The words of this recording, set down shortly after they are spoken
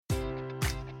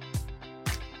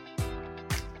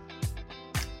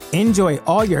Enjoy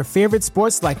all your favorite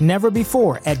sports like never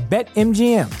before at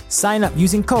BetMGM. Sign up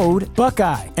using code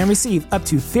Buckeye and receive up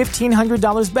to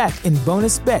 $1,500 back in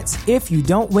bonus bets if you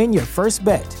don't win your first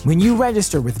bet. When you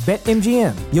register with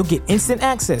BetMGM, you'll get instant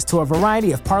access to a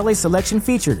variety of parlay selection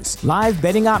features, live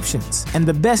betting options, and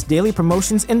the best daily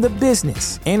promotions in the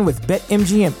business. And with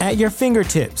BetMGM at your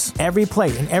fingertips, every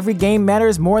play and every game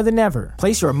matters more than ever.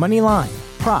 Place your money line,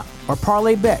 prop, or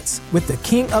parlay bets with the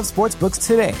king of sportsbooks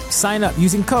today. Sign up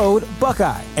using code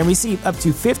Buckeye and receive up to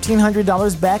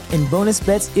 $1,500 back in bonus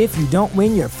bets if you don't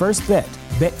win your first bet.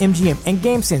 BetMGM and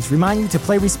GameSense remind you to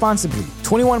play responsibly.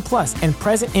 21 plus and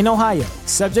present in Ohio,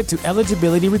 subject to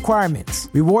eligibility requirements.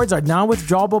 Rewards are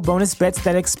non-withdrawable bonus bets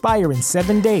that expire in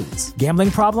 7 days. Gambling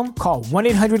problem? Call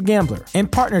 1-800-GAMBLER. In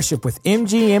partnership with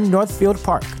MGM Northfield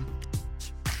Park.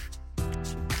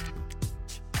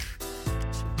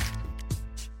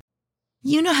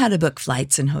 You know how to book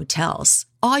flights and hotels.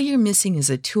 All you're missing is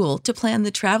a tool to plan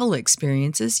the travel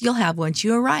experiences you'll have once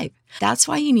you arrive. That's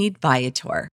why you need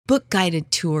Viator. Book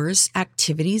guided tours,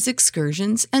 activities,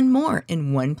 excursions, and more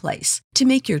in one place to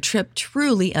make your trip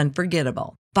truly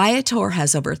unforgettable. Viator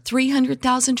has over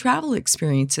 300,000 travel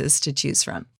experiences to choose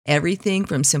from. Everything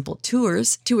from simple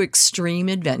tours to extreme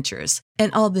adventures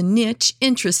and all the niche,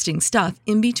 interesting stuff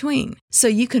in between. So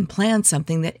you can plan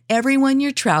something that everyone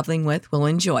you're traveling with will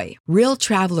enjoy. Real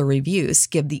traveler reviews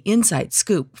give the inside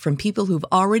scoop from people who've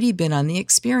already been on the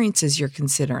experiences you're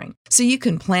considering. So you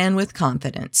can plan with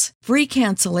confidence. Free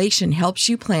cancellation helps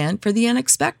you plan for the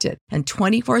unexpected. And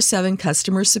 24/7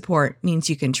 customer support means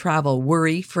you can travel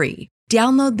worry-free.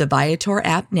 Download the Viator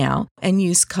app now and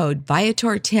use code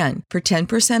Viator10 for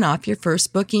 10% off your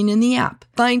first booking in the app.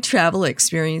 Find travel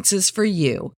experiences for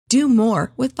you. Do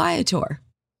more with Viator.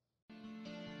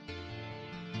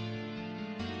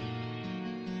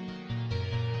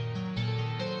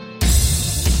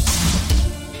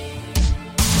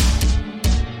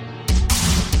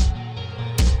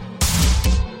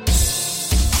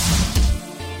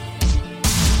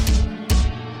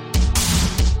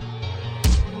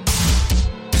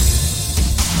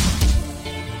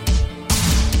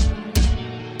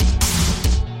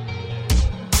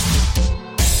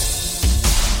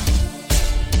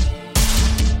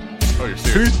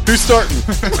 Who's starting?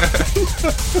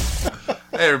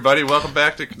 Hey everybody, welcome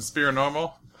back to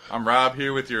Conspiranormal. I'm Rob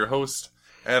here with your host,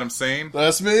 Adam Sane.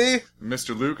 That's me.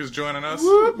 Mr. Luke is joining us.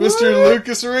 Mr.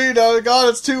 Lucas Reed. Oh God,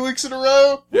 it's 2 weeks in a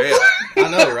row. Yeah. I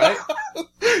know, right?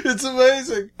 It's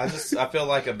amazing. I feel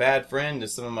like a bad friend to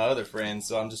some of my other friends,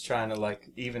 so I'm just trying to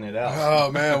even it out. Oh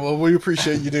man, well we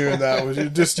appreciate you doing that. We're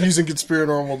just using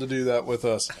Conspiranormal to do that with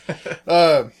us.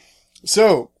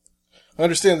 So, I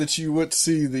understand that you went to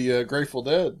see the Grateful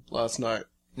Dead last night.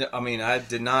 No, I mean, I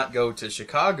did not go to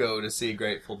Chicago to see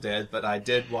Grateful Dead, but I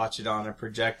did watch it on a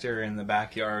projector in the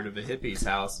backyard of a hippie's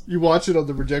house. You watch it on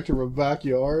the projector of a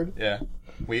backyard? Yeah.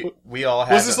 We all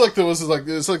had... It's like the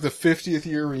 50th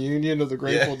year reunion of the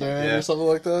Grateful Dead or something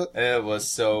like that? It was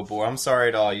so boring. I'm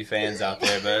sorry to all you fans out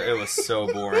there, but it was so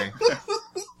boring.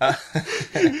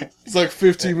 It's like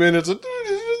 15 minutes of...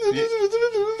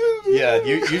 Yeah,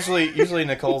 usually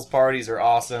Nicole's parties are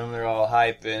awesome. They're all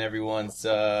hype and everyone's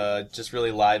just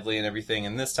really lively and everything.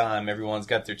 And this time, everyone's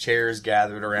got their chairs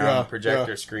gathered around the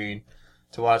projector screen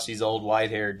to watch these old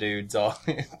white-haired dudes.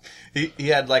 He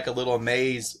had like a little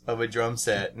maze of a drum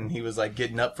set, and he was like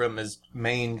getting up from his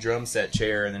main drum set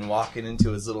chair and then walking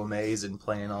into his little maze and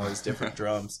playing all his different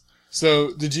drums.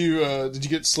 So, did you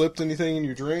get slipped anything in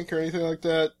your drink or anything like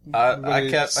that? I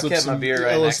kept my beer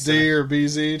right next to me. LSD or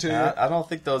BZ too? I don't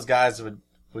think those guys would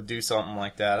do something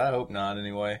like that. I hope not,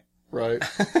 anyway. Right.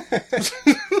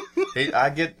 I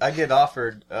get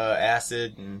offered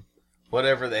acid and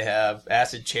whatever they have,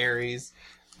 acid cherries.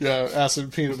 Yeah,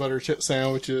 acid peanut butter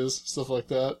sandwiches, stuff like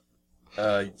that.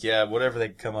 Yeah, whatever they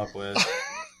can come up with.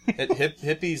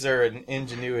 Hippies are an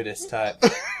ingenuitous type.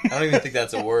 I don't even think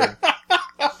that's a word.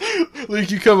 Luke,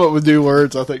 you come up with new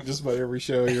words, I think, just about every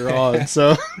show you're on.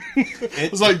 So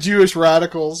it's like Jewish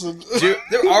radicals.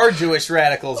 There are Jewish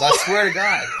radicals, I swear to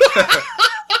God.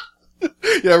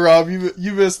 Yeah, Rob,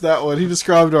 you missed that one. He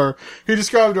described our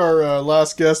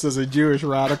last guest as a Jewish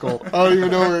radical. I don't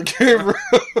even know where it came from.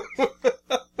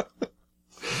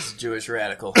 It's a Jewish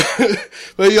radical.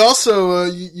 But you also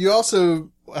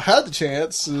had the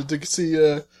chance to see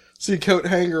a coat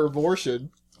hanger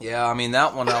abortion. Yeah, I mean,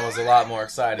 that one I was a lot more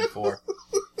excited for.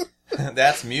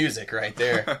 That's music right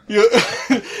there. You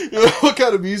know, what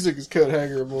kind of music is coat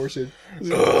hanger abortion?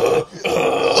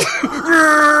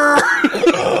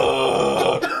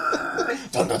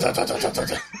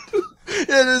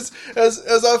 It is,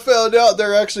 as I found out,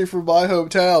 they're actually from my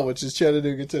hometown, which is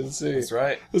Chattanooga, Tennessee. That's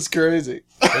right. It's crazy.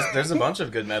 There's a bunch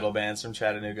of good metal bands from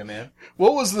Chattanooga, man.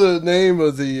 What was the name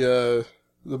of the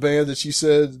band that you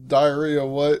said? Diarrhea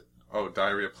what? Oh,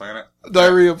 Diarrhea Planet.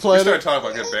 Diarrhea Planet. We started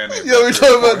talking about good band names. Yeah, we were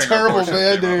talking about terrible Abortion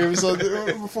band came up.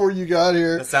 names before you got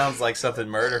here. That sounds like something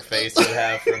Murderface would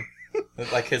have from,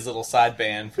 like his little side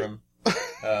band from,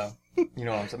 you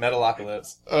know,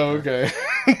 Metalocalypse. Oh, okay.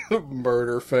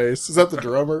 Murderface. Is that the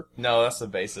drummer? No, that's the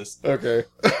bassist. Okay.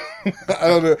 I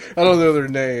don't know their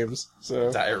names.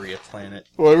 So Diarrhea Planet.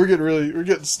 well, we're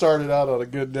getting started out on a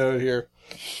good note here.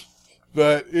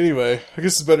 But anyway, I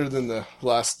guess it's better than the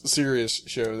last serious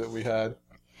show that we had.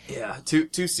 Yeah,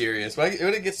 too serious. When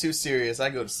it gets too serious, I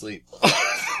go to sleep.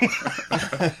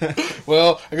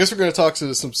 Well, I guess we're going to talk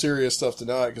to some serious stuff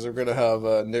tonight because we're going to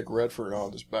have Nick Redford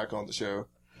back on the show.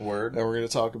 Word. And we're going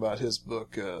to talk about his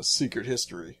book, Secret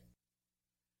History.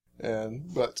 And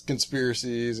about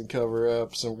conspiracies and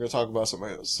cover-ups. And we're going to talk about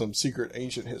some secret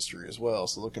ancient history as well.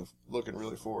 So looking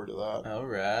really forward to that. All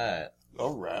right.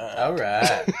 All right. All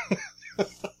right.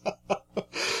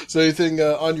 So anything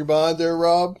on your mind there,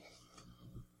 Rob?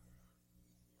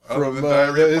 Other From than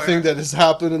Diarrhea anything Planet? that has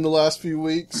happened in the last few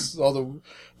weeks? All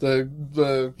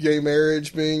the gay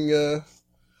marriage being My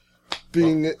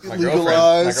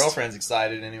legalized? girlfriend's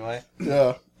excited anyway.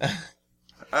 Yeah.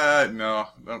 No,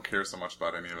 I don't care so much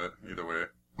about any of it, either way.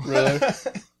 Really?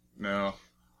 No.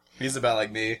 He's about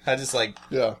like me. I just like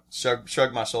Yeah.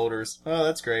 shrug my shoulders. Oh,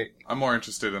 that's great. I'm more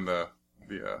interested in the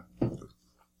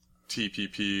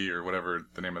TPP or whatever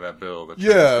the name of that bill. The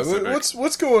Yeah, Trans-Pacific.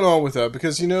 what's going on with that?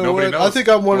 Because you know Nobody what? knows. I think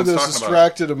I'm one of No those one's talking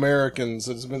distracted Americans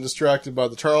that has been distracted by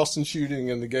the Charleston shooting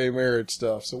and the gay marriage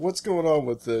stuff. So what's going on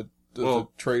with the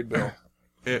trade bill?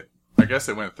 I guess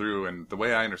it went through, and the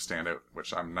way I understand it,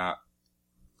 which I'm not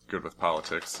good with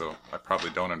politics, so I probably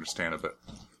don't understand it, but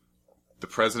the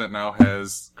president now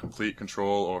has complete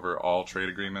control over all trade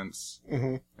agreements,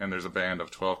 Mm-hmm. and there's a band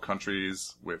of 12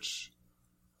 countries which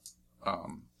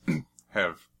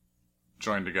have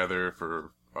joined together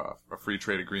for a free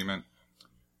trade agreement,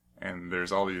 and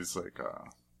there's all these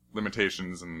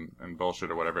limitations and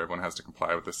bullshit or whatever. Everyone has to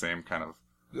comply with the same kind of.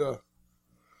 Yeah.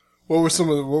 What were some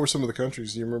of the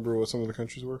countries? Do you remember what some of the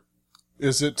countries were?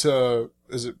 Is it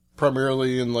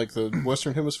primarily in like the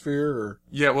Western Hemisphere or?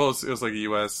 Yeah, well, it was like the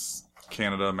U.S.,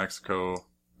 Canada, Mexico.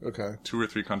 Okay. 2 or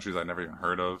 3 countries I'd never even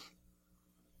heard of.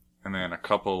 And then a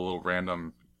couple little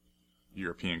random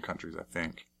European countries, I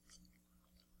think.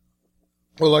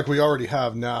 Well, like we already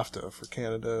have NAFTA for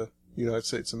Canada, United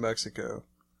States, and Mexico.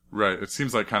 Right. It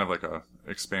seems like kind of like a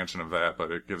expansion of that,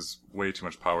 but it gives way too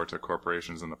much power to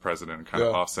corporations and the president and kind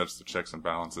of offsets the checks and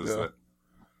balances that,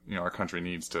 our country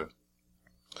needs to.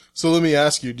 So let me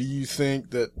ask you, do you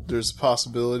think that there's a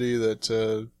possibility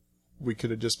that we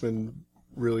could have just been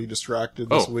really distracted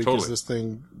this week totally. as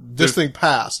this thing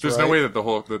passed? There's right? no way that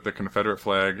the Confederate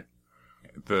flag,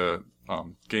 the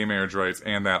gay marriage rights,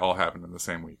 and that all happened in the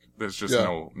same week. There's just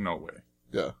no way.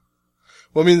 Yeah.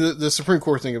 Well, I mean, the Supreme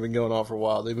Court thing had been going on for a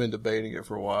while. They've been debating it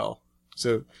for a while.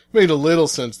 So it made a little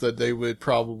sense that they would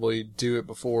probably do it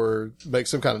make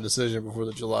some kind of decision before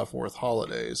the July 4th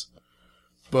holidays.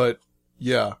 But,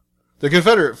 yeah. The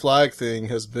Confederate flag thing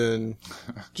has been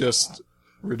just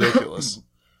ridiculous.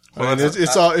 Well, I mean,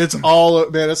 it's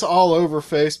all over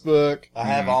Facebook. I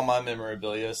have all my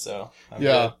memorabilia, so I'm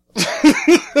Yeah. good.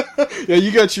 Yeah,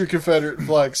 you got your Confederate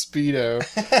flag Speedo.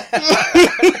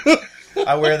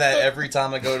 I wear that every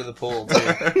time I go to the pool,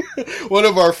 too. One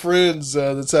of our friends,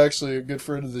 that's actually a good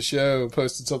friend of the show,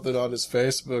 posted something on his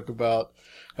Facebook about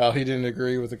how he didn't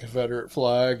agree with the Confederate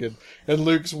flag, and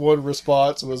Luke's one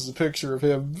response was a picture of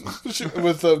him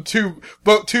with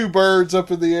two birds up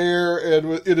in the air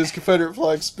and in his Confederate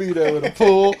flag Speedo in a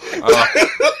pool.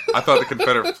 I thought the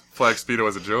Confederate flag Speedo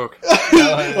was a joke.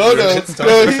 Oh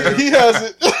no, he has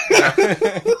it.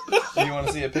 You want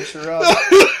to see a picture of?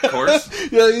 Of course.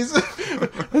 Yeah,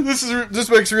 this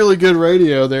makes really good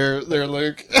radio there,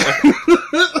 Luke.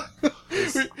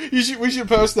 We should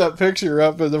post that picture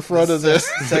up in the front of this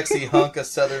Sexy hunk of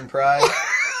Southern pride.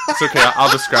 It's okay.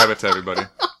 I'll describe it to everybody.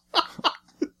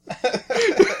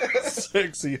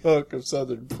 sexy hunk of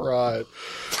Southern pride.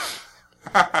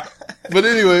 But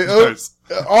anyway, Nice.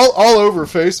 all over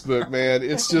Facebook, man,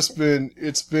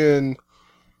 it's been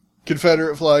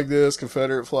Confederate flag this,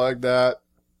 Confederate flag that.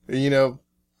 And,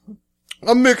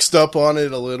 I'm mixed up on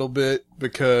it a little bit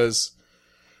because,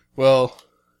 well,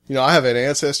 I have an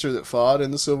ancestor that fought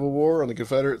in the Civil War on the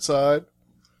Confederate side,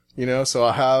 so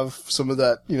I have some of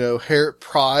that,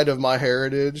 pride of my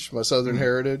heritage, my Southern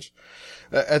heritage.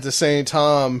 At the same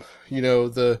time,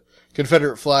 the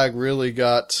Confederate flag really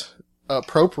got,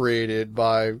 appropriated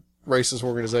by racist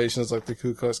organizations like the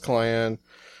Ku Klux Klan.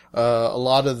 A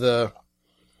lot of the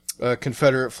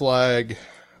Confederate flag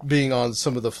being on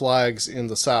some of the flags in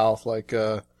the South, like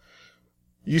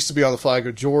used to be on the flag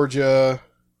of Georgia.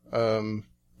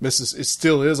 It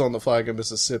still is on the flag of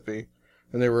Mississippi,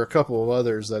 and there were a couple of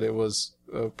others that it was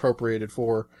appropriated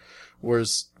for,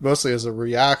 was mostly as a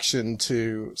reaction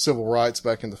to civil rights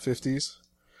back in the 50s.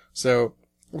 So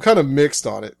I'm kind of mixed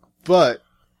on it, but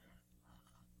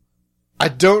I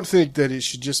don't think that it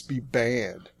should just be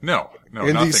banned. No,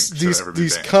 and nothing should ever be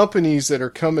these banned. companies that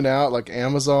are coming out, like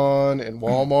Amazon and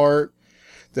Walmart,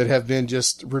 that have been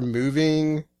just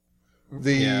removing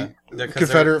the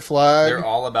Confederate flag. They're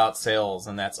all about sales,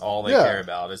 and that's all they care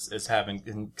about is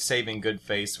saving good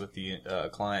face with the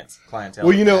clientele.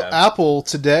 Well, Apple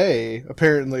today,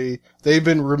 apparently, they've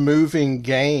been removing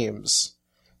games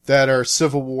that are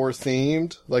Civil War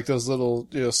themed, like those little,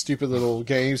 stupid little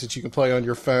games that you can play on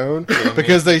your phone,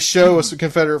 because they show us a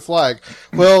Confederate flag.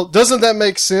 Well, doesn't that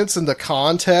make sense in the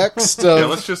context of... Yeah,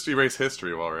 let's just erase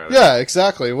history while we're at it. Yeah,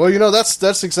 exactly. Well,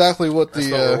 that's exactly what that's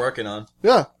what we're working on.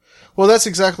 Yeah. Well, that's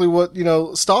exactly what,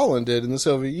 Stalin did in the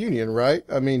Soviet Union, right?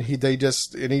 I mean,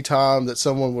 any time that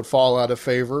someone would fall out of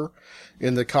favor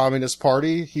in the Communist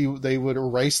Party, they would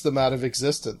erase them out of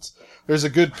existence. There's a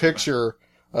good picture,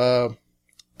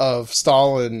 of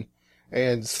Stalin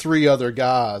and 3 other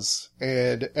guys,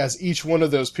 and as each one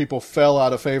of those people fell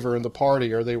out of favor in the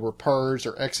party, or they were purged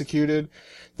or executed,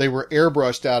 they were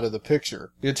airbrushed out of the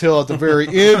picture until at the very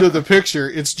end of the picture,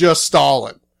 it's just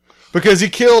Stalin. Because he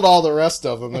killed all the rest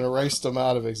of them and erased them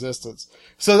out of existence.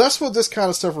 So that's what this kind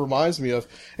of stuff reminds me of.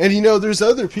 And there's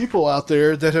other people out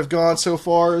there that have gone so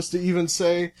far as to even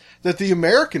say that the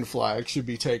American flag should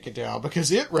be taken down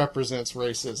because it represents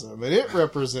racism and it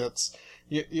represents,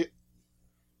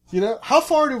 how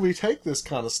far do we take this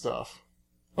kind of stuff?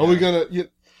 Are we gonna,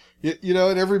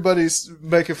 and everybody's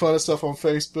making fun of stuff on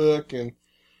Facebook and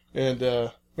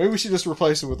maybe we should just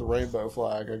replace it with the rainbow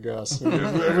flag, I guess.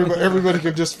 Everybody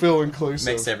can just feel inclusive.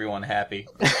 Makes everyone happy.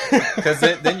 Because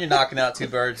then you're knocking out 2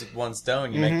 birds with 1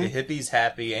 stone. You make the hippies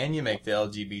happy, and you make the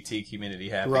LGBT community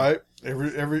happy. Right.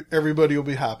 Everybody will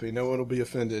be happy. No one will be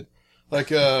offended. Like,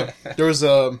 there was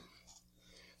a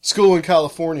school in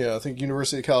California, I think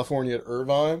University of California at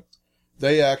Irvine.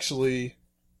 They actually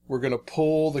were going to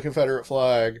pull the Confederate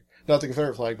flag, not the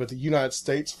Confederate flag, but the United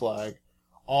States flag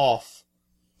off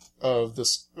of the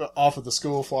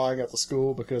school, flying at the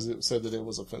school, because it said that it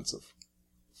was offensive.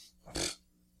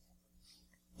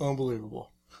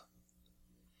 Unbelievable.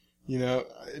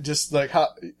 Just like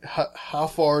how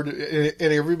far and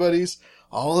everybody's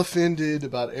all offended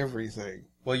about everything.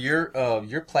 Well,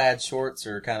 your plaid shorts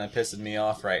are kind of pissing me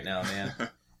off right now, man.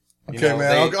 Okay,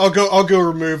 man, I'll go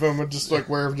remove them and just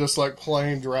wear just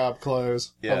plain drab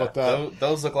clothes. Yeah, how about that?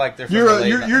 Those look like they're from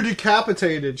your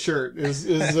decapitated shirt is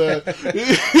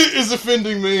is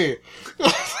offending me.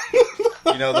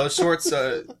 Those shorts,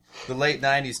 the late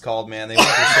 90s called, man. They make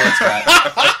their shorts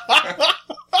fat.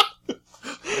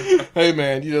 Hey,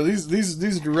 man, these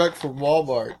are direct from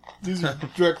Walmart. These are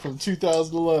direct from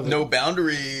 2011. No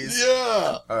boundaries.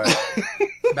 Yeah. All right.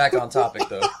 Back on topic,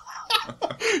 though.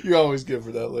 You're always good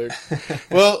for that, Larry.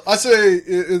 Well, I say,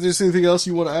 is there anything else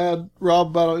you want to add, Rob,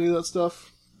 about any of that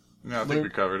stuff? No, I think we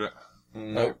covered it.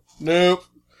 Nope.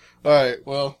 All right.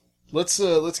 Well, let's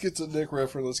get to Nick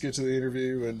Redfern. Let's get to the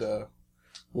interview, and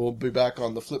we'll be back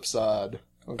on the flip side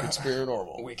on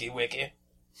Conspiranormal. Wiki.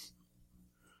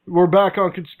 We're back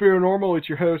on Conspiranormal. It's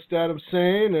your host, Adam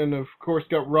Sane, and of course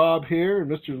got Rob here and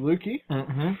Mr. Lukey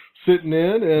sitting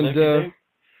in, and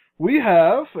we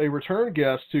have a return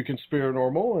guest to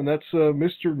Conspiranormal, and that's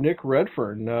Mr. Nick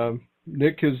Redfern.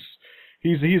 Nick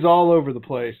he's all over the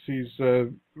place. He's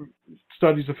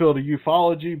studies the field of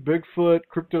ufology, Bigfoot,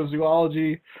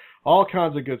 cryptozoology, all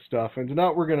kinds of good stuff. And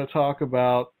tonight we're going to talk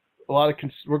about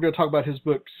his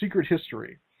book Secret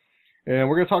History. And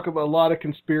we're going to talk about a lot of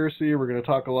conspiracy. We're going to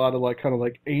talk a lot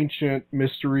of ancient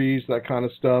mysteries, that kind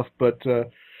of stuff. But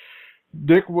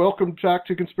Dick, welcome back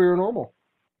to Conspiranormal.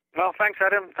 Well, thanks,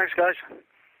 Adam. Thanks, guys.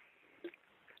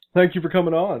 Thank you for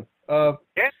coming on. Yeah,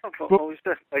 always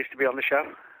nice to be on the show.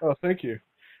 Oh, thank you.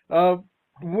 I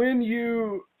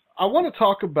want to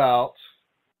talk about,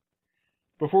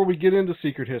 before we get into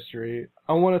Secret History,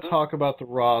 I want to talk about the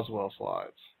Roswell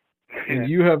slides. And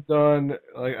you have done,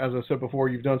 as I said before,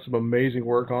 you've done some amazing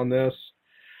work on this.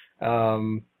 I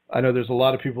know there's a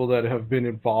lot of people that have been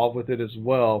involved with it as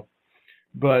well.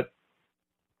 But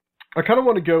I kind of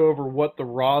want to go over what the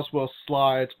Roswell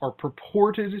slides are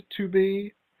purported to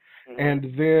be,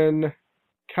 and then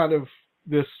kind of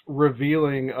this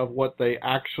revealing of what they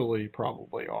actually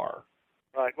probably are.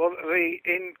 Right. Well,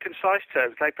 in concise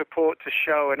terms, they purport to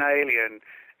show an alien.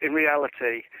 In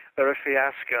reality, they're a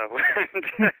fiasco.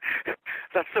 And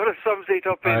that sort of sums it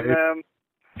up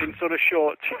in sort of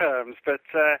short terms. But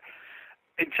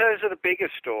in terms of the bigger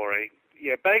story,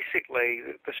 yeah, basically,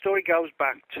 the story goes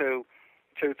back to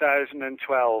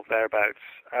 2012, thereabouts,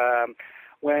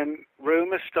 when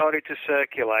rumours started to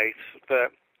circulate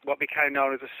that what became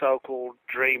known as the so-called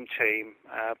Dream Team,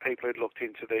 people who'd looked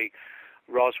into the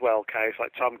Roswell case,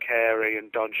 like Tom Carey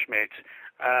and Don Schmidt.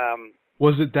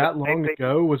 Was it that long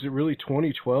ago? Was it really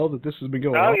 2012 that this has been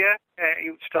going on? Oh, yeah.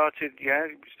 It started,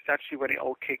 it was actually when it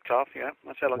all kicked off, yeah.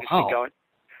 That's how long it's been going.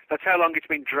 That's how long it's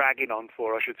been dragging on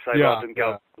for, I should say, rather than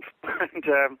going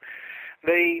on.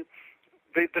 And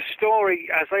the story,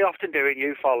 as they often do in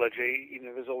ufology,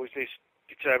 there's always this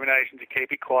determination to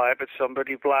keep it quiet, but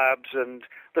somebody blabs and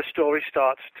the story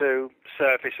starts to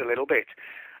surface a little bit.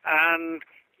 And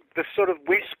the sort of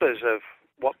whispers of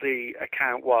what the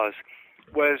account was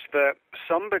that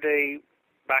somebody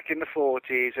back in the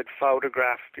 40s had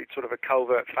photographed in sort of a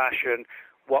covert fashion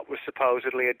what was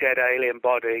supposedly a dead alien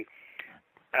body.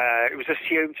 It was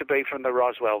assumed to be from the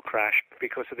Roswell crash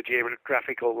because of the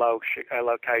geographical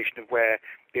location of where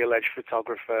the alleged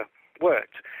photographer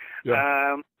worked.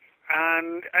 Yeah.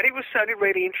 And it was sounded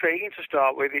really intriguing to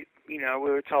start with. We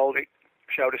were told it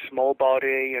showed a small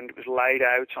body and it was laid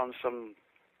out on some...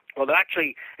 Well,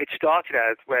 actually, it started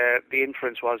out where the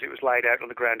inference was it was laid out on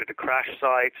the ground at a crash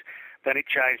site. Then it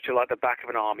changed to like the back of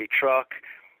an army truck.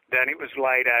 Then it was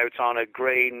laid out on a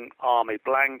green army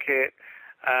blanket.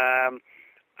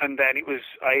 And then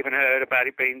I even heard about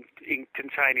it being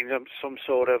containing some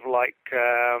sort of like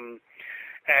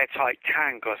airtight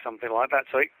tank or something like that.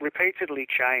 So it repeatedly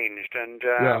changed. And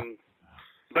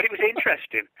but it was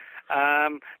interesting.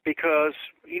 Because,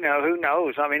 who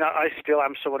knows? I mean, I still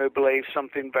am someone who believes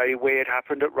something very weird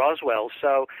happened at Roswell.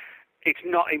 So it's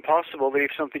not impossible that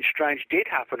if something strange did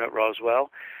happen at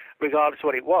Roswell, regardless of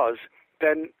what it was,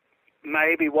 then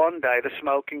maybe one day the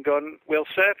smoking gun will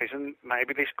surface and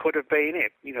maybe this could have been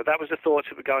it. That was the thoughts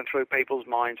that were going through people's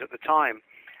minds at the time.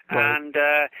 Right. And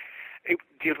it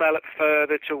developed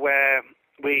further to where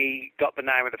we got the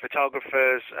name of the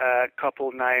photographers, a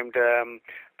couple named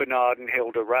Bernard and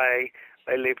Hilda Ray.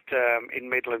 They lived in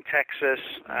Midland, Texas.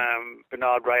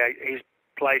 Bernard Ray, his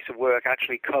place of work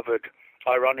actually covered,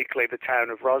 ironically, the town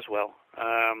of Roswell.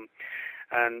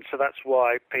 And so that's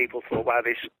why people thought, wow,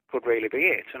 this could really be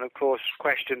it. And, of course,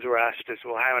 questions were asked as,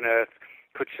 well, how on earth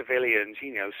could civilians,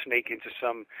 sneak into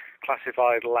some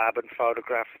classified lab and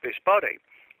photograph this body?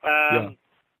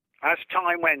 As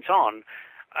time went on,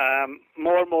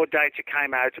 more and more data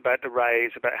came out about the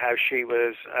Rays, about how she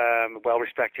was a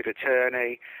well-respected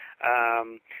attorney.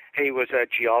 He was a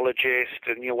geologist,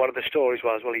 and one of the stories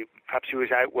was, well, perhaps he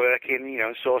was out working,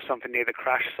 saw something near the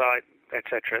crash site,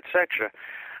 etc., etc.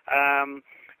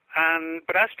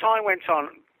 But as time went on,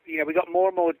 we got more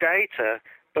and more data.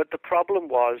 But the problem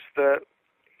was that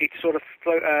it sort of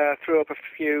threw up a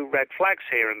few red flags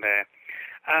here and there,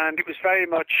 and it was very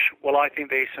much, well, I think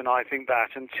this and I think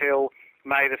that, until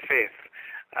May the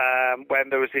 5th, when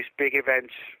there was this big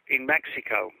event in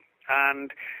Mexico.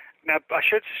 And now I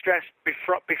should stress,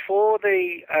 before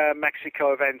the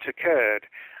Mexico event occurred,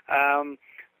 a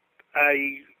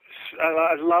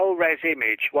low-res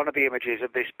image, one of the images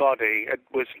of this body,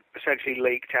 was essentially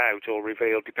leaked out or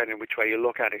revealed, depending on which way you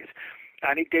look at it.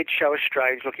 And it did show a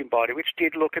strange-looking body, which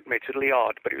did look admittedly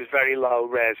odd, but it was very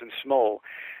low-res and small.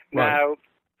 Right. Now,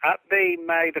 at the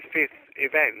May the 5th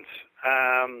event,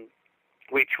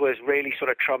 which was really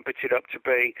sort of trumpeted up to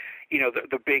be,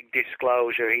 the big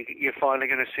disclosure, you're finally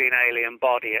going to see an alien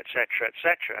body, etc.,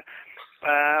 etc.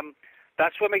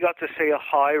 That's when we got to see a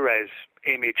high-res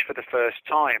image for the first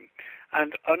time.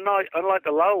 And unlike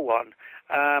the low one,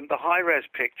 the high-res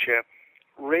picture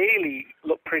really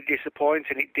looked pretty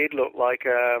disappointing. It did look like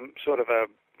sort of a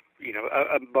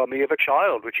mummy of a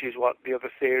child, which is what the other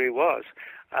theory was.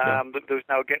 That there was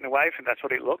no getting away from. That's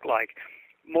what it looked like.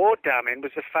 More damning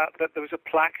was the fact that there was a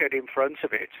placard in front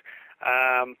of it,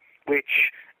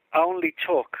 which only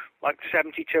took like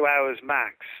 72 hours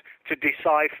max to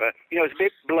decipher. It's a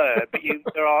bit blurred, but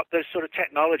there's sort of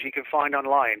technology you can find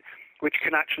online which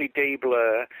can actually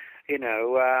de-blur,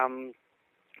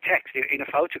 text in a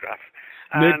photograph.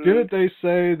 Nick, didn't they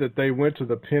say that they went to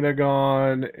the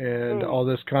Pentagon and all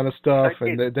this kind of stuff,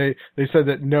 and they said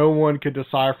that no one could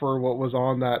decipher what was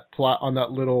on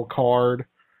that little card?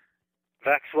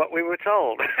 That's what we were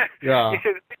told. Yeah.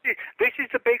 This is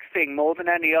the big thing more than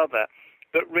any other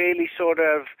that really sort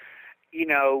of,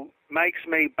 makes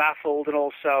me baffled and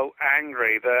also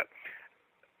angry that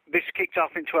this kicked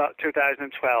off in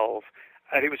 2012,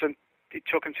 and it was it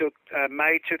took until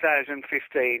May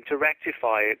 2015 to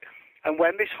rectify it. And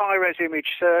when this high-res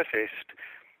image surfaced,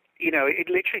 it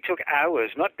literally took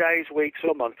hours, not days, weeks,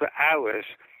 or months, but hours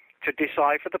to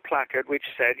decipher the placard, which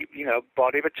said,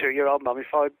 body of a 2-year-old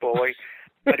mummified boy,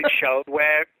 but it showed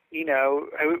where,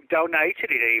 who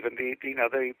donated it, even the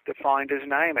finder's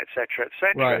name, etc.,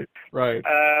 etc. Right.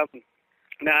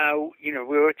 Now, we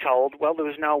were told, well, there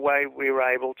was no way we were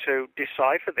able to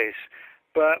decipher this,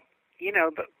 but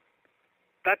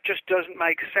that just doesn't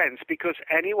make sense, because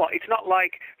it's not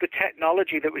like the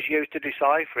technology that was used to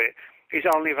decipher it is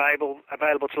only available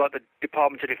to like the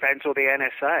Department of Defense or the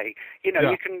NSA.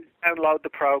 You can download the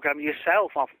program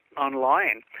yourself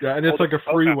online. Yeah, and it's like a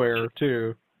freeware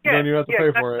too. Yeah, then you have to pay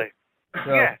exactly. for it.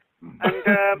 Yeah.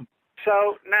 And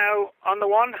so now, on the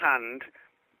one hand,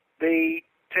 the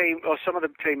team or some of the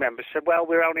team members said, well,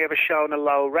 we're only ever shown a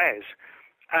low res.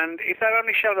 And if they're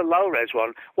only shown a low-res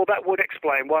one, well, that would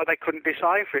explain why they couldn't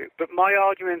decipher it. But my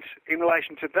argument in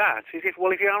relation to that is, if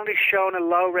you're only shown a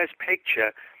low-res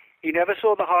picture, you never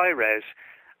saw the high-res,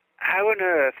 how on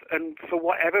earth, and for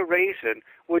whatever reason,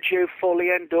 would you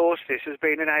fully endorse this as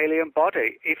being an alien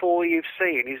body if all you've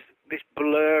seen is this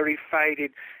blurry,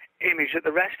 faded image that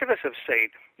the rest of us have seen?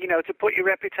 To put your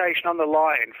reputation on the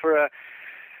line for a...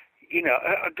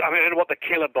 I don't know what the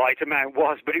kilobyte amount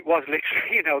was, but it was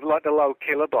literally, like the low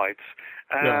kilobytes.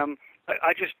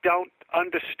 I just don't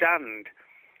understand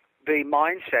the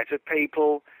mindset of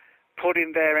people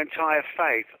putting their entire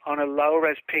faith on a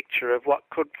low-res picture of what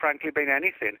could frankly be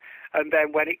anything. And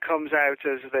then when it comes out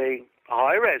as the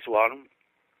high-res one,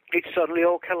 it suddenly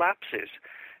all collapses.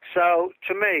 So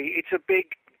to me, it's a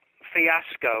big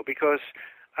fiasco because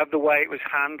of the way it was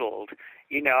handled.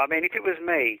 If it was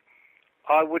me,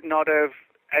 I would not have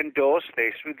endorsed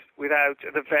this without,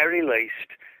 at the very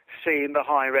least, seeing the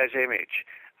high-res image.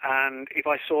 And if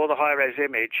I saw the high-res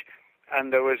image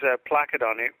and there was a placard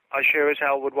on it, I sure as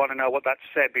hell would want to know what that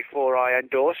said before I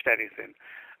endorsed anything.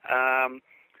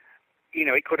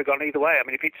 It could have gone either way.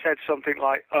 If it said something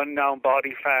like, unknown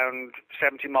body found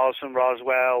 70 miles from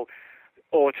Roswell,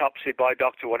 autopsied by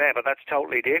doctor, whatever, that's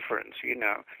totally different,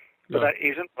 But that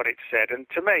isn't what it said. And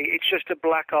to me, it's just a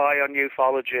black eye on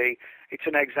ufology. It's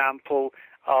an example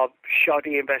of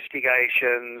shoddy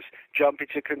investigations, jumping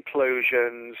to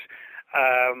conclusions,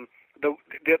 the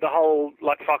whole,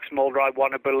 like Fox Mulder, I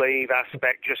want to believe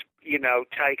aspect just,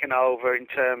 taken over in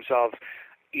terms of,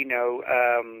 in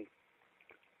terms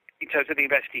of the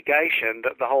investigation,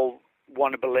 that the whole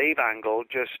want to believe angle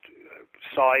just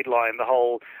sideline the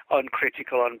whole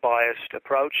uncritical, unbiased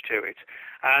approach to it.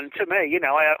 And to me,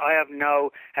 I have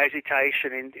no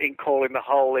hesitation in calling the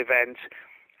whole event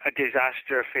a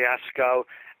disaster, a fiasco,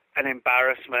 an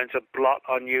embarrassment, a blot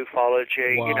on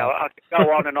ufology. Wow. I could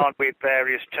go on and on with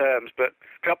various terms, but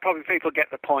probably people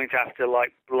get the point after,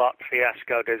 like, blot,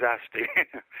 fiasco, disaster.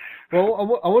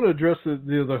 Well, I want to address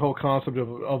the whole concept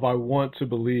of I want to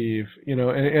believe,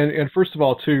 and first of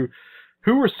all, too,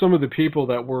 who were some of the people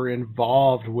that were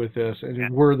involved with this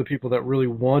and were the people that really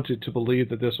wanted to believe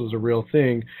that this was a real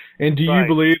thing? And do you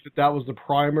believe that was the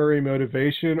primary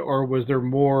motivation, or was there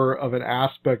more of an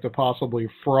aspect of possibly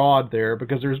fraud there?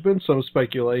 Because there's been some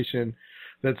speculation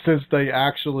that since they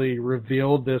actually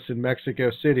revealed this in Mexico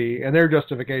City, and their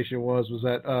justification was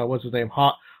that, what's his name,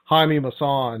 Jaime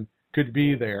Maussan could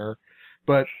be there,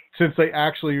 but since they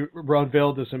actually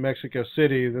unveiled this in Mexico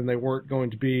City, then they weren't going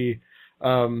to be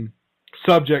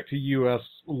subject to U.S.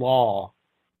 law,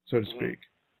 so to speak.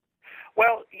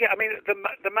 Well, yeah,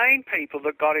 the main people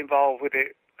that got involved with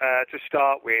it to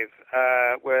start with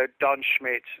were Don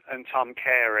Schmitt and Tom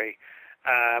Carey,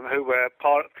 who were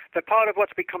part of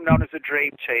what's become known as the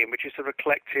Dream Team, which is a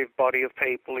collective body of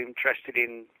people interested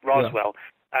in Roswell.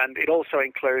 Yeah. And it also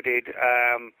included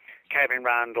Kevin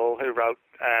Randall, who wrote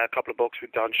a couple of books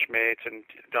with Don Schmitt and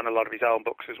done a lot of his own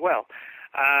books as well.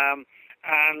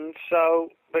 And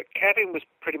so, but Kevin was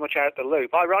pretty much out the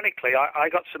loop. Ironically, I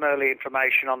got some early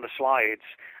information on the slides,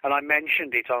 and I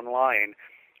mentioned it online.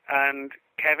 And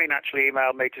Kevin actually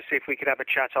emailed me to see if we could have a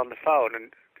chat on the phone,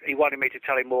 and he wanted me to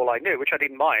tell him all I knew, which I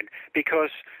didn't mind,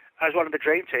 because as one of the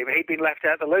Dream Team, he'd been left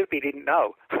out the loop. He didn't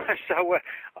know. So,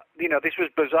 this was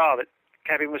bizarre that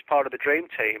Kevin was part of the Dream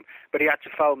Team, but he had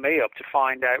to phone me up to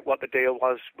find out what the deal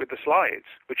was with the slides,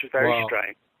 which was very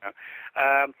strange.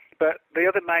 But the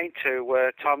other main two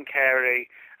were Tom Carey,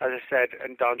 as I said,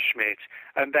 and Don Schmitt.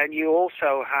 And then you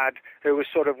also had, who was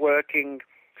sort of working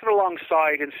sort of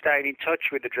alongside and staying in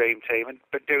touch with the Dream Team,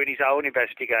 but doing his own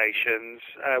investigations,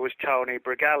 was Tony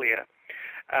Bragalia.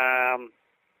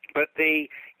 But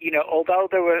although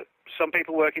there were some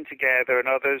people working together and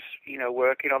others,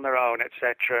 working on their own,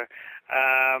 etc.,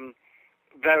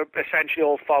 they're essentially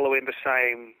all following the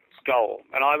same goal.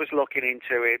 And I was looking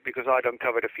into it because I'd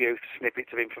uncovered a few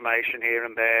snippets of information here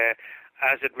and there,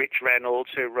 as had Rich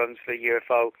Reynolds, who runs the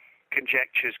UFO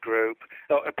Conjectures group,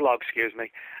 blog, excuse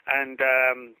me. And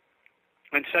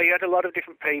so you had a lot of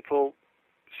different people,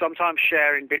 sometimes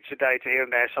sharing bits of data here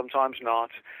and there, sometimes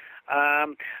not.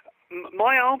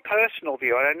 My own personal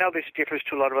view, and I know this differs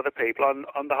to a lot of other people,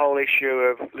 on the whole issue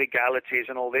of legalities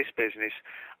and all this business,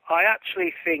 I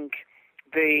actually think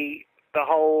the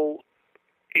whole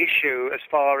issue, as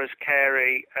far as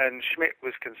Carey and Schmidt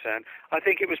was concerned, I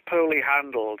think it was poorly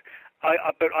handled.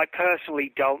 But I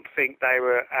personally don't think they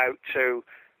were out to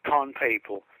con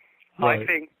people. Right.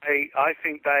 I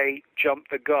think they jumped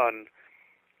the gun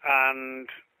and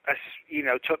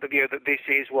took the view that this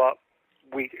is what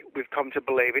we've come to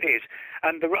believe it is.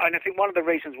 And I think one of the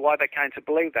reasons why they came to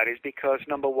believe that is because,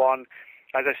 number one,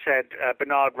 as I said,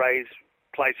 Bernard Ray's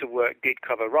place of work did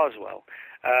cover Roswell.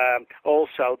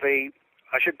 Also,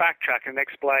 I should backtrack and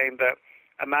explain that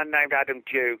a man named Adam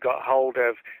Dew got hold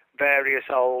of various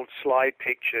old slide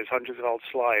pictures, hundreds of old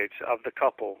slides of the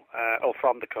couple, or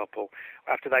from the couple.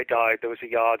 After they died, there was a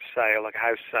yard sale, like a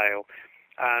house sale,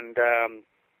 and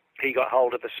he got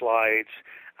hold of the slides,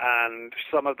 and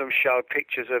some of them showed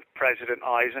pictures of President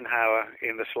Eisenhower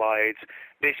in the slides.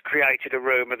 This created a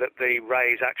rumor that the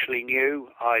Rays actually knew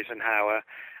Eisenhower,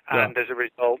 and as a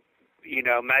result,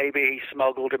 maybe he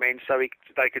smuggled them in so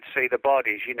they could see the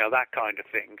bodies, that kind of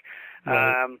thing.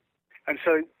 Right. And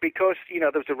so because,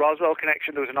 there was a Roswell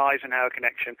connection, there was an Eisenhower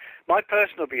connection, my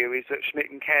personal view is that Schmidt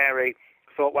and Carey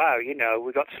thought, wow,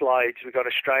 we've got slides, we've got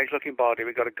a strange-looking body,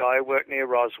 we've got a guy who worked near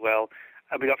Roswell,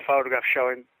 and we've got photographs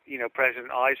showing,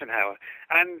 President Eisenhower.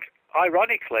 And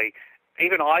ironically,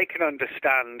 even I can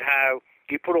understand how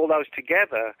you put all those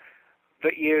together,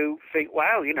 that you think,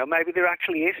 wow, maybe there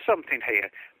actually is something here.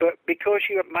 But because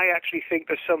you may actually think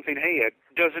there's something here,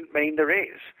 doesn't mean there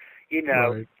is.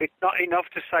 Right. It's not enough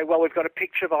to say, well, we've got a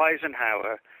picture of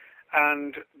Eisenhower,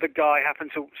 and the guy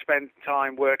happened to spend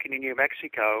time working in New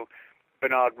Mexico,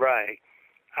 Bernard Ray,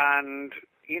 and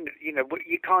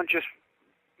you can't just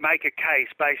make a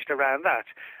case based around that.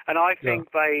 And I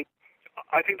think they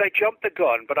jumped the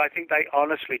gun, but I think they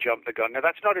honestly jumped the gun. Now,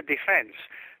 that's not a defense.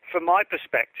 From my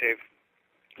perspective,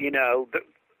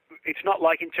 it's not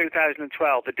like in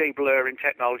 2012 the de-blurring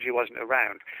technology wasn't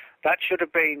around. That should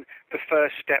have been the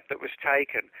first step that was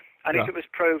taken. And if it was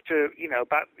proved to,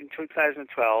 back in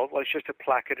 2012, well, it's just a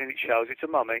placard and it shows it's a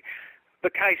mummy, the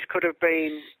case could have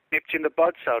been nipped in the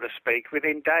bud, so to speak,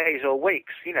 within days or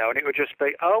weeks, and it would just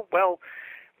be, oh, well,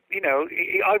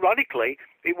 ironically,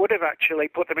 it would have actually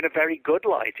put them in a very good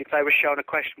light if they were shown a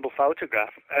questionable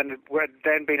photograph and were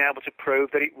then being able to prove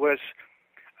that it was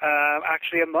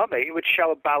actually a mummy. It would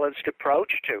show a balanced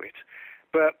approach to it.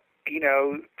 But,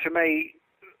 to me,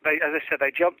 as I said,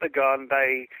 they jumped the gun.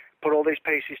 They put all these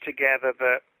pieces together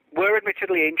that were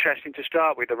admittedly interesting to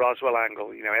start with, the Roswell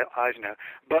angle, Eisenhower.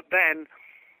 But then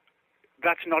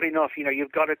that's not enough.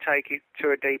 You've got to take it to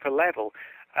a deeper level.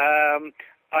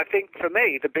 I think for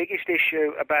me, the biggest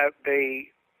issue about the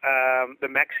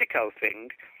Mexico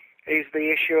thing is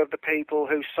the issue of the people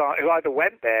who either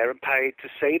went there and paid to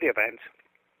see the event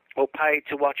or paid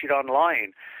to watch it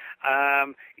online.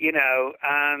 And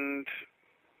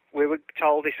we were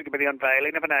told this was going to be the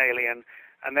unveiling of an alien,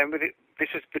 and then this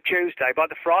was the Tuesday. By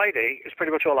the Friday, it was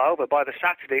pretty much all over. By the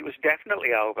Saturday, it was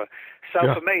definitely over. So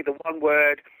for me, the one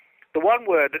word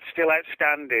that's still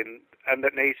outstanding and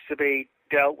that needs to be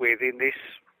dealt with in this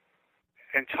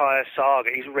entire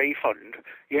saga is refund.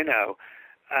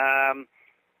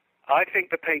 I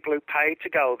think the people who paid to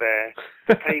go there,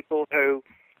 the people who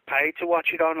paid to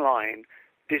watch it online,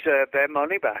 deserve their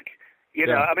money back.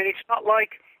 I mean, it's not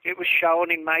like it was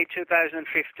shown in May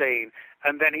 2015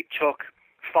 and then it took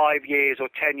 5 years or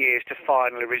 10 years to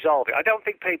finally resolve it. I don't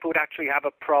think people would actually have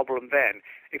a problem then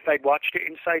if they'd watched it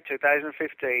in, say,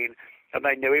 2015 and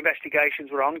they knew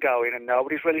investigations were ongoing and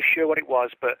nobody's really sure what it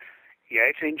was, but yeah,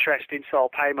 it's interesting, so I'll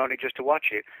pay money just to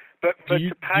watch it. But do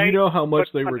you know how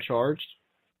much they were charged?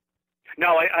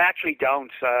 No, I actually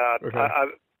don't. Okay.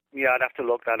 I'd have to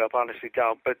look that up. Honestly,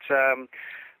 don't. But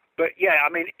yeah, I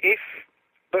mean,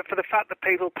 but for the fact that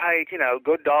people paid,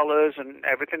 good dollars and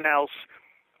everything else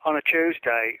on a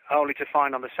Tuesday, only to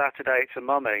find on the Saturday it's a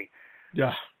mummy.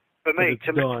 Yeah. For me,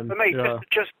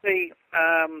 just the,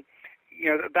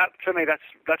 that for me,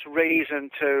 that's reason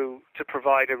to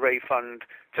provide a refund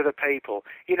to the people.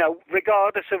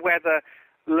 Regardless of whether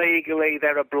legally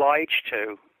they're obliged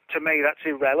to me, that's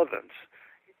irrelevant.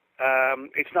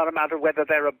 It's not a matter of whether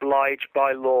they're obliged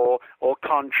by law or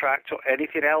contract or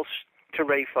anything else to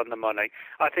refund the money.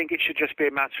 I think it should just be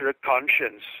a matter of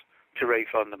conscience to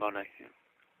refund the money.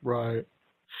 Right.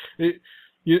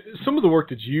 Some of the work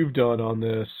that you've done on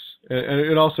this,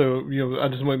 and also, I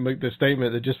just want to make the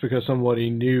statement that just because somebody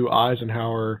knew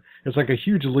Eisenhower, it's like a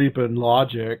huge leap in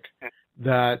logic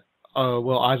that,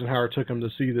 Eisenhower took him to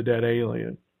see the dead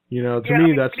alien. To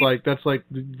me, that's like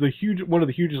the huge, one of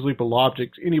the hugest leap of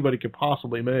logic anybody could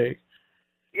possibly make.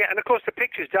 Yeah, and of course the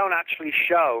pictures don't actually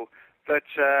show that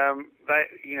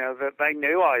that they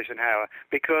knew Eisenhower,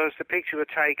 because the pictures were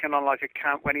taken on like a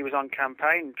camp when he was on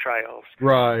campaign trails.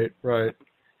 Right.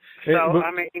 So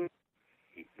I mean,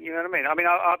 you know what I mean? I mean,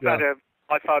 I've had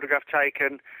my photograph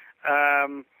taken,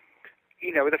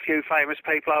 with a few famous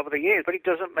people over the years, but it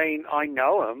doesn't mean I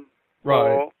know them.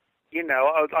 Right. Or,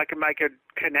 I can make a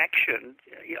connection.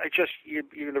 It's just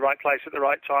you're in the right place at the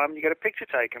right time, and you get a picture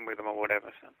taken with them or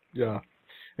whatever. So. Yeah.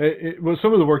 Well,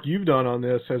 some of the work you've done on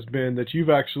this has been that you've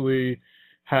actually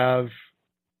have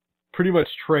pretty much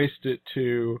traced it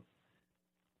to,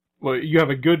 well, you have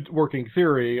a good working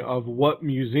theory of what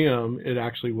museum it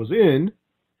actually was in,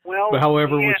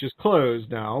 which is closed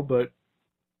now, but...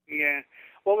 Yeah.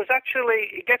 Well, it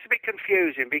gets a bit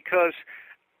confusing because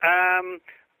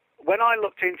when I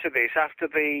looked into this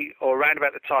around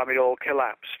about the time it all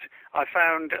collapsed, I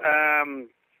found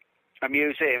a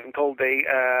museum called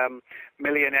the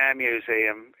Millionaire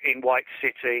Museum in White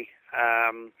City,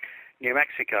 New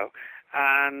Mexico.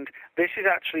 And this is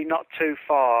actually not too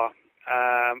far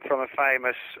from a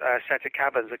famous set of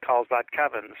caverns, the Carlsbad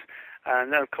Caverns.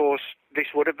 And of course, this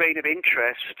would have been of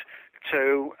interest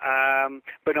to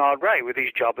Bernard Ray with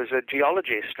his job as a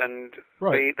geologist. And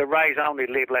the Rays only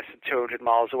live less than 200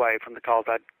 miles away from the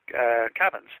Carlsbad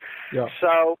Caverns. Yeah.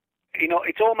 So,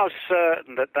 it's almost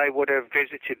certain that they would have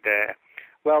visited there.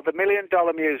 Well, the $1 Million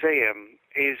Museum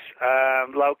is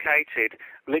located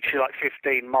literally like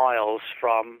 15 miles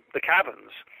from the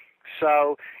caverns.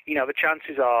 So, the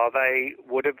chances are they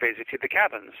would have visited the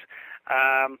caverns.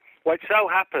 Well, it so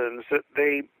happens that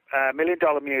the $1 Million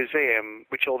Museum,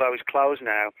 which although is closed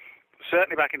now,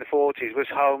 certainly back in the 40s, was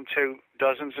home to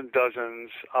dozens and dozens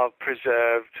of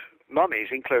preserved mummies,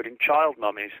 including child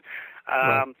mummies.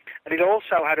 And it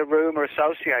also had a rumour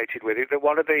associated with it that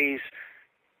one of these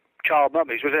child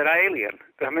mummies was an alien.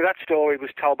 I mean, that story was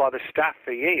told by the staff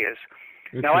for years.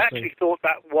 Now, I actually thought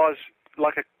that was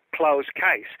like a closed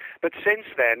case. But since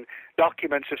then,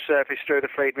 documents have surfaced through the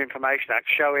Freedom of Information Act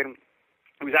showing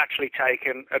it was actually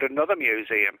taken at another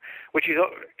museum, which is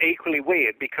equally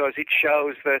weird because it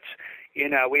shows that,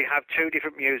 we have two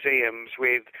different museums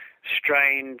with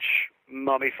strange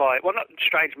mummified, well, not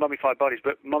strange mummified bodies,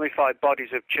 but mummified bodies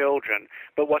of children.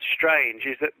 But what's strange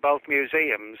is that both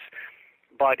museums,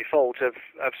 by default, have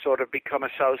sort of become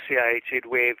associated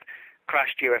with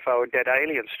crashed UFO and dead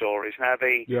alien stories. Now,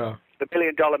 the $1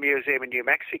 Million Museum in New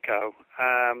Mexico,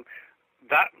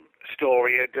 that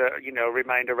story had,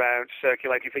 remained around,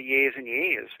 circulating for years and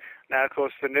years. Now, of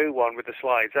course, the new one with the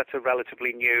slides, that's a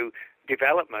relatively new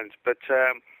development, but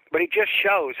it just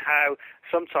shows how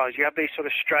sometimes you have these sort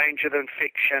of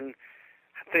stranger-than-fiction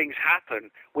things happen,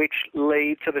 which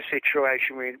lead to the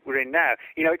situation we're in now.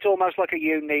 It's almost like a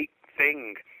unique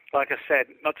thing. Like I said,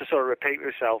 not to sort of repeat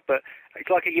myself, but it's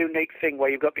like a unique thing where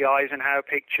you've got the Eisenhower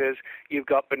pictures, you've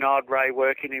got Bernard Ray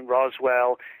working in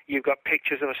Roswell, you've got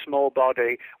pictures of a small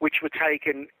body, which were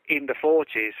taken in the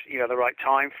 40s, the right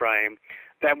time frame.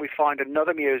 Then we find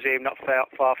another museum not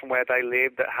far from where they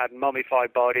lived that had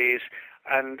mummified bodies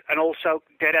and also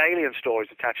dead alien stories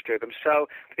attached to them. So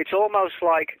it's almost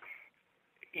like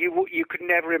you could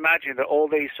never imagine that all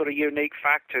these sort of unique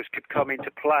factors could come into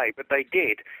play, but they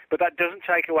did. But that doesn't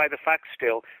take away the fact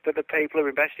still that the people who are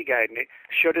investigating it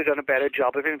should have done a better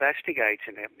job of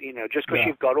investigating it. Just because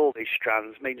you've got all these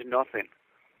strands means nothing.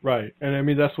 Right. And I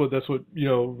mean, that's what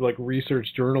like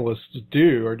research journalists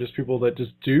do, or just people that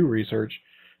just do research.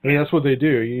 I mean, that's what they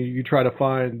do. You try to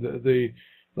find the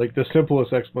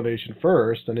simplest explanation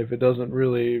first, and if it doesn't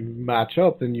really match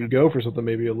up, then you go for something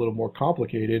maybe a little more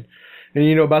complicated.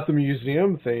 And about the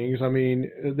museum things, I mean,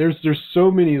 there's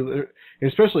so many,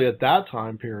 especially at that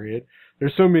time period,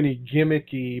 there's so many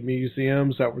gimmicky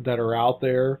museums that are out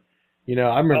there.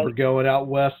 I remember going out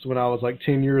west when I was like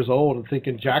 10 years old and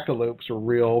thinking jackalopes were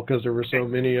real because there were so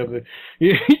many of it.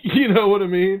 You know what I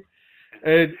mean?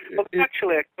 And well, it's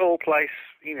actually a cool place,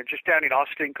 just down in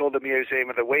Austin called the Museum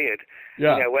of the Weird.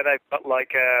 Yeah. Where they've got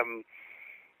like,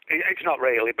 it's not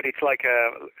really, but it's like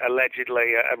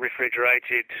allegedly a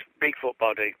refrigerated Bigfoot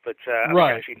body, but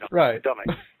actually not a dummy.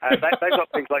 They've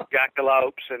got things like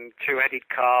jackalopes and two-headed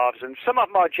calves, and some of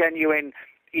them are genuine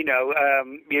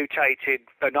mutated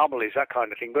anomalies, that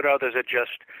kind of thing. But others are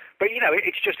just,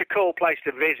 it's just a cool place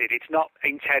to visit. It's not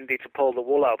intended to pull the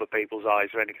wool over people's eyes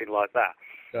or anything like that.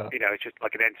 Yeah. It's just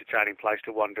like an entertaining place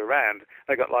to wander around.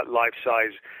 They got like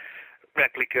life-size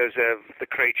replicas of the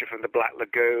creature from the Black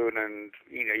Lagoon, and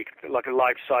you can, like a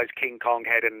life-size King Kong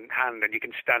head and hand, and you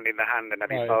can stand in the hand and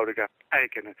have your photograph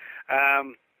taken.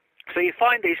 So you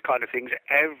find these kind of things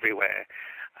everywhere.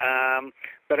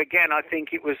 But again, I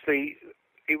think it was the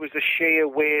sheer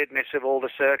weirdness of all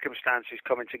the circumstances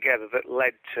coming together that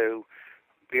led to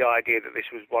the idea that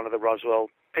this was one of the Roswell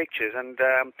pictures. And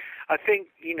I think,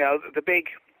 the big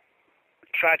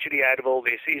tragedy out of all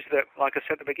this is that, like I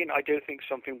said at the beginning, I do think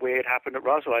something weird happened at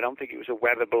Roswell. I don't think it was a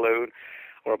weather balloon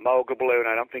or a mogul balloon.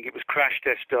 I don't think it was crash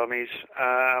test dummies.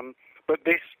 But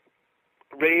this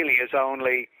really has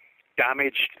only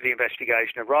damaged the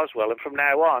investigation of Roswell. And from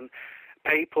now on,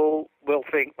 people will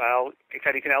think, well, if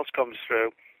anything else comes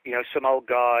through, some old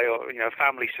guy or,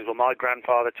 family says, well, my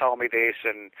grandfather told me this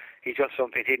and he's got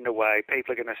something hidden away.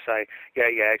 People are going to say, yeah,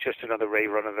 it's just another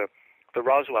rerun of the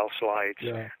Roswell slides.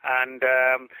 Yeah. And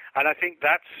I think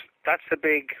that's the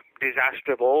big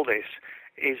disaster of all this,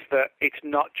 is that it's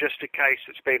not just a case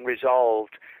that's been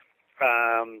resolved,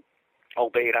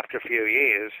 albeit after a few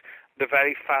years. The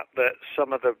very fact that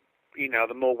some of the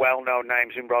more well-known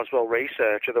names in Roswell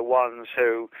research are the ones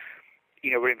who,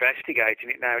 were investigating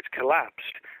it, now it's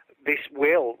collapsed. This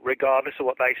will, regardless of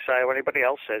what they say or anybody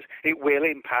else says, it will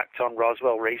impact on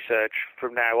Roswell research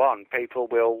from now on. People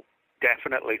will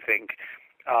definitely think,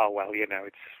 oh, well,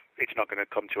 it's not going to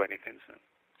come to anything. So.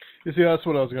 You see, that's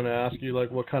what I was going to ask you,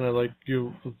 like, what kind of, like,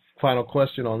 your final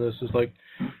question on this is, like,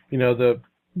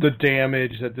 the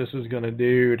damage that this is going to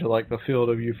do to, like, the field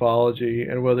of ufology,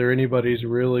 and whether anybody's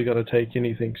really going to take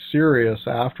anything serious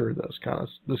after this kind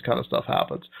of stuff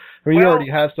happens. I mean, you already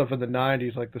had stuff in the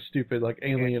 90s, like the stupid, like,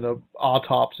 alien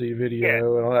autopsy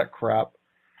video and all that crap.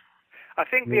 I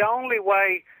think the only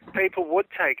way people would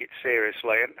take it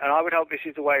seriously, and I would hope this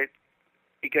is the way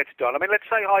it gets done. I mean, let's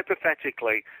say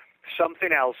hypothetically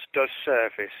something else does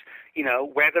surface,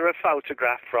 whether a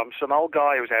photograph from some old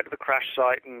guy who was out of the crash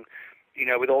site and,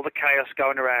 with all the chaos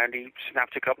going around, he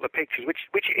snapped a couple of pictures,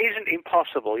 which isn't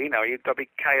impossible. You've got a big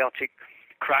chaotic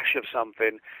crash of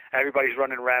something. Everybody's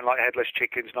running around like headless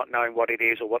chickens, not knowing what it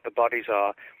is or what the bodies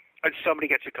are. And somebody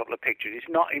gets a couple of pictures. It's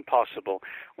not impossible.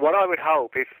 What I would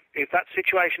hope, if that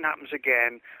situation happens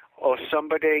again, or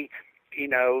somebody,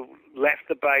 left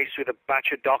the base with a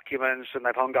batch of documents and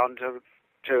they've hung on to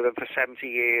them for 70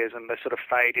 years and they're sort of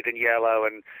faded and yellow,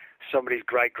 and somebody's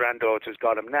great-granddaughter's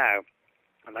got them now,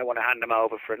 and they want to hand them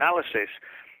over for analysis,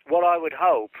 what I would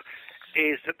hope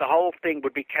is that the whole thing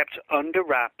would be kept under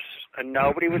wraps and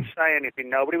nobody would say anything,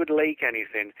 nobody would leak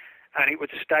anything, and it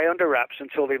would stay under wraps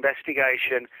until the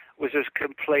investigation was as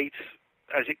complete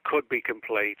as it could be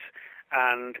complete.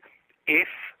 And if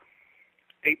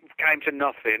it came to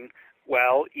nothing,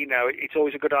 well, it's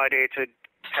always a good idea to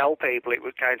tell people it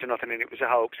came to nothing and it was a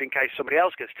hoax in case somebody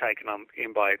else gets taken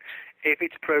in by it. If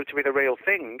it's proved to be the real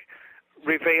thing,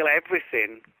 reveal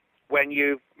everything when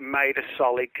you've made a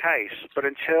solid case. But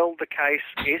until the case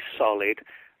is solid,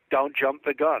 don't jump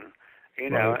the gun.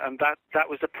 Right. And that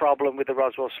was the problem with the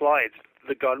Roswell slides.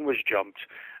 The gun was jumped.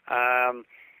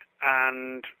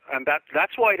 And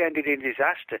that's why it ended in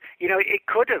disaster. It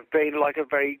could have been like a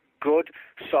very good,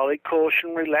 solid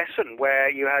cautionary lesson where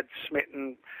you had Smith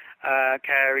and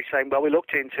Carey saying, well, we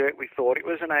looked into it, we thought it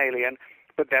was an alien,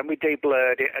 but then we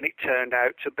de-blurred it and it turned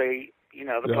out to be,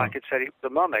 the plaque said it was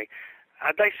a mummy.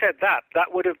 Had they said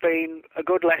that would have been a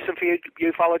good lesson for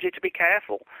ufology to be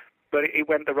careful, but it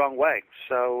went the wrong way.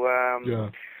 So,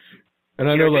 and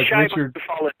I know, like, Richard,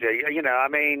 ufology,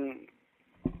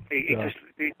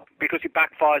 because it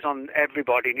backfires on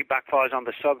everybody and it backfires on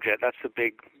the subject. That's the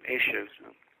big issue. So.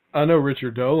 I know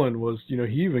Richard Dolan was, he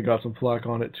even got some flack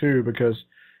on it too, because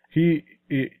he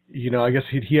I guess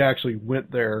he actually went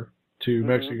there to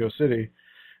Mexico City,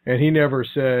 and he never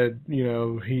said,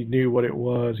 he knew what it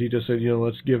was. He just said,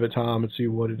 let's give it time and see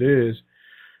what it is.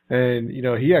 And,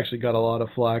 he actually got a lot of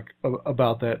flack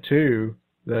about that too,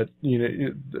 that,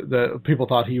 that people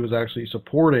thought he was actually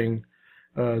supporting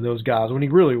those guys when he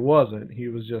really wasn't. He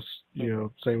was just,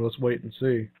 saying, let's wait and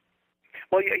see.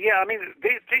 Well, yeah,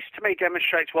 this to me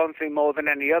demonstrates one thing more than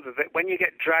any other, that when you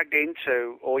get dragged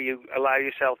into or you allow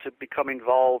yourself to become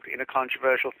involved in a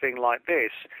controversial thing like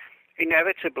this,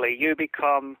 inevitably you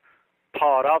become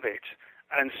part of it.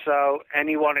 And so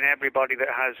anyone and everybody that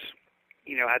has,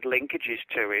 had linkages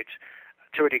to it,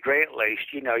 to a degree at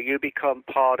least, you become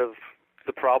part of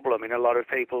the problem in a lot of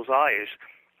people's eyes.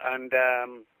 And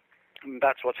And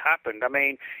that's what's happened. I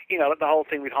mean, you know, the whole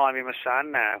thing with Jaime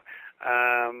Maussan now,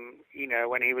 you know,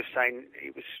 when he was saying,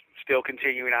 he was still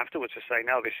continuing afterwards to say,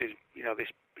 no, this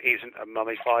isn't a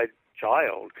mummified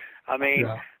child. I mean,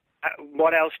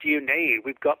 what else do you need?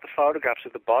 We've got the photographs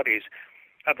of the body.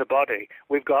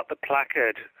 We've got the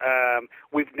placard.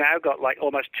 We've now got like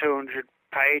almost 200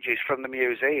 pages from the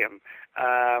museum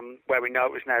where we know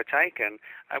it was now taken,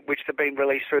 which have been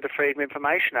released through the Freedom of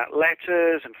Information Act.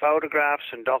 Letters and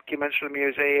photographs and documents from the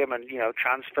museum, and, you know,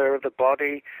 transfer of the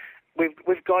body.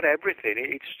 We've got everything.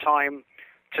 It's time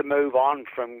to move on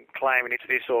from claiming it's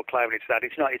this or claiming it's that.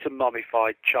 It's not. It's a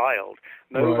mummified child.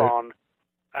 Move on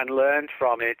and learn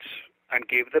from it, and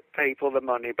give the people the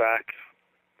money back.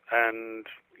 And,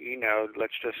 you know,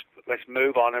 let's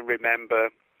move on and remember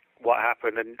what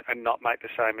happened, and not make the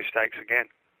same mistakes again.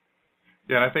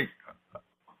 Yeah, and I think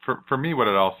for me, what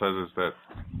it all says is that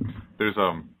there's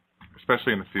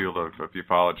especially in the field of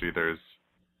ufology, there's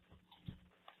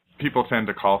people tend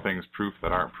to call things proof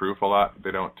that aren't proof a lot.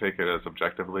 They don't take it as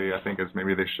objectively, I think, as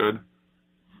maybe they should.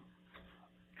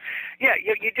 Yeah,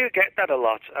 you do get that a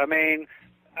lot. I mean,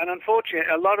 and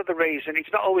unfortunately, a lot of the reason,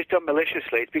 it's not always done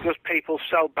maliciously, it's because people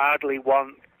so badly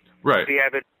want the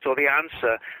evidence or the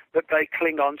answer that they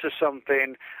cling on to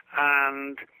something,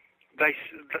 and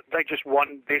they just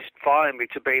want this finally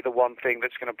to be the one thing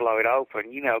that's going to blow it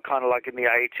open. You know, kind of like in the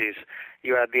 80s,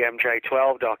 you had the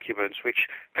MJ12 documents, which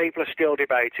people are still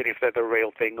debating if they're the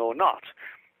real thing or not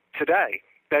today.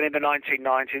 Then in the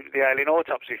 1990s, the alien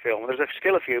autopsy film, there's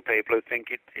still a few people who think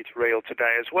it's real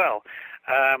today as well.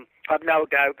 I've no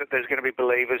doubt that there's going to be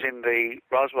believers in the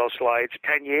Roswell slides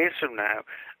 10 years from now.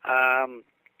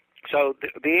 So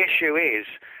the issue is,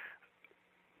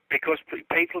 because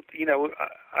people, you know,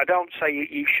 I don't say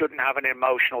you shouldn't have an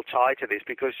emotional tie to this,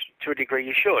 because to a degree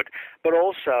you should, but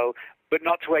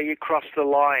not to where you cross the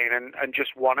line and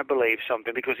just want to believe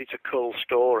something because it's a cool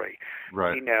story.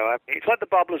 Right. You know, it's like the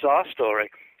Bob Lazar story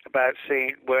about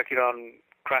working on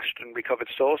crashed and recovered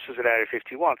saucers at Area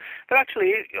 51. But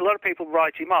actually, a lot of people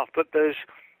write him off, but there's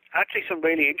actually some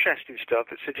really interesting stuff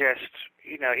that suggests,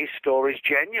 you know, his story is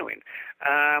genuine.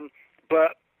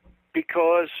 But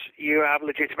because you have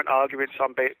legitimate arguments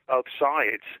on both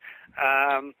sides,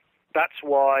 that's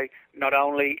why not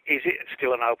only is it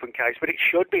still an open case, but it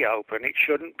should be open. It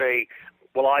shouldn't be,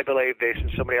 well, I believe this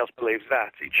and somebody else believes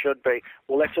that. It should be,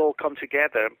 well, let's all come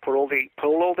together and pull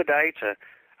all the data,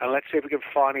 and let's see if we can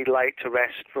finally lay it to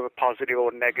rest from a positive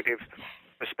or negative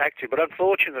perspective. But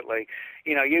unfortunately,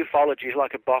 you know, ufology is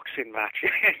like a boxing match.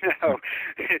 You know,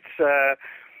 it's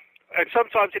and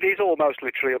sometimes it is almost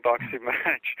literally a boxing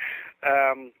match.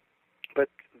 But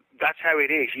that's how it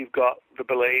is. You've got the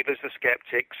believers, the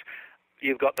skeptics.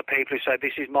 You've got the people who say,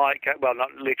 this is my case. Well,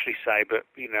 not literally say, but,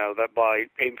 you know, that by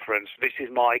inference, this is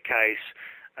my case,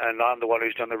 and I'm the one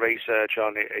who's done the research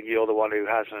on it, and you're the one who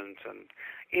hasn't. And,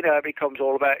 you know, it becomes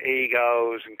all about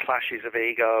egos and clashes of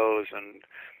egos and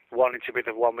wanting to be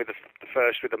the one with the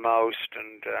first with the most.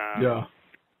 And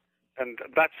and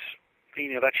that's,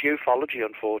 you know, that's ufology,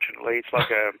 unfortunately. It's like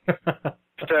a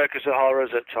circus of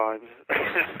horrors at times.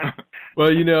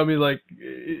 Well, you know, I mean, like,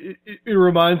 it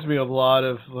reminds me of a lot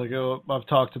of, like, I've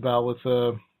talked about with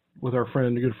our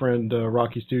good friend,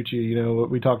 Rocky Stucci. You know,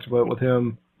 we talked about with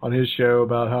him on his show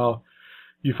about how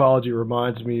ufology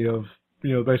reminds me of,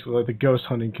 you know, basically like the ghost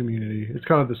hunting community. It's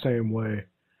kind of the same way.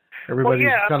 Everybody's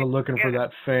kind of looking for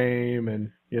that fame,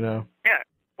 and, you know. Yeah.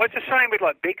 Well, it's the same with,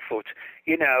 like, Bigfoot.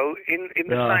 You know, in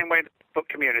the same way, the Bigfoot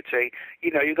community,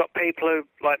 you know, you've got people who,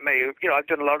 like me, who, you know, I've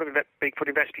done a lot of Bigfoot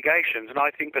investigations, and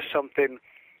I think there's something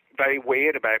very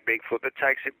weird about Bigfoot that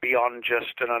takes it beyond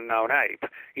just an unknown ape.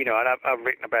 You know, and I've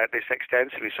written about this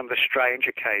extensively, some of the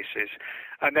stranger cases.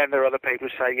 And then there are other people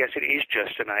who say, yes, it is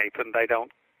just an ape, and they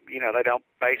don't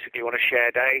basically want to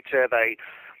share data. They,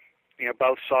 you know,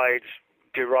 both sides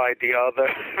deride the other.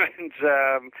 And,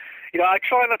 you know, I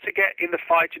try not to get in the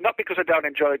fight, not because I don't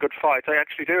enjoy a good fight. I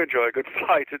actually do enjoy a good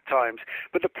fight at times.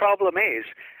 But the problem is,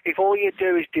 if all you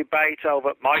do is debate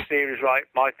over my theory is right,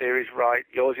 my theory is right,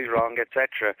 yours is wrong,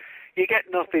 etc., you get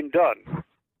nothing done.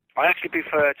 I actually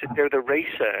prefer to do the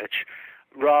research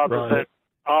rather than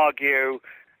argue,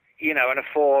 you know, in a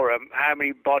forum, how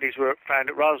many bodies were found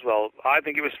at Roswell. I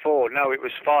think it was 4. No, it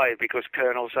was 5 because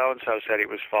Colonel so-and-so said it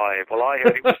was 5. Well, I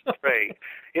heard it was 3.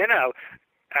 You know,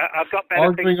 I've got better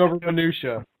arguing things over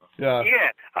minutia. Yeah.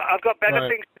 Yeah, I've got better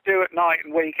things to do at night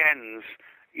and weekends,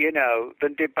 you know,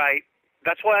 than debate.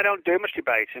 That's why I don't do much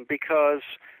debating, because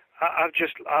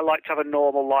I like to have a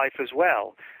normal life as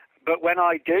well. But when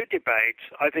I do debate,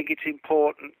 I think it's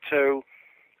important to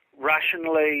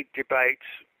rationally debate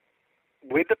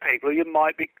with the people you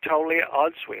might be totally at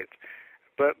odds with.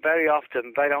 but very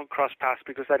often they don't cross paths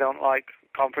because they don't like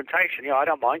confrontation. I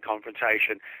don't mind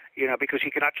confrontation, because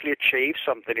you can actually achieve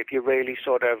something if you really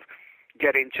sort of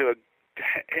get into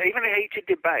even a heated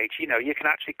debate. You can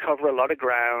actually cover a lot of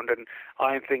ground and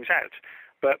iron things out.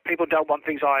 But people don't want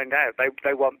things ironed out.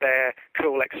 They want their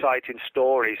cool, exciting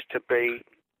stories to be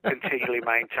continually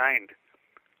maintained.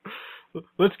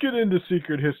 Let's get into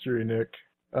Secret History, Nick.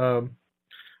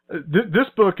 This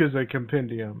book is a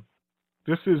compendium.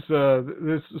 This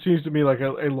seems to me like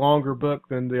a longer book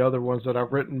than the other ones that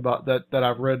I've written about that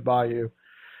I've read by you.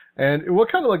 And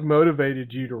what kind of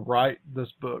motivated you to write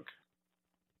this book?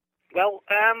 Well,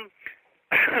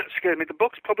 excuse me. The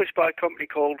book's published by a company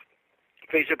called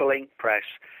Visible Ink Press.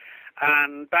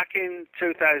 And back in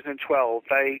 2012,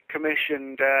 they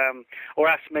commissioned or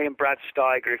asked me and Brad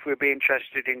Steiger if we'd be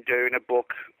interested in doing a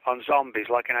book on zombies,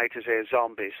 like an A to Z of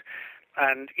zombies.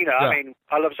 And, I mean,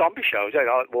 I love zombie shows. I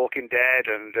like Walking Dead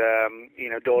and,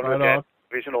 Dawn of the Dead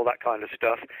and all that kind of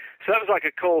stuff. So that was like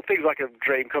a cool thing, like a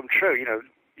dream come true.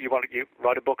 You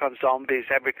write a book on zombies,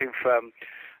 everything from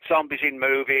zombies in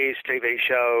movies, TV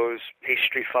shows,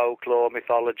 history, folklore,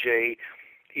 mythology.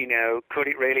 Could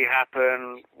it really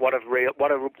happen? What a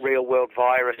real world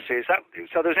virus is?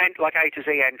 So there's like A to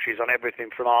Z entries on everything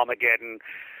from Armageddon,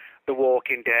 The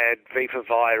Walking Dead, V for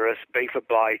Virus, B for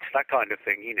Bite, that kind of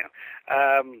thing.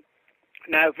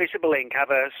 Now Visible Ink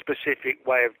have a specific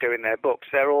way of doing their books.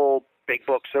 They're all big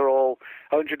books. They're all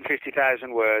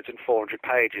 150,000 words and 400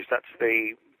 pages. That's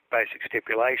the basic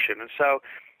stipulation. And so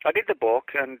I did the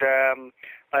book, and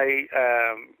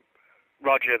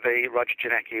Roger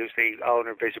Janicki, who's the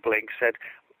owner of Visible Ink, said,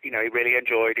 he really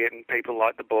enjoyed it and people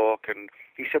liked the book. And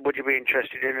he said, would you be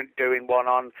interested in doing one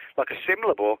on, like a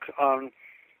similar book on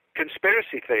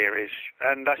conspiracy theories?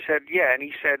 And I said, yeah. And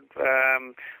he said,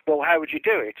 well, how would you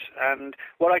do it? And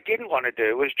what I didn't want to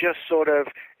do was just sort of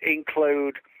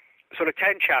include sort of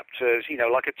 10 chapters,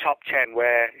 like a top 10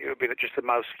 where it would be just the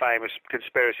most famous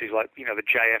conspiracies, like, the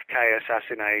JFK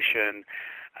assassination,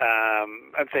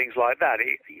 and things like that.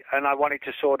 And I wanted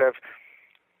to sort of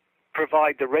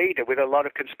provide the reader with a lot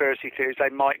of conspiracy theories they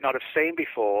might not have seen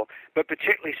before, but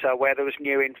particularly so where there was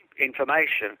new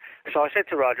information. So I said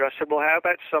to Roger, I said, well, how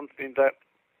about something that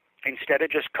instead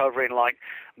of just covering like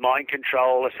mind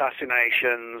control,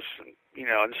 assassinations,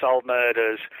 unsolved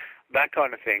murders, that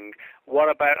kind of thing, what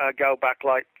about I go back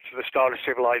like to the start of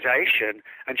civilization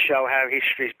and show how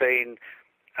history's been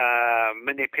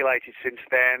manipulated since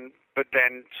then, but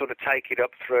then sort of take it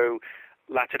up through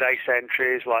latter-day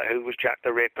centuries, like who was Jack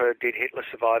the Ripper, did Hitler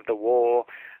survive the war,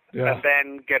 and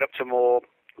then get up to more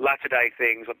latter-day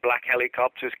things like black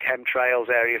helicopters, chemtrails,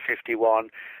 Area 51,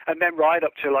 and then right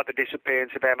up to like the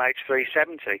disappearance of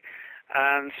MH370.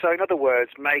 And so, in other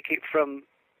words, make it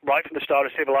right from the start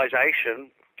of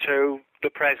civilization to the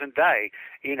present day,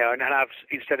 and have,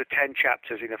 instead of 10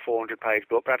 chapters in a 400-page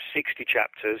book, perhaps 60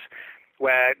 chapters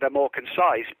where they're more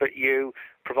concise, but you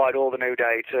provide all the new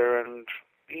data and,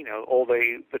 all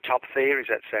the top theories,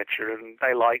 etc. And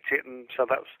they liked it, and so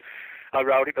I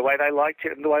wrote it the way they liked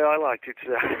it and the way I liked it.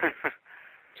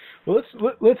 Well,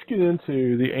 let's get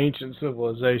into the ancient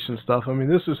civilization stuff. I mean,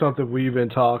 this is something we've been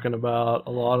talking about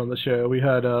a lot on the show. We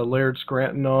had Laird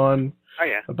Scranton on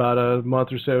about a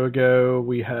month or so ago.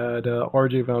 We had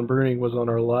R.J. Von Bruning was on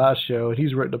our last show, and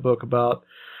he's written a book about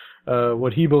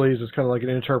what he believes is kind of like an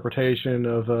interpretation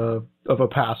of a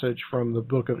passage from the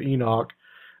Book of Enoch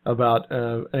about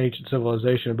ancient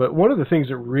civilization. But one of the things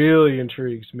that really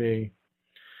intrigues me,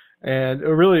 and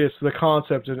really it's the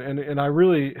concept, and I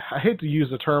hate to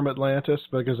use the term Atlantis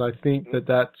because I think that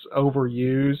that's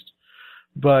overused,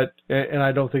 but, and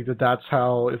I don't think that that's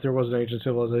how, if there was an ancient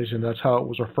civilization, that's how it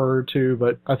was referred to,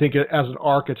 but I think as an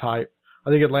archetype, I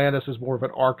think Atlantis is more of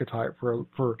an archetype for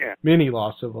many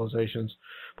lost civilizations.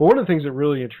 But one of the things that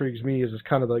really intrigues me is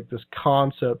kind of like this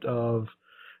concept of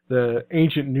the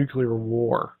ancient nuclear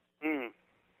war.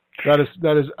 That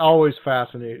is always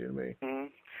fascinated me.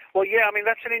 Well, yeah, I mean,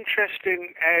 that's an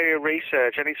interesting area of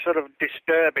research, and it's sort of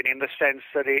disturbing in the sense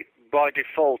that by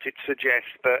default, it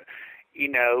suggests that,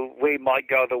 we might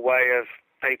go the way of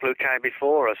people who came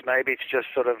before us. Maybe it's just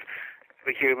sort of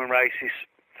the human race is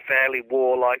fairly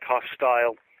warlike,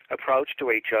 hostile approach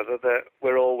to each other, that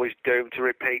we're always doomed to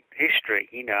repeat history,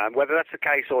 and whether that's the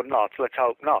case or not, let's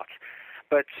hope not.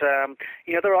 But,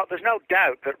 there's no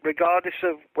doubt that regardless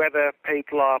of whether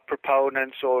people are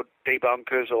proponents or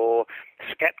debunkers or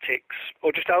skeptics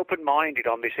or just open-minded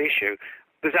on this issue,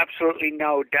 there's absolutely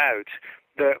no doubt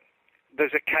that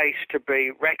there's a case to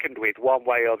be reckoned with one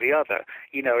way or the other.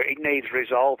 It needs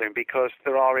resolving because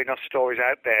there are enough stories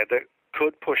out there that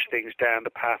could push things down the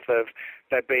path of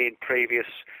there being previous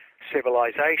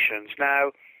civilizations.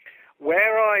 Now,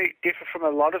 where I differ from a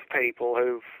lot of people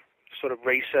who've sort of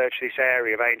researched this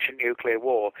area of ancient nuclear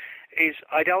war is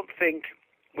I don't think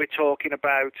we're talking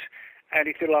about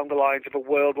anything along the lines of a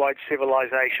worldwide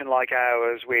civilization like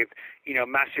ours with,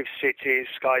 massive cities,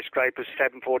 skyscrapers,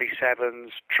 747s,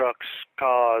 trucks,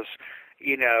 cars,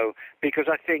 because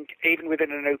I think even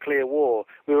within a nuclear war,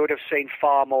 we would have seen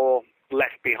far more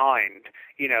left behind.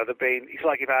 It's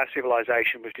like if our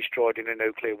civilization was destroyed in a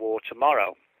nuclear war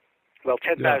tomorrow. Well,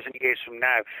 10,000 years from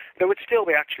now, there would still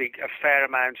be actually a fair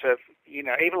amount of,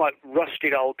 even like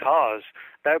rusted old cars.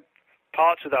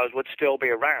 Parts of those would still be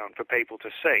around for people to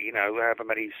see, however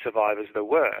many survivors there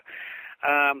were.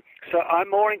 So I'm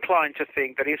more inclined to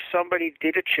think that if somebody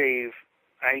did achieve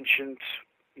ancient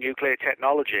nuclear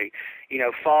technology,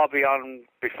 far beyond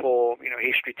before,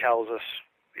 history tells us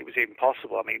it was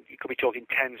impossible. I mean, you could be talking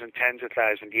tens and tens of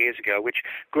thousands of years ago, which,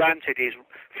 granted, is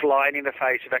flying in the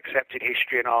face of accepted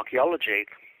history and archaeology.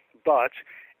 But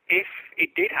if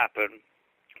it did happen,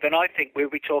 then I think we'll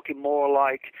be talking more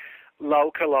like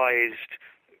localized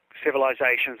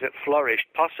civilizations that flourished,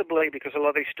 possibly because a lot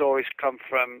of these stories come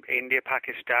from India,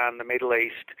 Pakistan, the Middle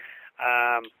East,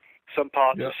 some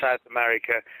parts of South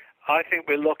America. I think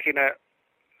we're looking at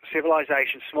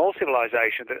civilizations, small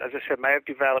civilizations that, as I said, may have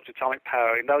developed atomic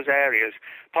power in those areas,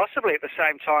 possibly at the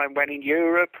same time when in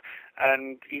Europe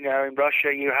and, in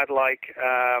Russia you had like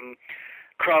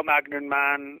Cro-Magnon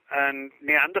man and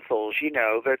Neanderthals,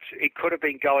 that it could have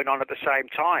been going on at the same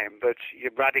time, but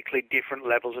radically different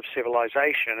levels of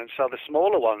civilization. And so the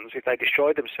smaller ones, if they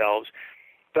destroyed themselves,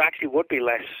 there actually would be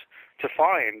less to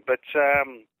find. But,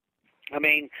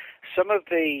 some of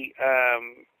the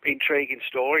intriguing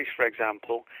stories, for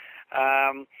example,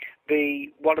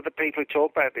 one of the people who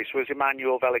talked about this was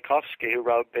Immanuel Velikovsky, who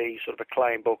wrote the sort of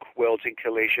acclaimed book Worlds in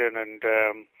Collision and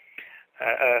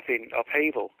Earth in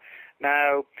Upheaval.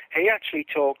 Now, he actually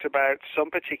talked about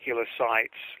some particular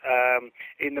sites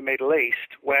in the Middle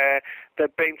East where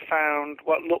there'd been found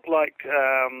what looked like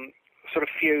sort of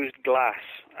fused glass.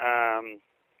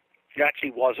 It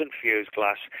actually wasn't fused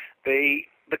glass.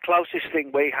 The closest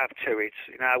thing we have to it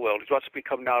in our world is what's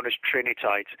become known as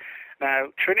trinitite. Now,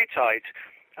 trinitite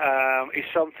is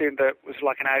something that was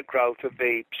like an outgrowth of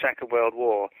the Second World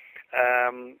War.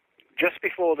 Just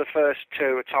before the first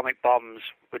two atomic bombs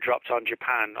were dropped on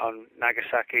Japan, on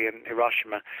Nagasaki and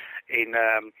Hiroshima in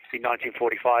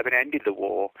 1945 and ended the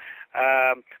war,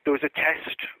 there was a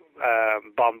test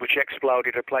bomb which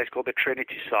exploded at a place called the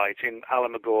Trinity site in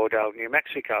Alamogordo, New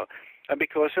Mexico. And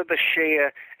because of the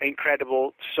sheer,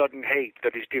 incredible, sudden heat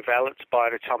that is developed by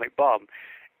an atomic bomb,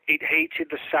 it heated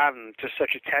the sand to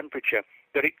such a temperature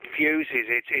that it fuses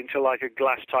it into like a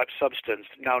glass-type substance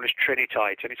known as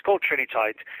trinitite. And it's called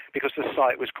trinitite because the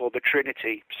site was called the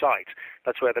Trinity site.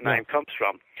 That's where the name comes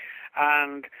from.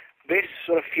 And this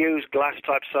sort of fused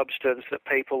glass-type substance that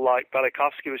people like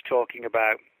Velikovsky was talking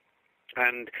about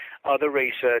and other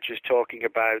researchers talking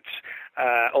about,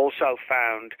 also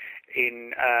found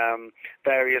in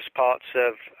various parts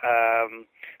of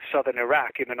southern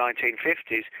Iraq in the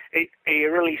 1950s. It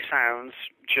eerily sounds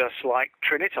just like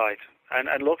trinitite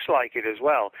and looks like it as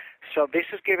well. So this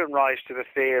has given rise to the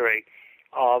theory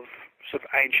of sort of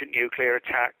ancient nuclear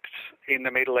attacks in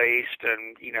the Middle East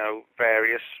and,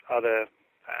 various other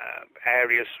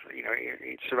areas,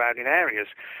 surrounding areas.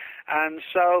 And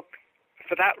so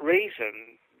for that reason,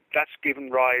 that's given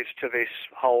rise to this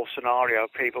whole scenario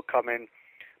of people coming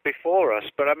before us.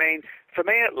 But I mean, for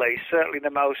me at least, certainly the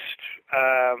most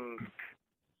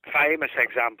famous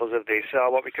examples of this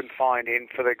are what we can find in,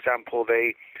 for example,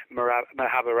 the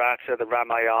Mahabharata, the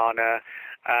Ramayana,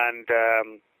 and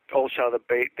also the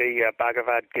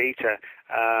Bhagavad Gita,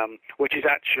 which is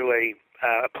actually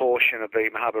a portion of the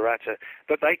Mahabharata.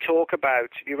 But they talk about,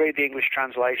 you read the English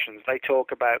translations, they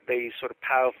talk about these sort of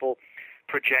powerful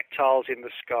projectiles in the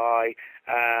sky,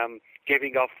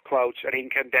 giving off, quotes, an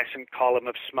incandescent column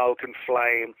of smoke and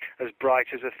flame as bright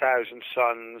as 1,000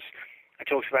 suns. It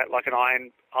talks about like an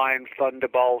iron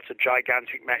thunderbolt, a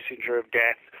gigantic messenger of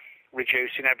death,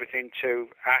 reducing everything to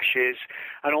ashes,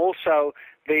 and also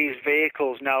these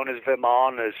vehicles known as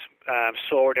Vimanas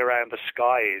soaring around the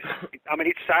skies. I mean,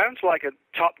 it sounds like a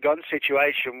Top Gun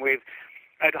situation with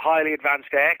a highly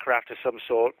advanced aircraft of some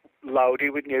sort loaded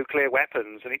with nuclear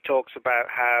weapons, and it talks about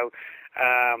how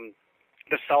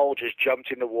the soldiers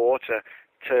jumped in the water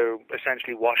to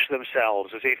essentially wash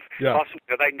themselves, as if possibly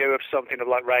they knew of something of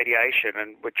like radiation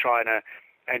and were trying to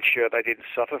ensure they didn't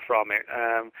suffer from it.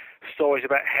 Stories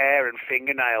about hair and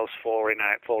fingernails falling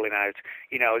out,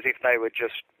 as if they were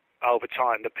just, over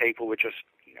time, the people were just,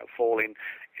 falling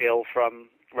ill from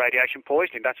radiation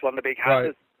poisoning. That's one of the big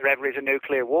hazards there ever is a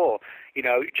nuclear war. You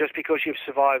know, just because you've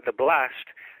survived the blast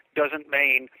doesn't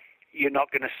mean you're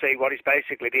not going to see what is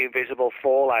basically the invisible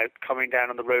fallout coming down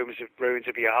on the ruins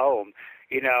of your home.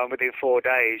 You know, and within 4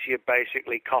 days, you're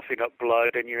basically coughing up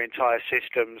blood and your entire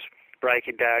system's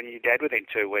breaking down and you're dead within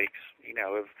 2 weeks, you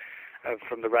know,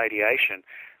 from the radiation.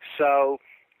 So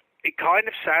it kind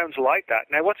of sounds like that.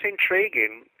 Now, what's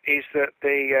intriguing is that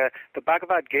the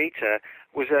Bhagavad Gita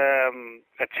was a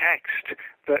text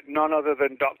that none other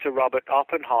than Dr. Robert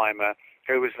Oppenheimer,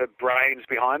 who was the brains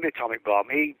behind the atomic bomb,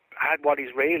 he had what is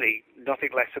really nothing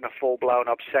less than a full-blown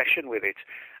obsession with it.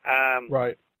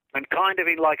 Right. And kind of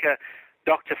in like a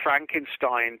Dr.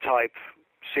 Frankenstein type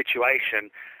situation,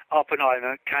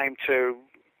 Oppenheimer came to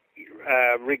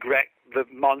regret the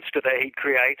monster that he'd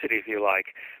created, if you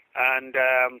like. And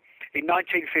in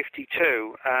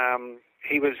 1952,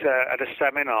 he was at a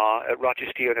seminar at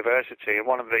Rochester University, and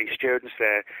one of the students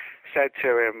there said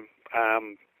to him,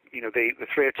 you know, the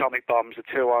 3 atomic bombs, the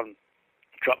 2 on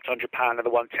dropped on Japan and the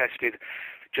one tested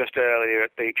just earlier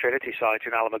at the Trinity site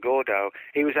in Alamogordo,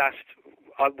 he was asked,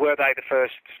 were they the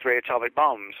first 3 atomic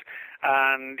bombs?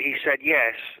 And he said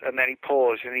yes, and then he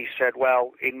paused and he said,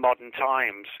 well, in modern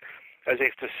times, as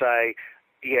if to say,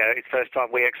 yeah, it's the first time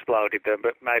we exploded them,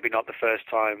 but maybe not the first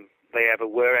time they ever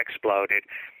were exploded.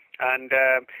 And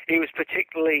he was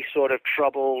particularly sort of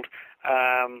troubled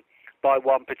by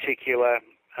one particular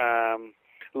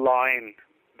line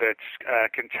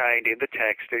that's contained in the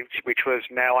text, which was,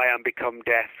 now I am become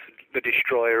death, the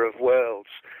destroyer of worlds.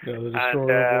 Yeah, the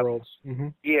destroyer of worlds. Mm-hmm.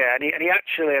 Yeah, and he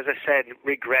actually, as I said,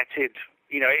 regretted,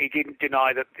 you know, he didn't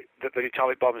deny that the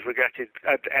atomic bombs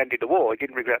ended the war. He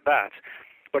didn't regret that.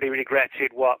 But he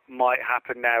regretted what might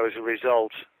happen now as a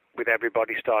result, with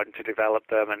everybody starting to develop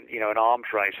them and, you know, an arms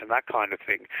race and that kind of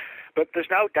thing. But there's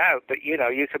no doubt that, you know,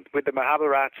 you can, with the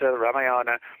Mahabharata,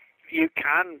 Ramayana, you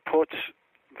can put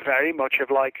very much of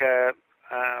like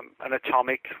an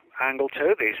atomic angle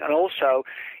to this. And also,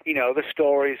 you know, the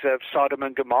stories of Sodom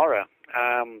and Gomorrah.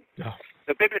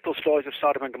 The biblical stories of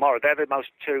Sodom and Gomorrah, they're the most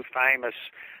 2 famous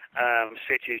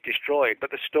cities destroyed,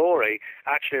 but the story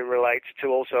actually relates to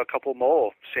also a couple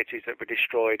more cities that were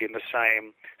destroyed in the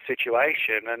same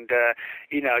situation. And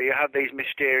you know, you have these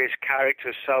mysterious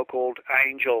characters, so-called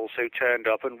angels, who turned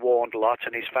up and warned Lot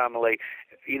and his family.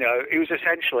 You know, it was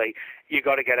essentially, you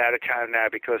got to get out of town now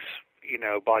because, you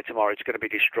know, by tomorrow it's going to be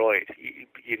destroyed.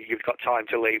 You've got time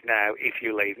to leave now if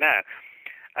you leave now.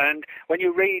 And when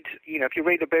you read, you know, if you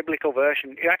read the biblical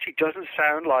version, it actually doesn't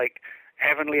sound like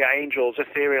heavenly angels,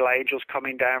 ethereal angels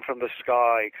coming down from the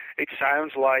sky. It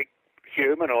sounds like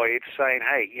humanoids saying,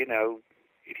 hey, you know,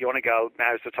 if you want to go,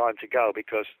 now's the time to go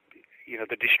because, you know,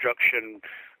 the destruction,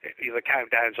 the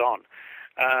countdown's on.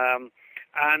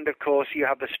 And, of course, you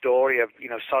have the story of, you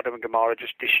know, Sodom and Gomorrah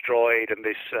just destroyed and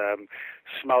this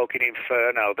smoking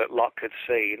inferno that Lot could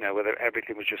see, you know, where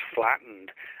everything was just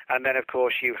flattened. And then, of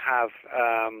course, you have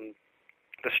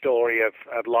the story of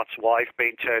Lot's wife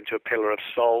being turned to a pillar of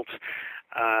salt.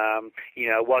 You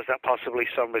know, was that possibly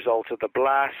some result of the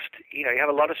blast? You know, you have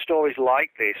a lot of stories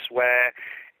like this where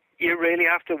you really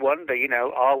have to wonder, you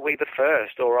know, are we the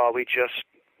first or are we just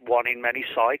one in many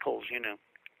cycles, you know?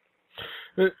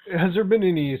 Has there been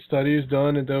any studies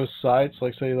done in those sites,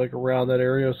 like say like around that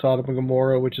area of Sodom and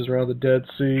Gomorrah, which is around the Dead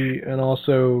Sea, and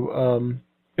also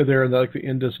there in like the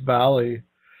Indus Valley,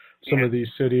 some of these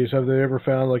cities? Have they ever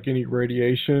found like any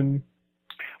radiation?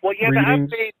 Well, yeah, there have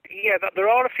been. Yeah, there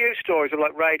are a few stories of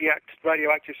like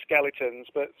radioactive skeletons,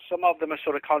 but some of them are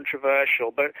sort of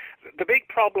controversial. But the big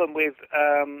problem with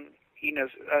you know,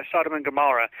 Sodom and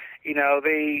Gomorrah, you know,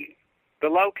 the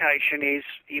location is,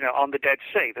 you know, on the Dead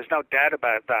Sea. There's no doubt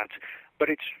about that. But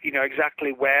it's, you know,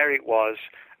 exactly where it was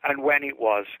and when it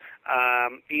was.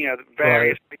 You know,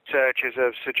 various researchers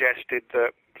have suggested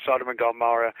that Sodom and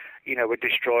Gomorrah, you know, were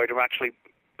destroyed and actually,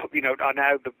 you know, are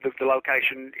now the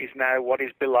location is now what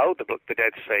is below the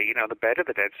Dead Sea, you know, the bed of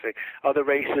the Dead Sea. Other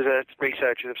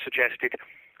researchers have suggested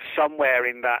somewhere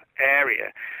in that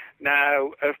area.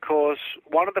 Now, of course,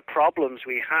 one of the problems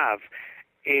we have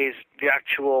is the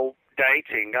actual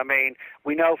dating. I mean,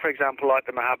 we know, for example, like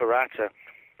the Mahabharata,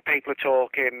 people are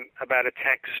talking about a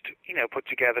text, you know, put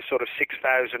together sort of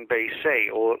 6,000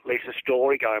 BC, or at least a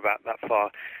story going back that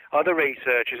far. Other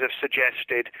researchers have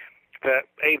suggested that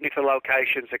even if the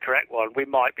location's the correct one, we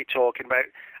might be talking about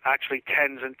actually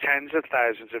tens and tens of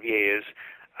thousands of years,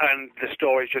 and the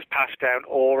story's just passed down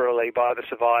orally by the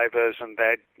survivors and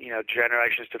their, you know,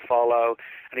 generations to follow,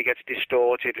 and it gets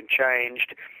distorted and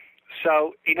changed.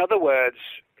 So, in other words,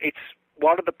 it's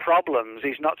one of the problems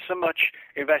is not so much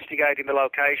investigating the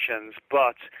locations,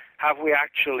 but have we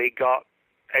actually got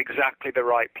exactly the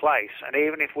right place? And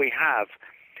even if we have,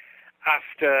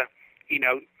 after,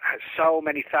 so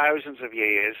many thousands of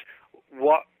years,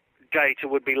 what data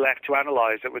would be left to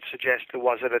analyze that would suggest there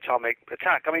was an atomic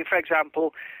attack? I mean, for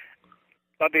example,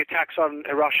 like the attacks on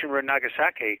Hiroshima and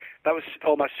Nagasaki, that was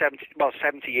almost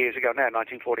 70 years ago now,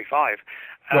 1945.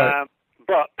 Right.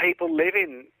 But people live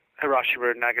in Hiroshima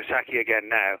and Nagasaki again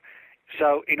now.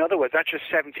 So, in other words, that's just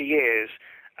 70 years,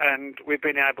 and people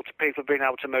have been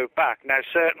able to move back. Now,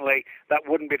 certainly, that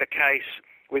wouldn't be the case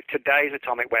with today's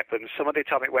atomic weapons. Some of the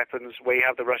atomic weapons we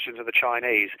have, the Russians and the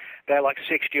Chinese, they're like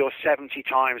 60 or 70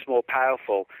 times more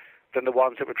powerful than the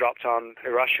ones that were dropped on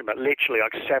Hiroshima, literally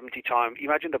like 70 times.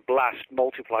 Imagine the blast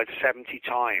multiplied 70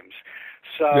 times.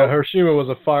 So yeah, Hiroshima was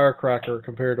a firecracker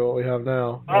compared to what we have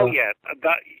now. Oh yeah,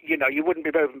 that you wouldn't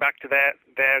be moving back to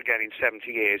there again in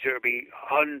 70 years. It would be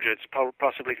hundreds,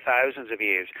 possibly thousands of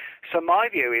years. So my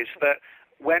view is that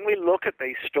when we look at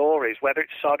these stories, whether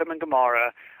it's Sodom and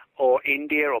Gomorrah or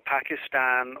India or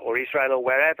Pakistan or Israel or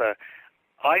wherever,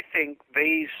 I think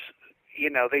these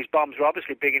bombs were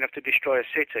obviously big enough to destroy a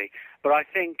city, but I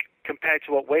think compared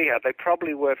to what we have, they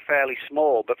probably were fairly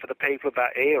small, but for the people of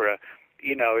that era,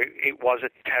 it was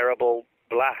a terrible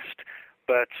blast.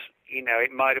 But,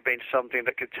 it might have been something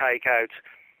that could take out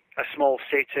a small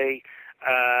city,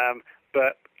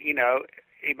 but,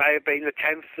 it may have been a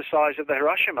tenth the size of the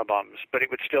Hiroshima bombs, but it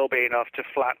would still be enough to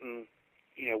flatten,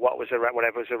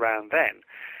 whatever was around then.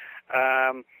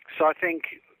 So I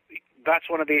think that's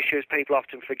one of the issues people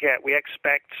often forget. We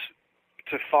expect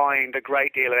to find a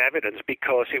great deal of evidence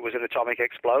because it was an atomic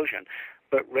explosion.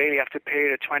 But really, after a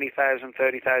period of 20,000,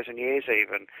 30,000 years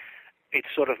even, it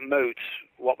sort of moots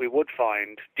what we would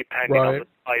find depending on the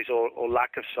size or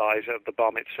lack of size of the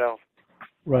bomb itself.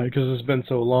 Right, because it's been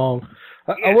so long.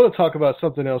 I want to talk about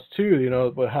something else,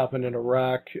 too, what happened in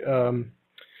Iraq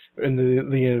in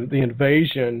the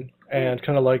invasion and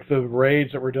kind of like the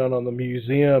raids that were done on the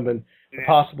museum and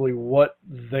possibly what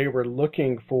they were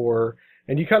looking for.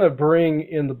 And you kind of bring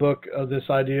in the book this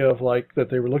idea of like that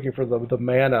they were looking for the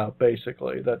manna,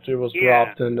 basically, that it was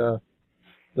dropped in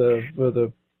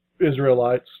the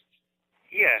Israelites.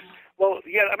 Yeah. Well,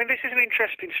 yeah, I mean, this is an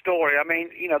interesting story. I mean,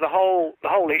 the whole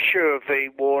issue of the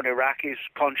war in Iraq is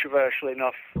controversial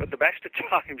enough at the best of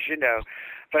times,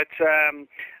 But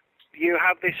you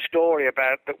have this story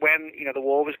about that when, the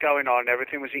war was going on,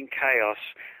 everything was in chaos,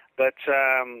 that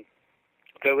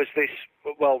there was this,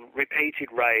 repeated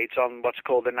raids on what's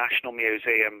called the National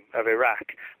Museum of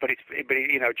Iraq, but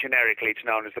generically it's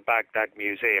known as the Baghdad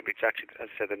Museum. It's actually, as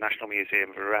I said, the National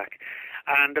Museum of Iraq.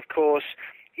 And of course,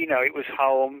 it was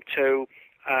home to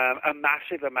a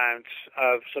massive amount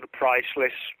of sort of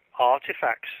priceless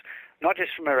artifacts, not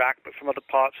just from Iraq, but from other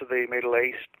parts of the Middle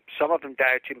East, some of them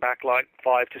dating back like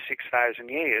 5,000 to 6,000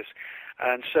 years,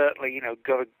 and certainly,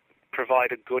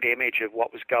 provide a good image of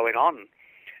what was going on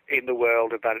in the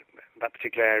world of that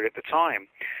particular area at the time.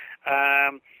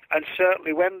 And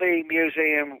certainly when the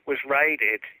museum was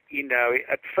raided,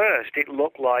 at first it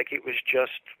looked like it was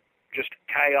just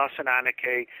chaos and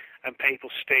anarchy and people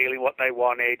stealing what they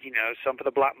wanted, some for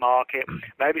the black market,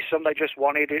 maybe some they just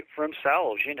wanted it for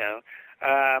themselves,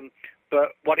 But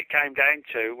what it came down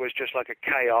to was just like a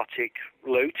chaotic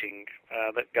looting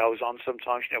that goes on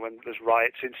sometimes, when there's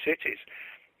riots in cities.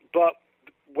 But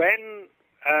when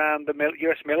the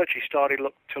U.S. military started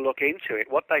to look into it,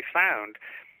 what they found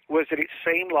was that it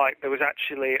seemed like there was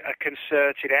actually a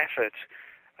concerted effort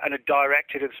and a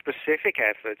directed and specific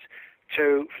effort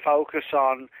to focus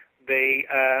on the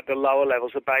lower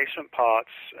levels, the basement parts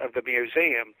of the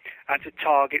museum, and to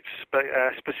target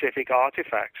specific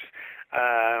artifacts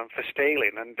for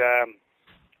stealing. And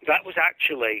that was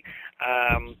actually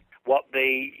what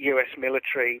the U.S.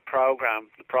 military program,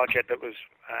 the project that was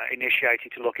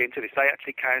initiated to look into this, they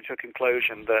actually came to a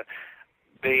conclusion that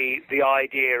the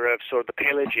idea of sort of the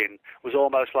pillaging was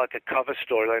almost like a cover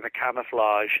story, like a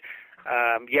camouflage.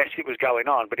 Yes, it was going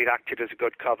on, but it acted as a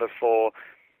good cover for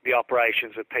the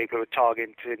operations of people who were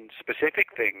targeting specific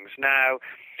things. Now,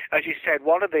 as you said,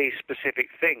 one of these specific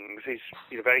things is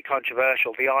very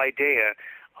controversial, the idea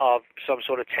of some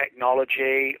sort of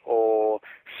technology or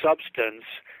substance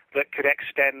that could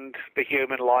extend the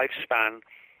human lifespan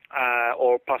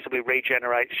or possibly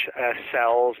regenerate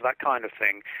cells, that kind of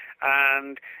thing.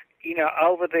 And,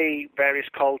 over the various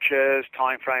cultures,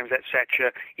 time frames,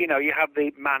 etc., you have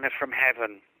the manna from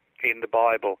heaven in the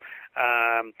Bible.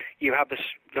 You have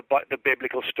the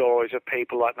biblical stories of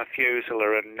people like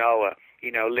Methuselah and Noah,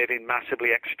 living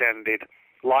massively extended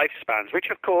lifespans, which,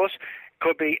 of course,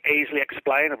 could be easily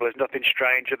explainable as nothing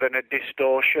stranger than a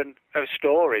distortion of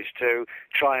stories to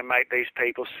try and make these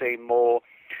people seem more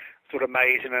sort of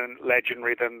amazing and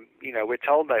legendary than, we're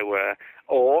told they were.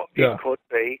 Or it could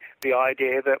be the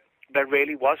idea that there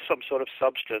really was some sort of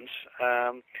substance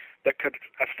that could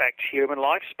affect human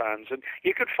lifespans. And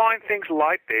you could find things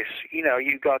like this. You know,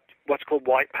 you've got what's called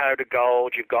white powder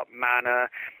gold, you've got manna,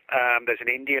 there's an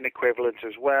Indian equivalent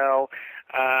as well.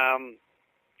 And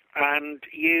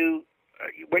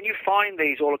when you find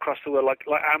these all across the world,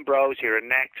 like ambrosia and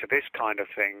nectar, this kind of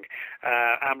thing,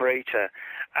 amarita,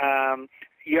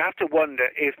 you have to wonder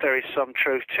if there is some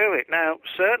truth to it. Now,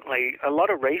 certainly, a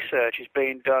lot of research is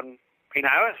being done in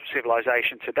our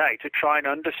civilization today to try and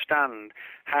understand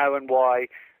how and why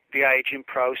the aging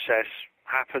process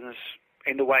happens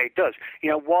in the way it does.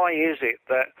 You know, why is it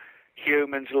that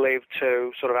humans live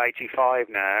to sort of 85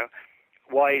 now?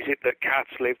 Why is it that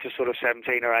cats live to sort of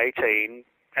 17 or 18?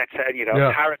 You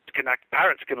know,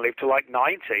 parrots can live to like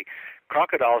 90.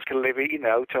 Crocodiles can live, you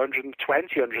know, to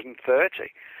 120,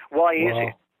 130. Why is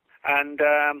it? And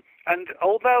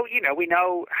although, you know, we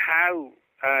know how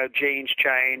genes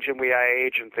change and we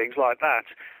age and things like that,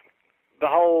 the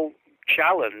whole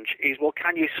challenge is, well,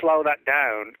 can you slow that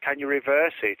down? Can you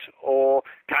reverse it? Or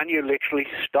can you literally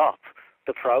stop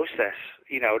the process,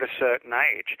 you know, at a certain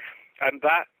age? And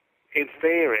that, in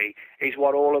theory, is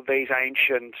what all of these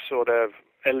ancient sort of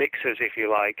elixirs, if you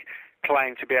like,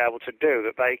 claim to be able to do,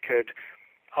 that they could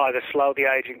either slow the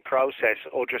aging process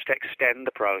or just extend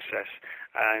the process.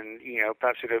 And, you know,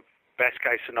 perhaps in a best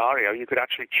case scenario, you could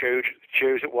actually choose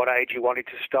at what age you wanted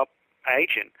to stop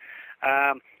aging.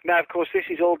 Now, of course, this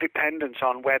is all dependent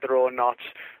on whether or not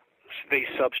these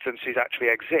substances actually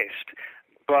exist.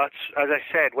 But, as I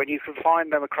said, when you can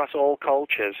find them across all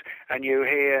cultures, and you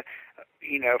hear,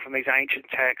 you know, from these ancient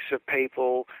texts of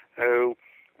people who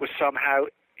were somehow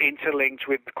interlinked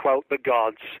with, quote, the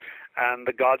gods, and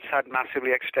the gods had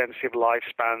massively extensive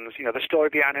lifespans. You know, the story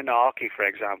of the Anunnaki, for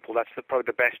example, that's probably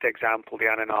the best example, the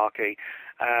Anunnaki,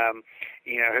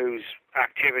 you know, whose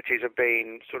activities have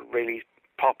been sort of really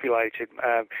popularized,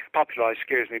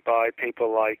 by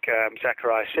people like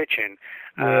Zecharia Sitchin.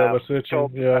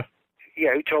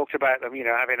 Who talked about them, you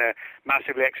know, having a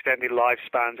massively extended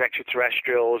lifespans,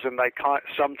 extraterrestrials, and they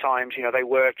sometimes, you know, they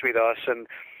worked with us, and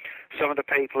some of the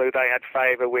people who they had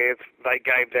favor with, they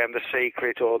gave them the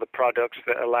secret or the products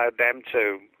that allowed them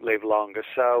to live longer.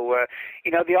 So,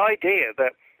 you know, the idea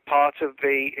that part of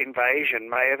the invasion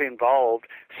may have involved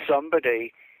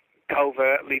somebody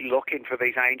covertly looking for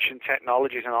these ancient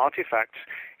technologies and artifacts,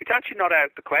 it's actually not out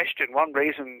of the question. One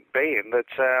reason being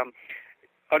that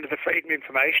under the Freedom of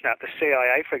Information Act, the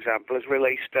CIA, for example, has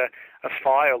released a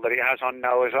file that it has on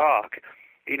Noah's Ark.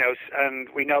 You know, and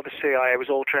we know the CIA was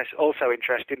also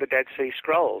interested in the Dead Sea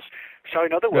Scrolls. So,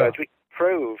 in other words, we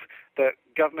prove that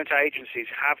government agencies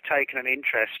have taken an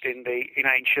interest in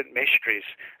ancient mysteries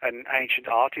and ancient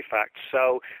artifacts.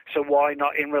 So why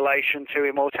not in relation to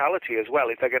immortality as well,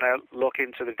 if they're going to look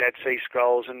into the Dead Sea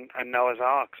Scrolls and Noah's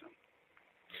Ark?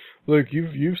 Luke,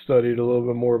 you've studied a little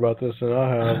bit more about this than I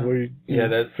have. What do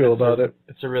you feel about it?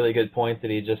 It's a really good point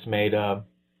that he just made.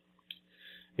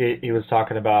 He was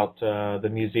talking about the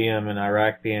museum in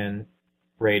Iraq being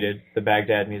raided, the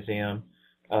Baghdad Museum.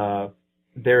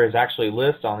 There is actually a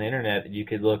list on the internet that you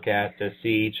could look at to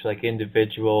see each like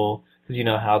individual, because you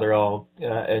know how they're all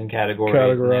in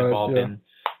categories, and they've all been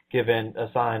given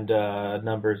assigned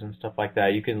numbers and stuff like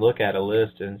that. You can look at a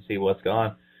list and see what's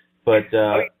gone, but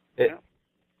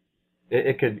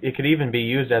it could even be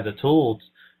used as a tool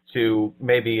to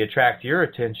maybe attract your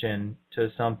attention to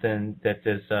something that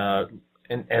is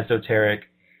an esoteric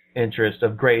interest,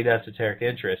 of great esoteric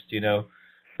interest, you know,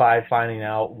 by finding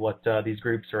out what these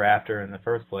groups are after in the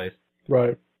first place.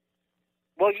 Right.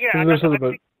 Well, yeah,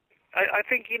 I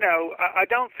think, you know, I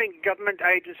don't think government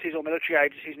agencies or military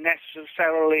agencies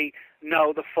necessarily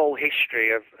know the full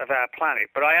history of our planet,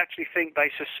 but I actually think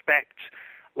they suspect,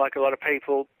 like a lot of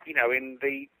people, you know, in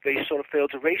these sort of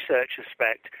fields of research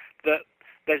suspect, that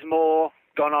there's more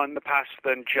gone on in the past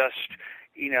than just,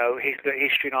 you know, the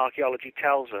history and archaeology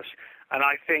tells us. And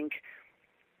I think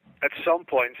at some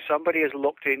point somebody has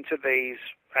looked into these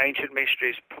ancient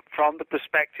mysteries from the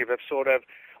perspective of sort of,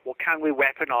 well, can we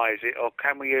weaponize it, or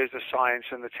can we use the science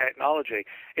and the technology?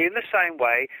 In the same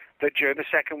way that during the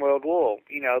Second World War,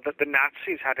 you know, that the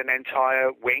Nazis had an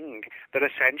entire wing that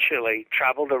essentially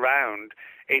traveled around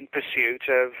in pursuit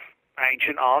of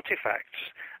ancient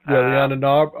artifacts. Yeah, the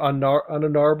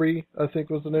Anunnarbi, I think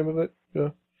was the name of it.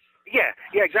 Yeah,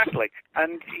 exactly.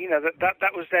 And, you know,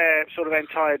 that was their sort of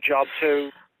entire job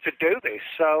to do this.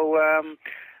 So,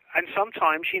 and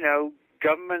sometimes, you know,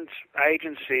 government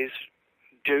agencies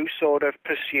do sort of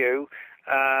pursue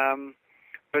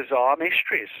bizarre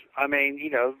mysteries. I mean, you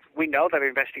know, we know they've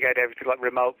investigated everything like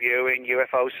remote viewing,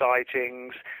 UFO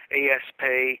sightings,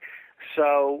 ESP,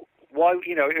 So why,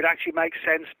 it would actually make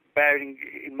sense, bearing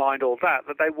in mind all that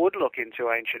they would look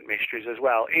into ancient mysteries as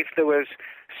well, if there was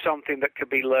something that could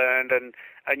be learned and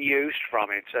used from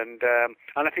it. And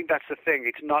I think that's the thing.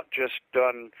 It's not just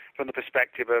done from the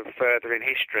perspective of furthering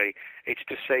history. It's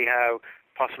to see how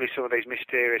possibly some of these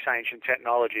mysterious ancient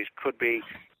technologies could be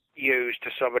used to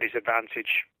somebody's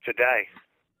advantage today.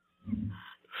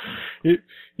 It's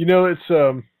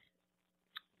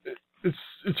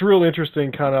real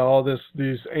interesting, kind of all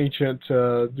these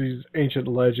ancient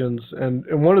legends, and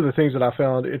one of the things that I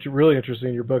found it's really interesting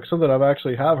in your book, something I've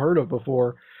actually have heard of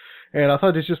before, and I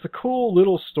thought it's just a cool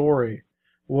little story,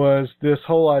 was this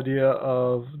whole idea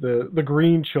of the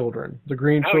Green Children,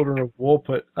 Children of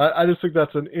Woolpit. I just think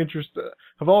that's an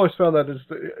I've always found that is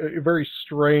a very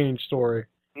strange story.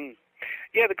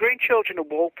 Yeah, the Green Children of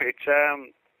Woolpit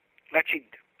actually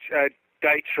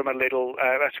dates from a little,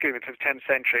 from the 10th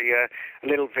century, a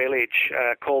little village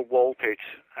called Woolpit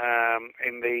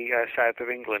in the south of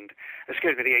England,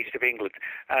 the east of England.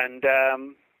 And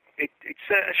it's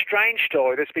a strange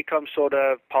story that's become sort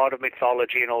of part of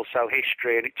mythology and also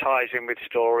history, and it ties in with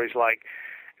stories like,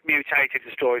 mutated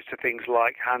stories to things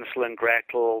like Hansel and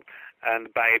Gretel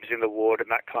and Babes in the Wood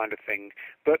and that kind of thing.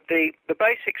 But the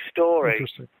basic story...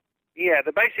 Interesting. Yeah,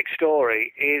 the basic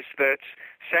story is that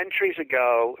centuries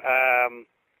ago,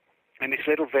 in this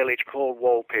little village called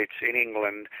Woolpit in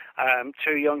England,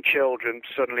 two young children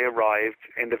suddenly arrived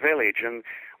in the village, and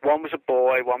one was a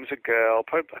boy, one was a girl,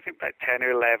 I think about 10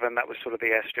 or 11, that was sort of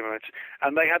the estimate,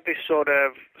 and they had this sort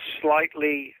of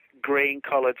slightly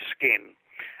green-coloured skin,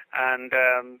 and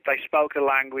they spoke a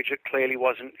language that clearly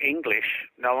wasn't English,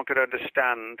 no one could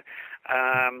understand,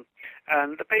 and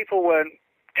the people weren't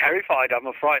terrified of them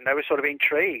or frightened. They were sort of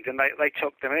intrigued, and they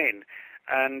took them in,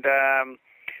 and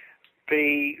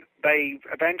they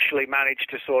eventually managed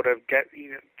to sort of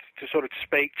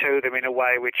speak to them in a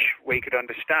way which we could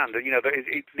understand.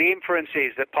 The inference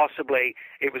is that possibly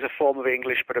it was a form of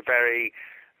English, but a very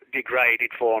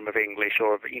degraded form of English,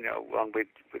 or one with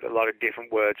a lot of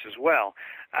different words as well.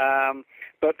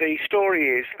 But the story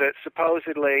is that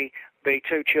supposedly the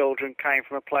two children came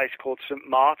from a place called St.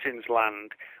 Martin's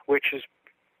Land, which is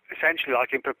essentially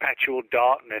like in perpetual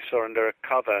darkness or under a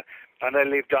cover, and they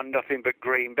lived on nothing but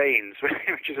green beans,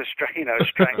 which is a strange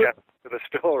aspect of the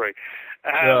story.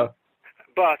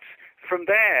 But from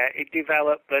there, it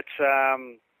developed that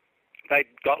they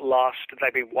got lost,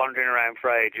 they'd been wandering around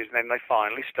for ages, and then they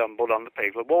finally stumbled on the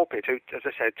people of Woolpit, who, as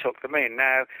I said, took them in.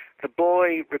 Now, the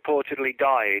boy reportedly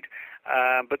died,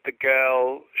 but the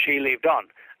girl, she lived on,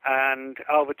 and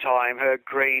over time, her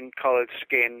green-coloured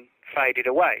skin faded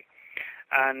away.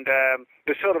 And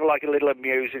there's sort of like a little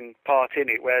amusing part in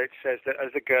it where it says that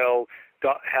as the girl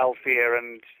got healthier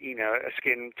and, her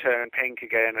skin turned pink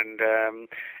again, and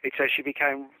it says she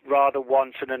became rather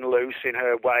wanton and loose in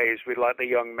her ways with like the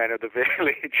young men of the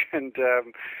village. And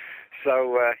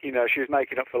so she was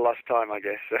making up for lost time, I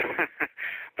guess.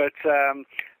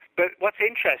 But what's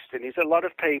interesting is a lot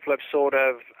of people have sort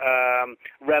of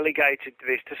relegated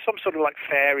this to some sort of like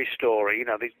fairy story,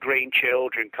 these green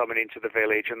children coming into the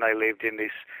village, and they lived in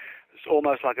this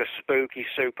almost like a spooky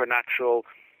supernatural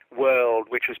world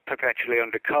which was perpetually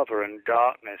undercover and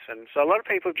darkness. And so a lot of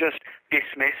people just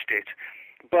dismissed it.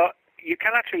 But you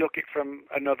can actually look at it from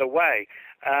another way.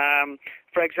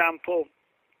 For example,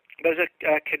 there's a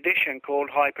condition called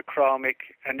hyperchromic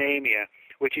anemia,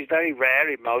 which is very rare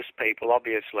in most people,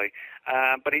 obviously,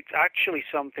 but it's actually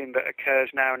something that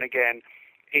occurs now and again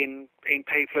in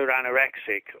people who are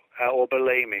anorexic or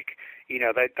bulimic.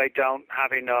 They don't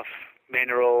have enough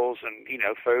minerals and,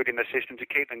 food in the system to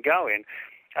keep them going.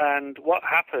 And what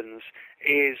happens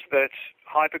is that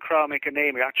hyperchromic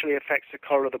anemia actually affects the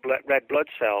colour of the red blood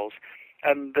cells,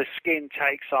 and the skin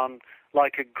takes on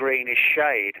like a greenish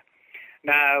shade.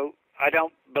 Now, I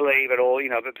don't believe at all,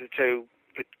 that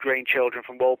the green children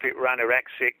from Woolpit were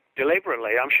anorexic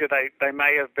deliberately. I'm sure they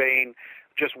may have been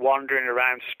just wandering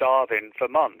around starving for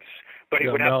months, but it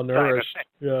would have malnourished.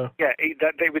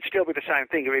 They would still be the same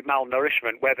thing. It would be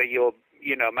malnourishment, whether you're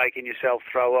making yourself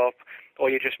throw up, or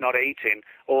you're just not eating,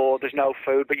 or there's no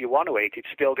food but you want to eat.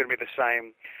 It's still going to be the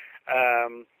same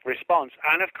response.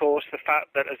 And of course, the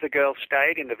fact that as the girl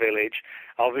stayed in the village,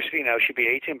 obviously, she'd be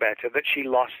eating better, that she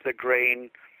lost the green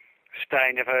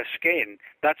stain of her skin.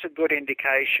 That's a good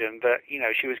indication that,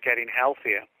 she was getting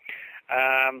healthier.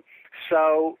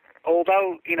 So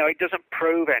although, it doesn't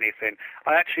prove anything,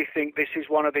 I actually think this is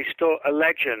one of these a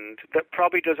legend that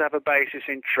probably does have a basis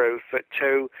in truth, that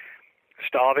two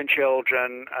starving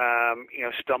children,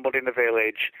 stumbled in the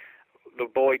village. The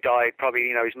boy died, probably,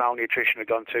 his malnutrition had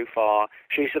gone too far.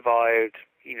 She survived.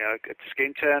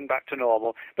 skin turned back to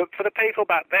normal. But for the people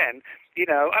back then,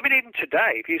 I mean, even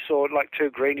today, if you saw like two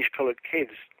greenish-coloured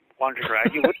kids wandering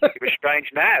around, you wouldn't think it was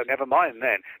strange now, never mind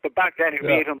then. But back then, it would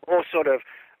be even more sort of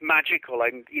magical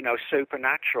and,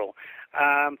 supernatural.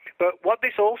 But what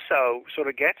this also sort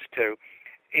of gets to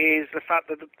is the fact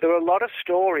that there are a lot of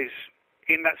stories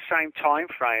in that same time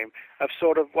frame of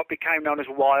sort of what became known as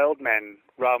wild men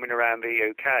roaming around the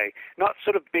UK. Not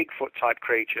sort of Bigfoot-type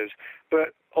creatures,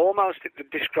 but almost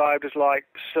described as like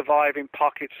surviving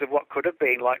pockets of what could have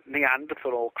been like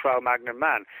Neanderthal or Cro-Magnon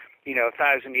man,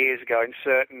 1,000 years ago in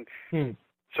certain,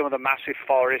 some of the massive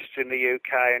forests in the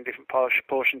UK and different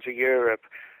portions of Europe.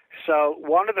 So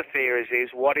one of the theories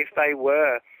is, what if they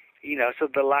were, sort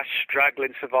of the last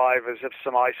straggling survivors of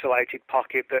some isolated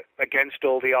pocket that, against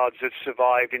all the odds, had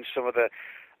survived in some of the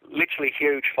literally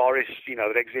huge forests,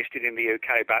 that existed in the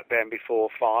UK back then before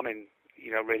farming,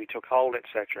 really took hold,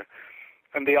 etc.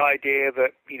 And the idea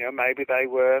that, maybe they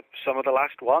were some of the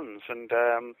last ones. And,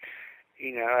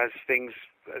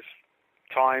 as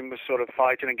time was sort of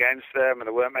fighting against them and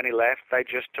there weren't many left, they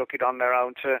just took it on their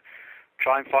own to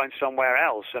try and find somewhere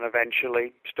else and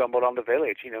eventually stumbled on the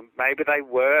village. Maybe they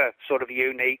were sort of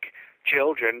unique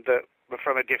children that were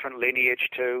from a different lineage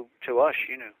to us,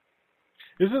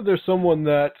 Isn't there someone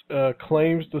that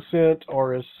claims descent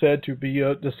or is said to be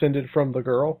descended from the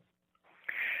girl?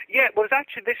 Yeah, well, it's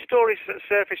actually, this story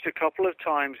surfaced a couple of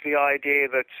times, the idea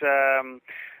that,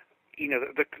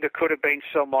 there could have been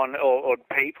someone, or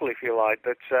people, if you like,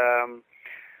 that,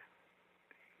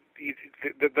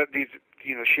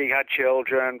 she had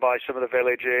children by some of the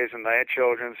villages and they had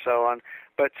children and so on.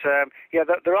 But,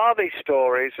 there are these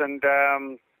stories, and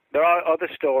there are other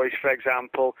stories, for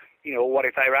example, what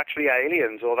if they were actually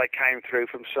aliens or they came through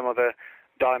from some other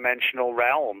dimensional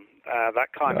realm,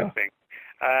 that kind of thing.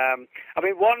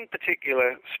 One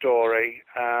particular story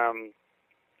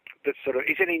that sort of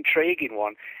is an intriguing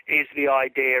one is the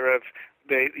idea of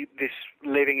this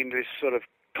living in this sort of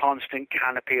constant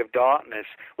canopy of darkness.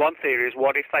 One theory is,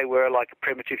 what if they were like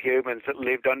primitive humans that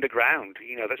lived underground,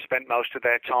 that spent most of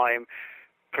their time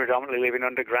predominantly living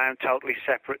underground, totally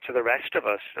separate to the rest of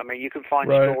us. I mean, you can find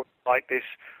stories like this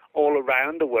all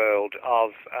around the world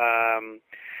of,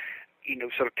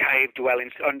 sort of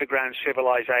cave-dwelling, underground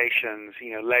civilizations,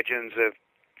 legends of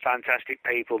fantastic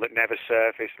people that never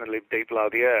surfaced and live deep below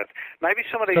the earth. Maybe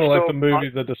some of these kind of like the movie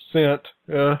The Descent.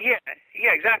 Yeah,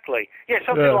 exactly. Yeah,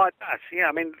 something like that. Yeah,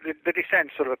 I mean, the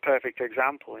Descent's sort of a perfect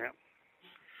example,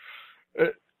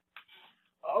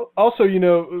 Also,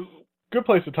 good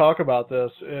place to talk about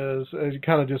this is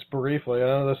kind of just briefly, I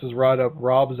know this is right up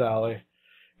Rob's alley,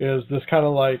 is this kind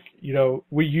of like,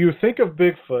 when you think of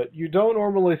Bigfoot, you don't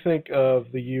normally think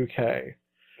of the UK.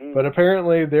 But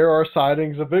apparently there are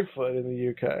sightings of Bigfoot in the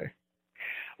UK.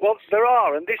 Well, there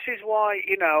are, and this is why,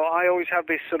 I always have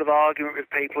this sort of argument with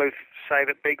people who say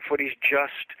that Bigfoot is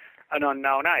just an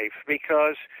unknown ape,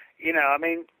 because,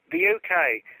 the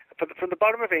UK, from the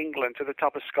bottom of England to the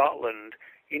top of Scotland,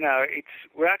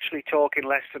 we're actually talking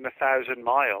less than 1,000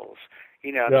 miles.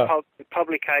 The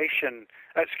population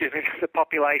of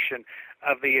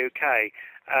the UK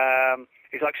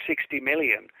is like 60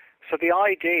 million. So the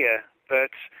idea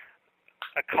that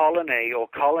a colony or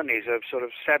colonies of sort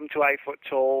of 7 to 8 foot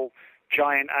tall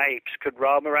giant apes could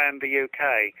roam around the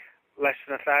UK less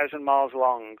than 1,000 miles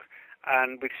long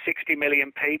and with 60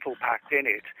 million people packed in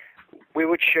it, we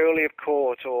would surely have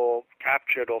caught or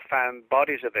captured or found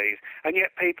bodies of these. And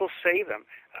yet people see them.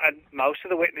 And most of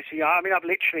the witnesses, I've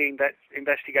literally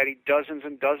investigated dozens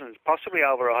and dozens, possibly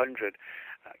over 100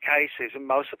 cases, and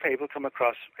most of the people come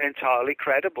across entirely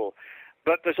credible.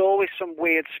 But there's always some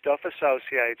weird stuff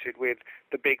associated with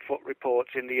the Bigfoot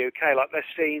reports in the UK, like they're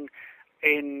seen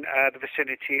in the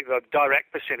vicinity, the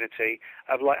direct vicinity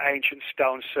of like ancient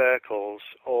stone circles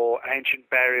or ancient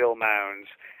burial mounds,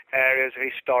 areas of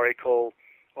historical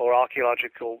or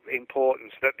archaeological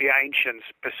importance that the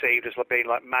ancients perceived as being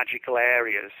like magical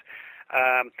areas.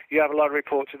 You have a lot of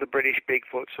reports of the British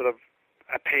Bigfoot sort of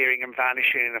appearing and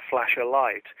vanishing in a flash of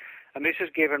light. And this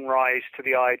has given rise to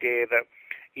the idea that,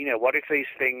 what if these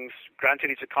things,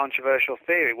 granted it's a controversial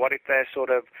theory, what if they're sort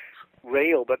of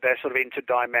real, but they're sort of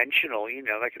interdimensional,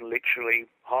 they can literally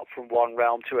hop from one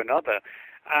realm to another.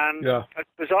 And as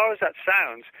bizarre as that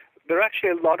sounds, there are actually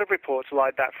a lot of reports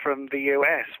like that from the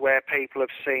US where people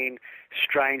have seen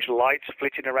strange lights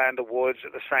flitting around the woods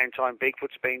at the same time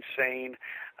Bigfoot's been seen.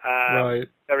 There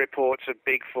are reports of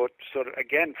Bigfoot sort of,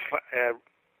 again,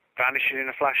 vanishing in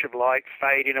a flash of light,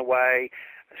 fading away,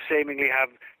 seemingly have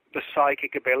the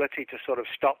psychic ability to sort of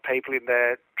stop people in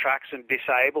their tracks and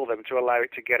disable them to allow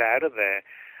it to get out of there.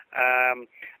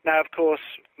 Now, of course,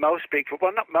 most Bigfoot,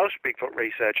 well, not most Bigfoot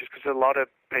researchers, because a lot of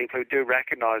people who do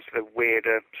recognize the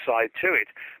weirder side to it,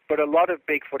 but a lot of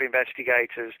Bigfoot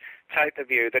investigators take the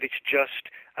view that it's just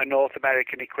a North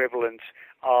American equivalent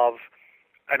of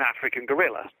an African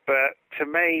gorilla. But to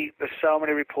me, there's so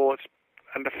many reports,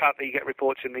 and the fact that you get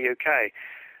reports in the UK,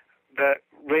 that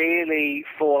really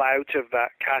fall out of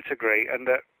that category and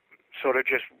that sort of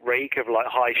just reek of like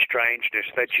high strangeness.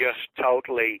 They're just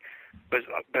totally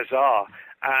bizarre.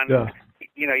 And,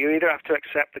 you know, you either have to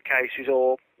accept the cases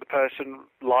or the person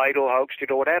lied or hoaxed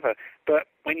it or whatever. But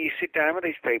when you sit down with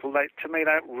these people, to me,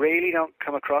 they really don't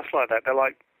come across like that. They're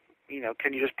like, you know,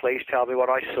 can you just please tell me what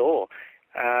I saw?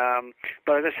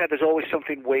 But as I said, there's always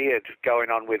something weird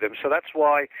going on with them. So that's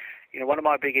why, you know, one of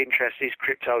my big interests is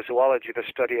cryptozoology, the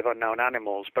study of unknown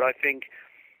animals. But I think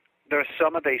there are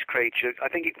some of these creatures. I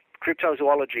think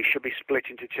cryptozoology should be split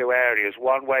into two areas.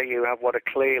 One where you have what are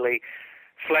clearly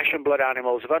flesh and blood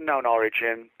animals of unknown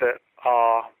origin that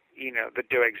are, you know, that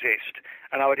do exist.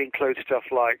 And I would include stuff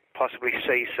like possibly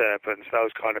sea serpents,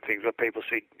 those kind of things, where people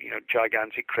see, you know,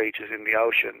 gigantic creatures in the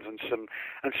oceans,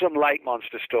 and some lake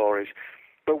monster stories.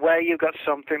 But where you've got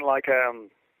something like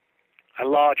a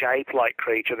large ape-like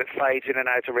creature that fades in and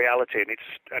out of reality, and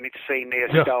it's seen near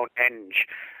Stonehenge,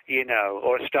 you know,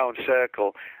 or a stone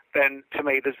circle, then to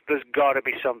me there's got to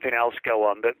be something else go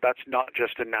on. That's not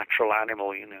just a natural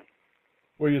animal, you know.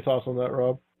 What are your thoughts on that,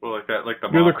 Rob? Well, like that, like the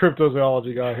You're the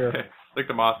cryptozoology guy here. Like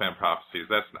the Mothman prophecies.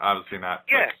 That's obviously not.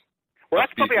 Yeah. Well,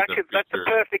 that's probably that's a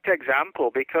perfect example,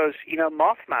 because, you know,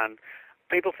 Mothman,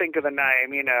 people think of the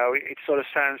name, you know, it sort of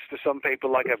sounds to some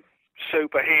people like a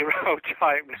superhero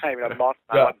type name, you know,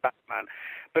 Mothman, like Batman.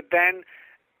 But then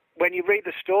when you read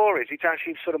the stories, it's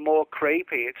actually sort of more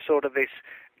creepy. It's sort of this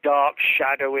dark,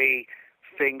 shadowy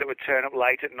thing that would turn up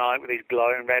late at night with these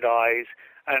glowing red eyes.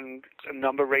 And a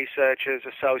number of researchers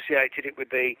associated it with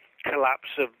the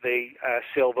collapse of the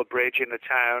Silver Bridge in the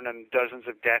town and dozens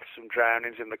of deaths and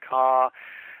drownings in the car.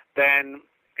 Then,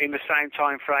 in the same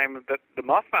time frame that the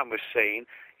Mothman was seen,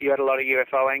 you had a lot of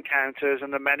UFO encounters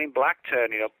and the Men in Black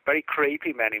turning up, very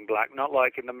creepy Men in Black, not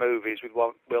like in the movies with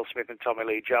Will Smith and Tommy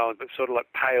Lee Jones, but sort of like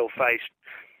pale-faced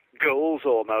ghouls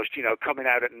almost, you know, coming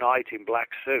out at night in black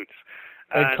suits.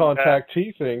 And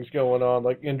contactee things going on,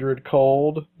 like Indrid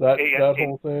Cold, that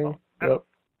whole thing. Yep.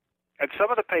 And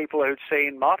some of the people who'd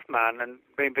seen Mothman and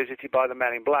been visited by the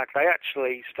Men in Black, they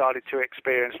actually started to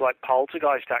experience like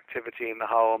poltergeist activity in the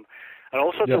home and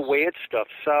all sorts of weird stuff.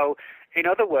 So, in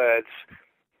other words,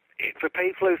 for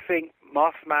people who think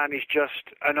Mothman is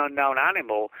just an unknown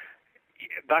animal,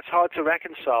 that's hard to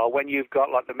reconcile when you've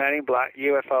got like the Men in Black,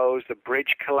 UFOs, the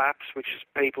bridge collapse, which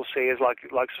people see as like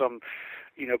some,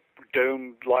 you know,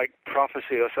 doom-like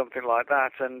prophecy or something like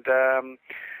that, and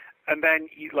then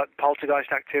like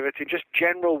poltergeist activity, just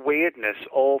general weirdness,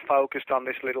 all focused on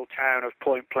this little town of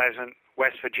Point Pleasant,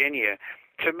 West Virginia.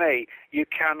 To me, you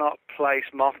cannot place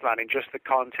Mothman in just the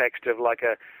context of like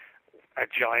a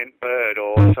giant bird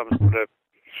or some sort of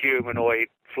humanoid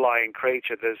flying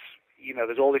creature.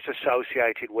 There's all this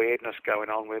associated weirdness going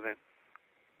on with it.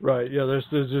 Right. Yeah. There's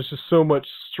just so much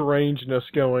strangeness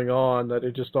going on that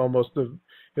it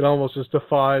almost just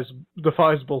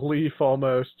defies belief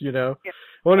almost. You know. Yeah.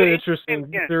 One of the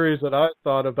interesting theories that I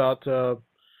thought about the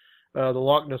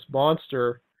Loch Ness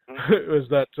Monster was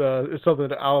that it's something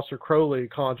that Aleister Crowley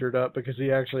conjured up because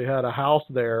he actually had a house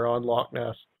there on Loch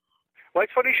Ness. Well,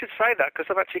 it's funny you should say that, because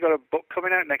I've actually got a book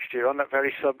coming out next year on that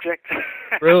very subject.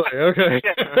 Really? Okay.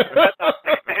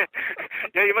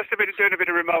 Yeah, you must have been doing a bit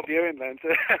of remote viewing then.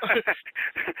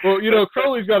 Well, you know,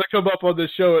 Crowley's got to come up on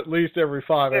this show at least every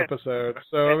 5 episodes.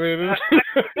 So, I mean,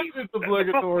 it's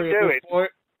obligatory at this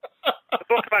point. The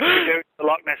book I'm actually doing, The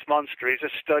Loch Ness Monster, is a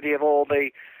study of all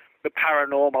the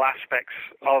paranormal aspects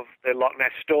of the Loch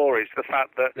Ness stories. The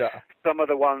fact that some of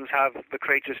the ones have, the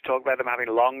creatures talk about them having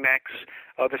long necks,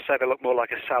 others say they look more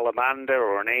like a salamander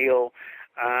or an eel.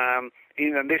 And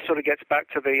this sort of gets back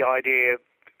to the idea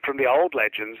from the old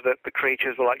legends that the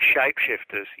creatures were like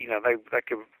shapeshifters. You know, they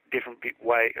could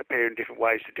appear in different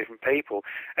ways to different people.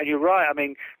 And you're right. I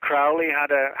mean, Crowley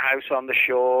had a house on the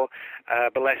shore,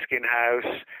 Boleskine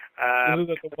House. Isn't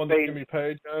that the one that Jimmy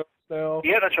Page owns now?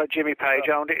 Yeah, that's right. Jimmy Page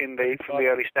owned it from the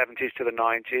early 70s to the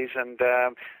 90s. And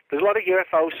there's a lot of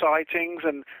UFO sightings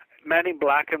and Men in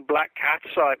Black and black cat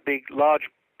big, large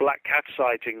black cat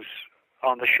sightings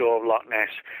on the shore of Loch Ness.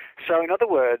 So, in other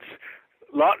words,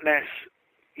 Loch Ness,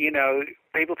 you know,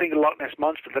 people think of Loch Ness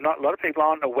Monster. A lot of people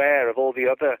aren't aware of all the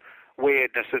other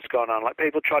weirdness that's gone on. Like,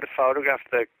 people try to photograph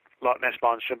the Loch Ness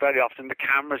Monster, and very often the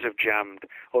cameras have jammed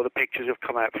or the pictures have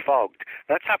come out fogged.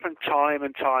 That's happened time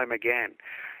and time again,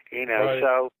 you know. Right.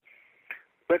 So,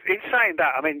 But in saying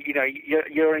that, I mean,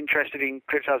 you're interested in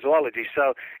cryptozoology,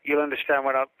 so you'll understand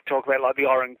when I talk about like the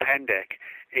orang pendek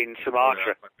in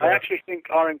Sumatra. Yeah. I actually think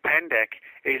orang pendek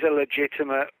is a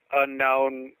legitimate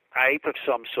unknown ape of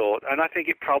some sort, and I think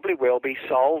it probably will be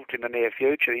solved in the near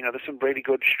future. There's some really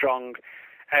good, strong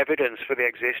evidence for the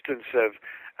existence of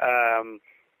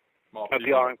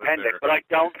the orang pendek, but I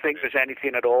don't think there's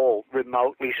anything at all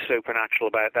remotely supernatural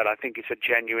about that. I think it's a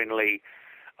genuinely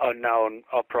unknown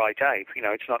upright ape.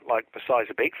 It's not like the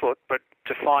size of Bigfoot, but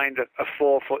to find a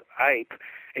 4-foot ape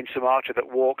in Sumatra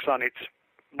that walks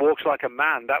like a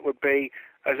man, that would be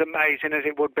as amazing as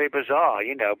it would be bizarre,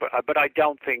 But I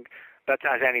don't think that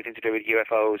has anything to do with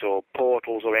UFOs or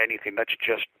portals or anything. That's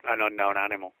just an unknown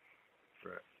animal.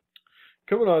 Right.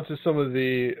 Coming on to some of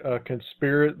the kind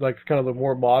of the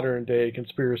more modern day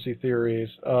conspiracy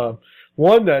theories.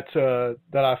 One that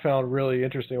I found really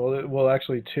interesting. Well,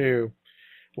 actually two.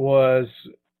 Was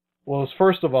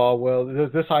first of all,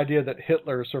 this idea that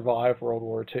Hitler survived World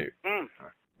War II. Mm.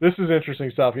 This is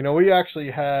interesting stuff. We actually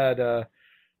had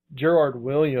Gerard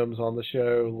Williams on the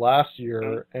show last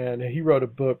year, and he wrote a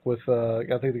book with, I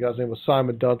think the guy's name was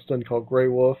Simon Dunstan, called Grey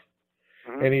Wolf.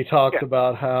 Mm-hmm. And he talks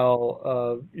about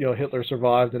how, Hitler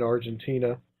survived in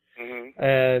Argentina. Mm-hmm.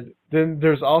 And then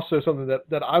there's also something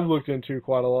that I've looked into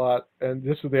quite a lot, and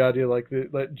this is the idea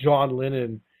that John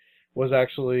Lennon was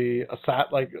actually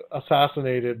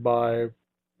assassinated by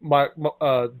Mark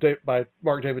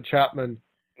David Chapman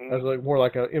as more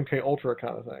like a MK Ultra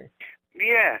kind of thing.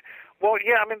 Yeah. Well,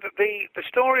 yeah, I mean, the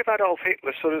story of Adolf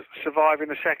Hitler sort of surviving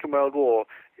the Second World War,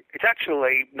 it's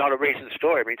actually not a recent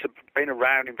story. I mean, it's been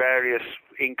around in various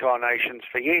incarnations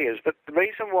for years. But the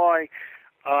reason why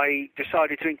I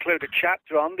decided to include a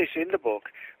chapter on this in the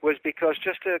book was because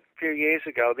just a few years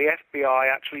ago, the FBI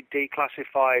actually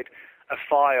declassified a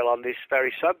file on this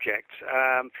very subject.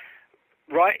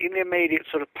 Right in the immediate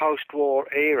sort of post-war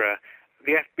era,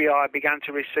 the FBI began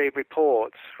to receive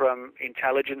reports from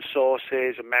intelligence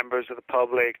sources and members of the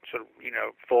public, sort of,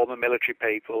 former military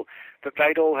people, that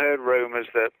they'd all heard rumors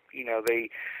that,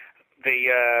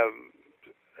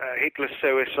 Hitler's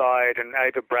suicide and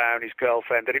Ava Braun, his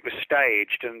girlfriend, that it was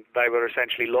staged and they were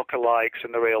essentially lookalikes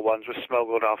and the real ones were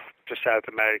smuggled off to South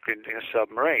America in a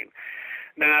submarine.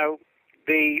 Now,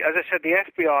 as I said, the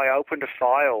FBI opened a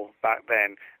file back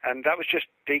then, and that was just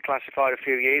declassified a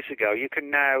few years ago. You can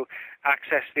now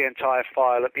access the entire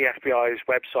file at the FBI's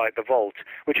website, The Vault,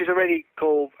 which is a really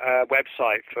cool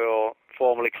website for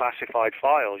formally classified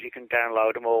files. You can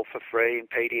download them all for free in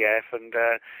PDF, and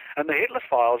the Hitler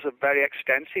file is a very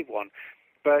extensive one.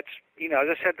 But, as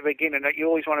I said at the beginning, you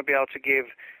always want to be able to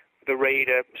give the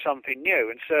reader something new,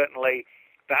 and certainly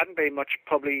there hadn't been much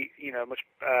publicity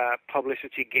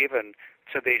given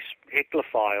to this Hitler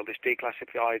file, this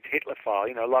declassified Hitler file.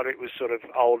 A lot of it was sort of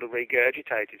old and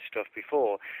regurgitated stuff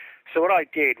before. So what I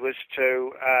did was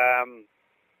to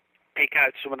pick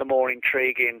out some of the more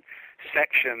intriguing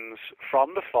sections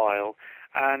from the file.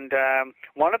 And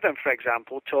one of them, for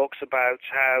example, talks about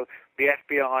how the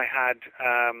FBI had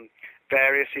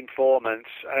various informants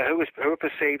who were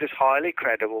perceived as highly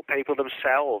credible, people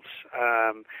themselves,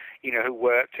 who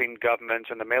worked in government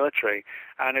and the military,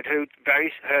 and heard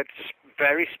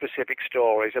very specific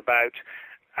stories about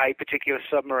a particular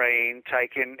submarine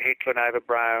taking Hitler and Ava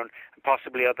Braun, and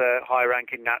possibly other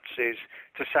high-ranking Nazis,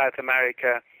 to South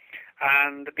America.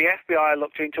 And the FBI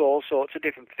looked into all sorts of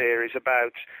different theories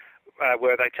about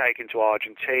were they taken to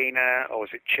Argentina, or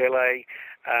was it Chile?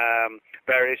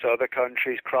 Various other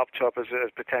countries cropped up as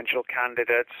potential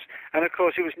candidates. And of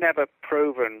course, it was never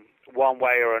proven one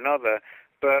way or another.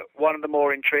 But one of the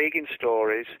more intriguing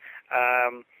stories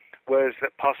was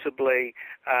that possibly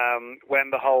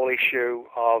when the whole issue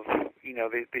of,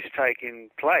 this taking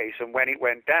place and when it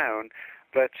went down,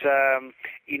 that,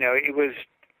 it was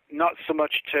not so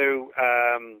much to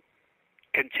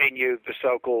continue the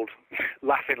so-called,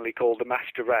 laughingly called the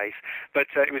master race, but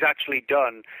it was actually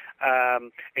done,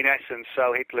 in essence,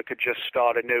 so Hitler could just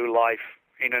start a new life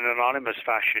in an anonymous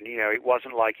fashion. It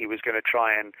wasn't like he was going to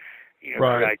try and,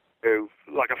 right. create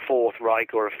like a Fourth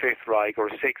Reich or a Fifth Reich or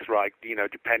a Sixth Reich,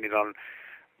 depending on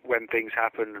when things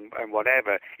happen and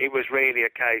whatever. It was really a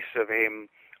case of him,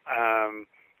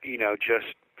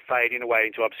 just fading away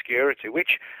into obscurity,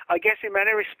 which I guess in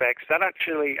many respects that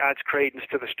actually adds credence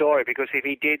to the story, because if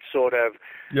he did sort of,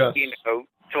 yes.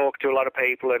 Talk to a lot of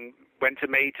people and went to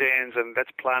meetings and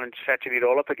let's plan and setting it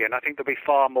all up again, I think there'll be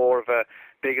far more of a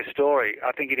bigger story.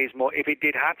 I think it is more, if it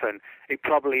did happen, it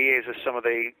probably is, as some of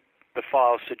the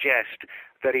files suggest,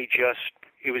 that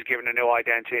he was given a new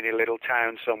identity in a little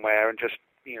town somewhere and just,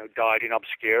 died in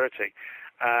obscurity.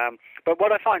 But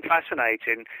what I find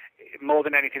fascinating more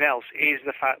than anything else, is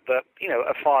the fact that,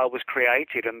 a file was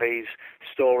created and these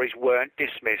stories weren't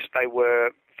dismissed. They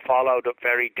were followed up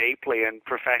very deeply and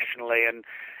professionally and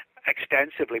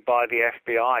extensively by the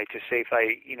FBI to see if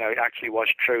it actually was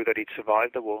true that he'd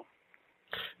survived the war.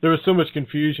 There was so much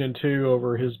confusion too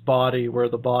over his body, where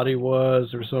the body was.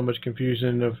 There was so much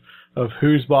confusion of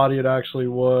whose body it actually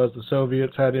was. The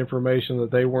Soviets had information that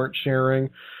they weren't sharing.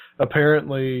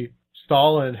 Apparently,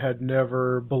 Stalin had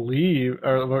never believed,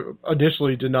 or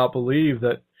initially did not believe,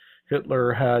 that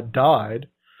Hitler had died.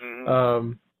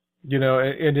 Mm-hmm.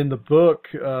 And in the book,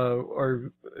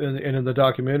 and in the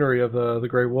documentary of the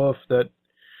Grey Wolf, that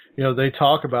they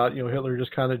talk about Hitler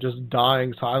just kind of just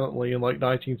dying silently in like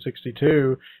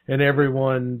 1962, and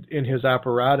everyone in his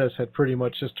apparatus had pretty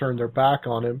much just turned their back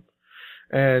on him,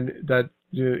 and that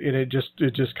it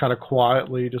just kind of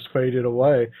quietly just faded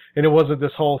away. And it wasn't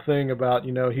this whole thing about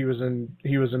he was in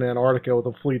Antarctica with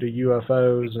a fleet of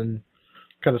UFOs and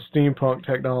kind of steampunk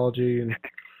technology and.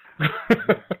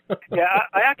 Yeah,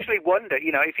 I actually wonder,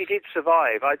 if he did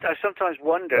survive, I sometimes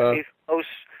wonder if those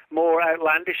more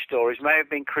outlandish stories may have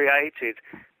been created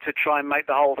to try and make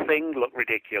the whole thing look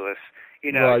ridiculous.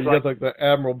 Right, you got like the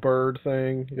Admiral Byrd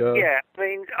thing. Yeah, I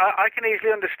mean, I can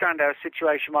easily understand how a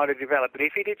situation might have developed, but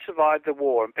if he did survive the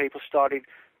war and people started,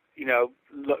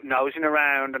 nosing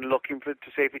around and looking to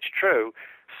see if it's true,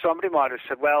 somebody might have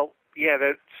said, well, yeah,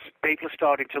 people are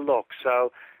starting to look,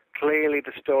 so clearly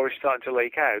the story's starting to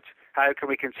leak out. How can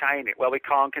we contain it? Well, we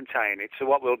can't contain it. So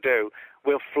what we'll do,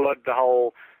 we'll flood the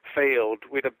whole field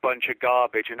with a bunch of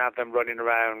garbage and have them running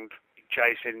around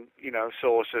chasing,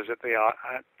 saucers at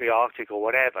the Arctic or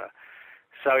whatever.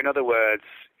 So in other words,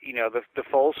 the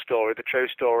false story, the true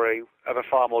story of a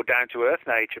far more down-to-earth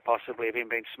nature, possibly of him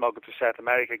being smuggled to South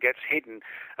America, gets hidden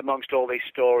amongst all these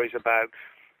stories about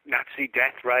Nazi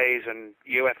death rays and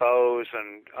UFOs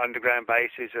and underground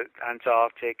bases at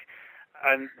Antarctic,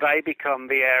 and they become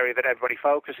the area that everybody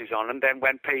focuses on. And then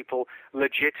when people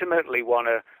legitimately want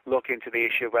to look into the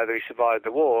issue of whether he survived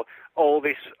the war, all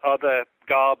this other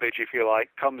garbage, if you like,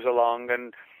 comes along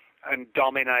and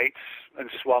dominates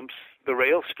and swamps the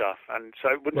real stuff. And so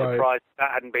it wouldn't surprise if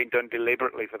that hadn't been done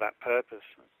deliberately for that purpose.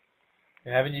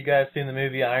 Haven't you guys seen the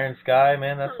movie Iron Sky?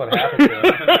 Man, that's what happened to him.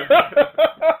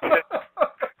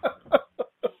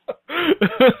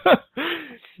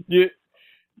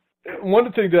 One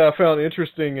of the things that I found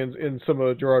interesting in some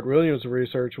of Gerard Williams'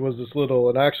 research was this little,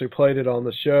 and I actually played it on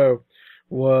the show,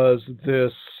 was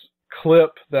this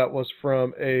clip that was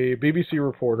from a BBC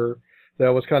reporter that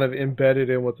was kind of embedded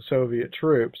in with the Soviet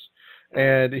troops.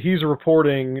 And he's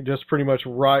reporting just pretty much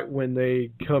right when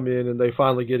they come in and they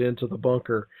finally get into the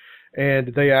bunker.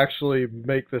 And they actually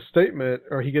make this statement,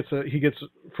 or he gets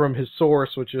from his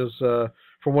source, which is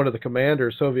from one of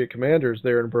the Soviet commanders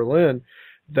there in Berlin,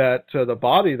 that the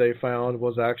body they found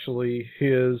was actually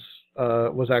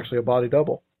a body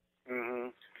double. Mm-hmm.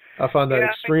 I find that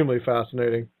extremely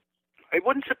fascinating. It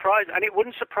wouldn't surprise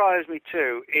me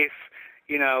too if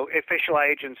official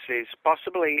agencies,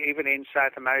 possibly even in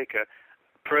South America,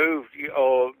 proved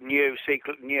or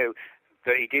secretly knew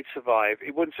that he did survive.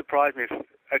 It wouldn't surprise me if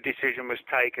a decision was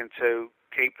taken to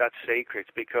keep that secret,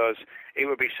 because it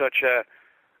would be such a,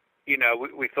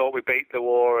 we thought we beat the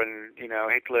war and,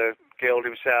 Hitler killed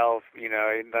himself,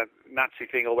 and that Nazi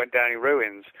thing all went down in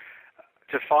ruins.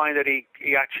 To find that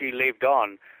he actually lived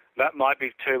on, that might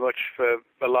be too much for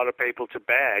a lot of people to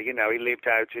bear. He lived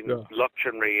out in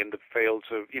luxury in the fields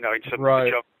of, in some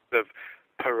chunks of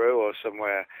Peru or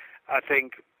somewhere. I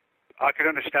think I can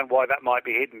understand why that might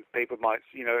be hidden. People might,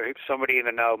 if somebody in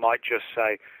the know might just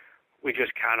say, we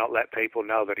just cannot let people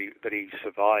know that he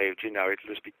survived. It'll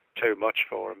just be too much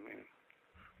for him.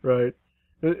 Right.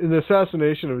 In the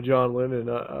assassination of John Lennon,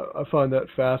 I find that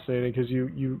fascinating, because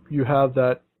you have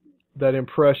that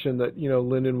impression that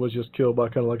Lennon was just killed by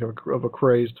kind of like a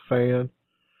crazed fan,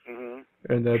 mm-hmm.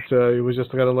 and that it was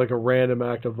just kind of like a random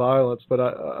act of violence. But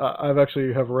I've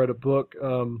actually read a book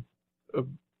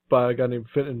by a guy named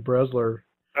Fenton Bresler.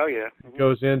 Oh yeah. Mm-hmm.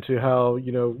 Goes into how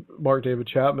Mark David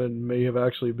Chapman may have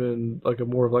actually been like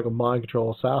more of a mind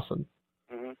control assassin.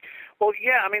 Mm-hmm. Well,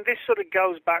 yeah. I mean, this sort of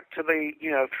goes back to the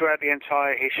throughout the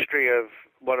entire history of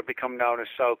what have become known as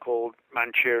so-called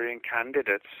Manchurian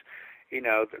candidates.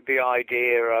 The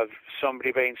idea of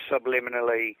somebody being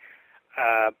subliminally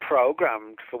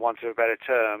programmed, for want of a better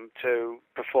term, to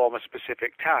perform a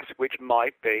specific task, which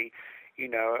might be,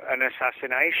 an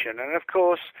assassination. And of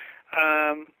course,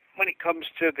 when it comes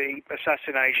to the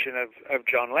assassination of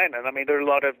John Lennon, I mean, there are a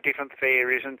lot of different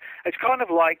theories, and it's kind of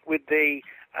like with the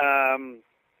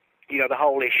the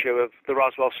whole issue of the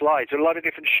Roswell slides. There are a lot of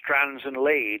different strands and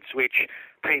leads which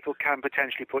people can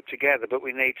potentially put together, but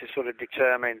we need to sort of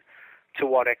determine to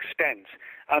what extent.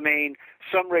 I mean,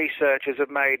 some researchers have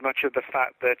made much of the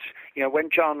fact that, when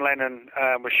John Lennon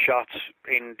was shot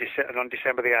on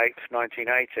December the 8th,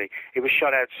 1980, he was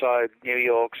shot outside New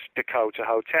York's Dakota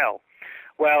Hotel.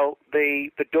 Well,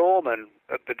 the doorman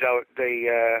at the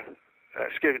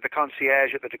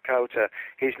concierge at the Dakota,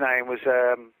 his name was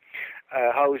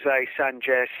Jose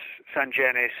Sangenis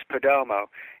Perdomo.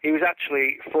 He was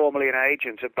actually formerly an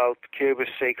agent of both Cuba's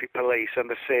secret police and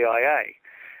the CIA.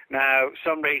 Now,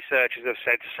 some researchers have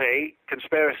said, see,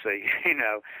 conspiracy,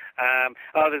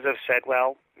 Others have said,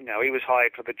 well, he was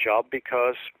hired for the job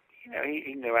because,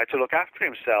 he knew how to look after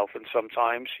himself, and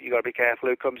sometimes you got to be careful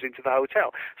who comes into the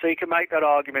hotel. So you can make that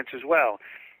argument as well.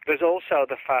 There's also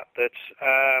the fact that,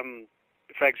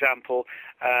 for example,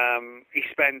 he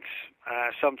spent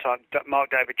some time,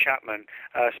 Mark David Chapman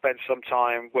spent some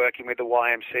time working with the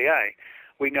YMCA.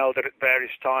 We know that at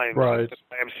various times right. the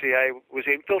YMCA was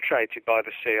infiltrated by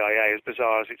the CIA, as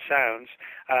bizarre as it sounds.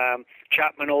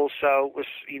 Chapman also was,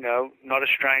 not a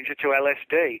stranger to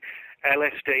LSD.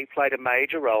 LSD played a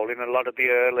major role in a lot of the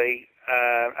early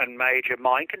and major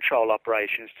mind control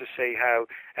operations to see how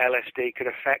LSD could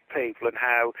affect people and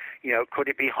how, could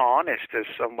it be harnessed as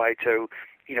some way to,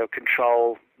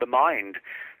 control the mind.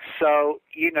 So,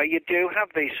 you do have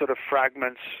these sort of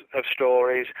fragments of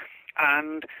stories,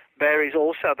 and there is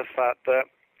also the fact that,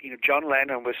 John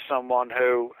Lennon was someone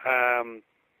who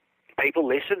people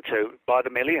listened to by the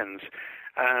millions.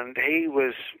 And he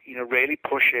was, really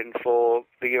pushing for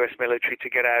the U.S. military to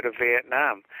get out of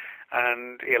Vietnam,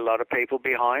 and a lot of people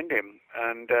behind him.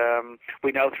 And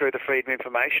we know through the Freedom of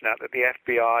Information Act that the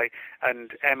FBI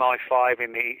and MI5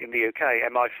 in the UK,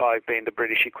 MI5 being the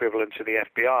British equivalent to the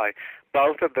FBI,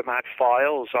 both of them had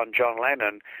files on John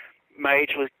Lennon,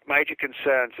 major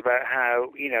concerns about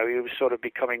how, he was sort of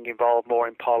becoming involved more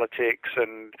in politics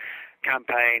and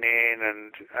campaigning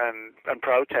and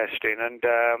protesting, and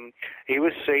he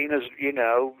was seen as,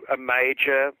 a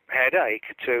major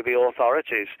headache to the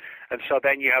authorities. And so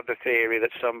then you have the theory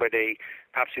that somebody,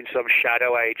 perhaps in some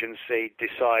shadow agency,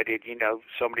 decided,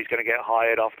 somebody's going to get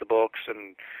hired off the books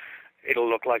and it'll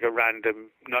look like a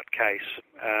random nutcase,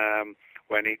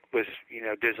 when it was,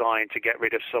 designed to get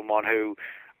rid of someone who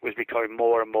was becoming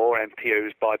more and more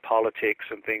enthused by politics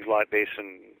and things like this,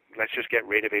 and let's just get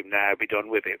rid of him now, be done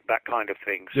with it, that kind of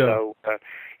thing. Yeah. So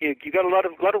you've got a lot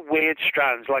of weird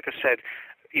strands. Like I said,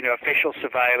 official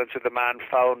surveillance of the man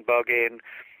phone bugging,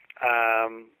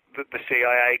 the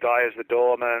CIA guy as the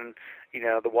doorman, the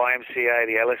YMCA,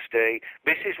 the LSD.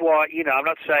 This is why, I'm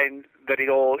not saying that it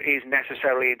all is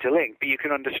necessarily interlinked, but you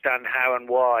can understand how and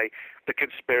why the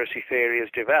conspiracy theory has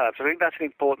developed. I think that's an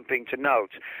important thing to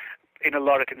note. In a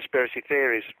lot of conspiracy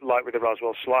theories, like with the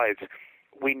Roswell slides,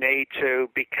 we need to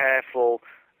be careful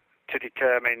to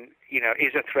determine,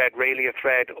 is a thread really a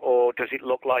thread, or does it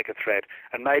look like a thread?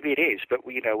 And maybe it is, but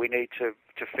we need to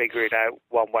figure it out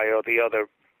one way or the other,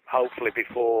 hopefully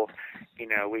before,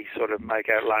 we sort of make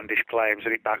outlandish claims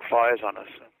and it backfires on us.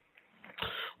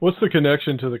 What's the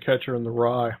connection to The Catcher in the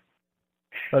Rye?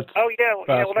 That's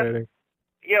fascinating.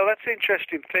 That's an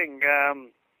interesting thing.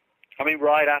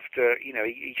 Right after,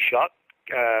 he shot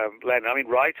Lennon,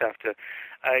 right after,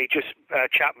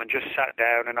 Chapman just sat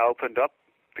down and opened up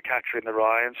The Catcher in the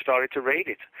Rye and started to read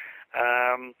it.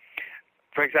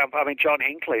 For example, John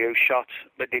Hinckley, who shot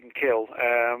but didn't kill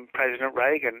President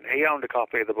Reagan, he owned a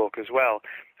copy of the book as well.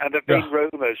 And there have been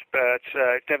rumours, but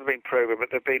it's never been proven, but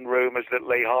there have been rumours that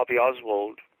Lee Harvey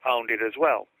Oswald owned it as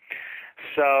well.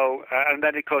 So, and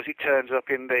then of course it turns up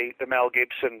in the Mel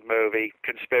Gibson movie,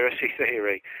 Conspiracy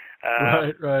Theory.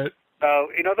 Right. So,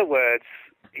 in other words,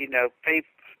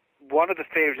 one of the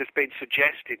theories that's been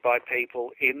suggested by people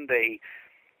in the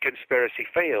conspiracy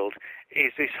field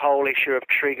is this whole issue of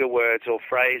trigger words or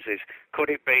phrases. Could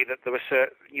it be that there was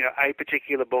a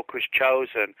particular book was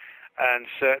chosen and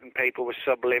certain people were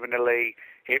subliminally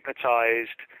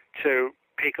hypnotized to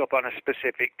pick up on a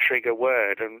specific trigger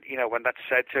word, and when that's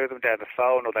said to them down the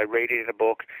phone or they read it in a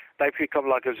book, they become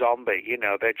like a zombie.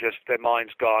 Their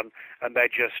mind's gone and they're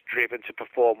just driven to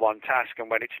perform one task, and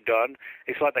when it's done,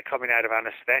 it's like they're coming out of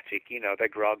anesthetic. They're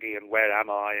groggy and where am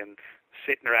I, and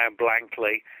sitting around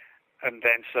blankly, and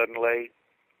then suddenly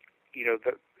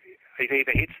it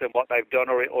either hits them what they've done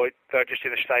or they're just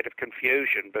in a state of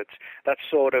confusion. But that's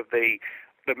sort of the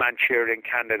Manchurian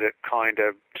Candidate kind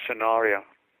of scenario.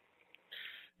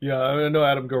 Yeah, I know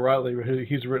Adam Gorightly.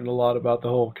 He's written a lot about the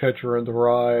whole Catcher in the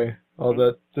Rye, all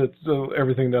that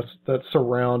everything that's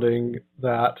surrounding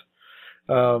that.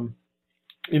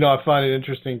 I find it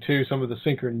interesting too, some of the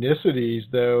synchronicities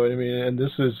though. I mean, and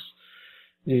this is,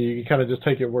 you kind of just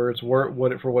take it where it's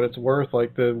worth, for what it's worth,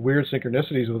 like the weird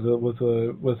synchronicities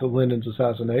with the Lyndon's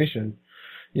assassination.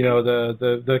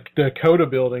 The Dakota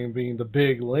building being the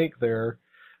big link there,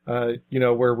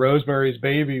 where Rosemary's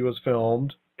Baby was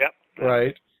filmed. Yep.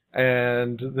 Right.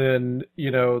 And then,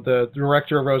 the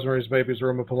director of Rosemary's Baby is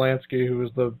Roman Polanski, who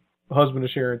was the husband of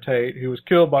Sharon Tate, who was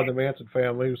killed by the Manson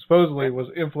family, who supposedly was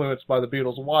influenced by the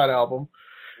Beatles' White Album.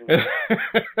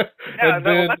 And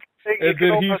then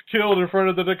he's killed in front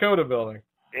of the Dakota building.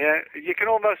 Yeah, you can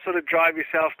almost sort of drive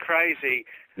yourself crazy.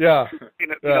 Yeah.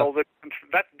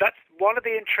 That's one of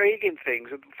the intriguing things,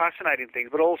 fascinating things,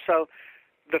 but also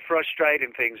the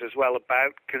frustrating things as well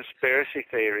about conspiracy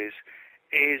theories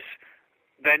is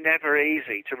they're never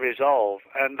easy to resolve,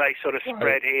 and they sort of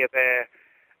spread here, there,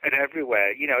 and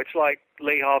everywhere. It's like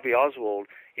Lee Harvey Oswald.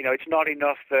 It's not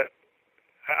enough that...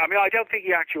 I mean, I don't think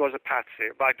he actually was a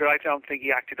patsy, but I don't think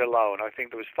he acted alone. I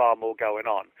think there was far more going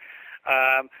on.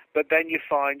 But then you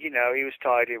find, he was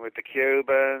tied in with the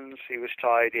Cubans. He was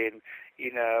tied in,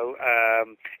 he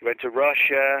went to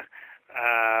Russia.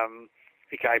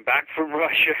 He came back from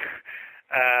Russia.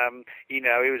 He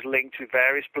was linked to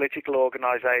various political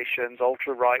organizations,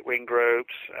 ultra-right-wing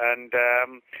groups. And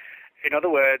in other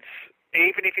words,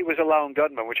 even if he was a lone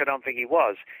gunman, which I don't think he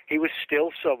was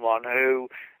still someone who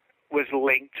was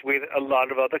linked with a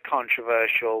lot of other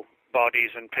controversial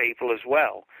bodies and people as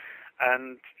well.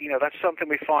 And, that's something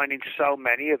we find in so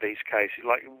many of these cases,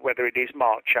 like whether it is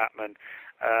Mark Chapman,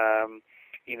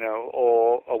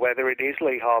 or whether it is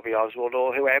Lee Harvey Oswald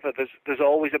or whoever, there's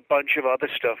always a bunch of other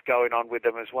stuff going on with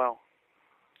them as well.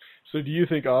 So do you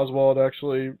think Oswald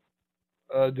actually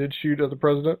did shoot at the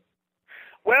president?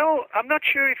 Well, I'm not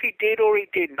sure if he did or he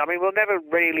didn't. I mean, we'll never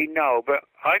really know, but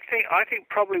I think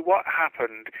probably what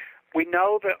happened, we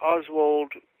know that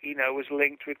Oswald, was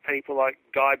linked with people like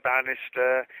Guy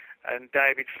Bannister and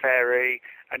David Ferry,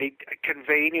 and he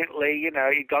conveniently,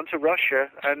 he'd gone to Russia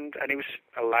and he was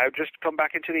allowed just to come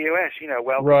back into the US,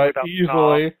 welcome right,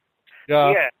 easily.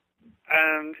 Yeah.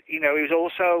 And, he was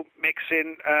also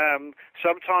mixing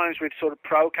sometimes with sort of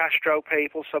pro-Castro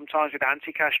people, sometimes with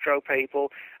anti-Castro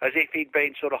people, as if he'd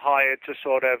been sort of hired to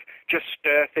sort of just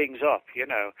stir things up,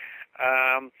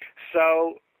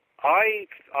 So I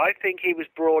think he was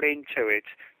brought into it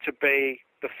to be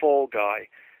the fall guy,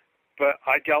 but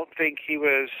I don't think he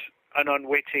was an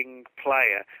unwitting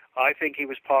player. I think he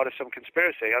was part of some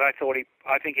conspiracy, and I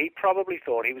think he probably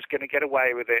thought he was going to get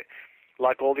away with it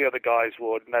like all the other guys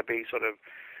would, and they'd be sort of,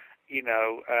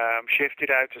 shifted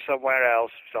out to somewhere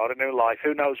else, start a new life,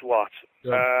 who knows what.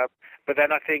 Yeah. But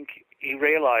then I think he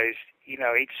realized,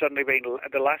 he'd suddenly been,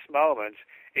 at the last moment,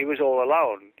 he was all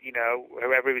alone.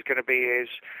 Whoever he was going to be his,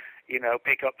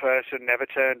 pick-up person never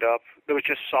turned up. There was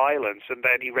just silence, and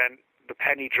then the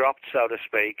penny dropped, so to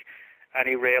speak, and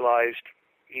he realized,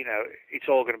 it's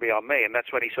all going to be on me. And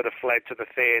that's when he sort of fled to the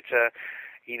theater,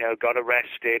 got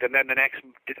arrested, and then the next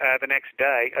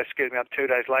day, 2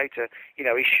 days later,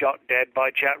 he's shot dead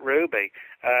by Jack Ruby,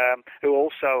 who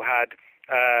also had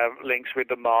links with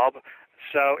the mob.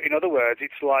 So, in other words,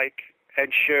 it's like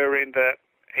ensuring that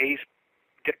he's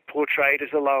portrayed as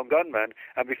a lone gunman,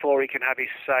 and before he can have his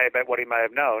say about what he may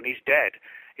have known, he's dead.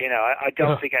 I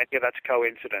don't think any of that's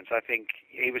coincidence. I think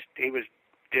he was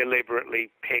deliberately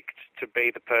picked to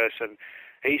be the person.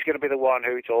 He's going to be the one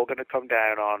who it's all going to come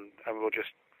down on, and we'll just,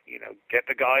 get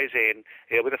the guys in.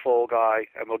 He'll be the fall guy,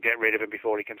 and we'll get rid of him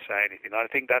before he can say anything. I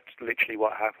think that's literally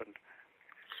what happened.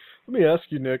 Let me ask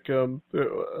you, Nick, on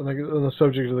the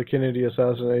subject of the Kennedy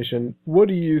assassination, what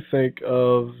do you think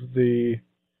of the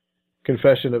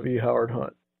confession of E. Howard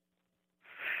Hunt?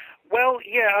 Well,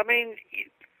 yeah, I mean...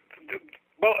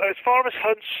 Well, as far as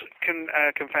Hunt's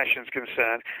confession is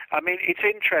concerned, I mean, it's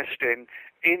interesting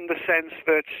in the sense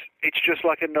that it's just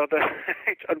like another,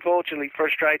 it's unfortunately,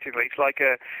 frustratingly, it's like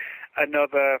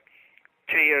another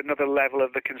tier, another level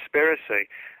of the conspiracy.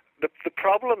 The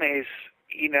problem is,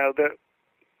 that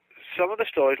some of the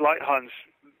stories, like Hunt's,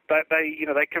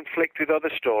 they conflict with other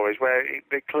stories where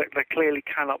they clearly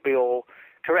cannot be all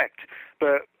correct.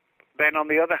 But then on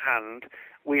the other hand,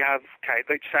 we have Kate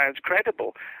that sounds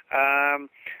credible.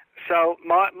 So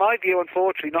my view,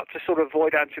 unfortunately, not to sort of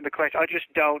avoid answering the question, I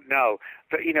just don't know.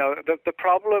 But, the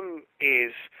problem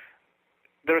is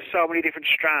there are so many different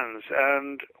strands.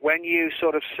 And when you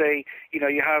sort of see,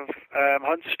 you have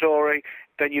Hunt's story,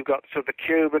 then you've got sort of the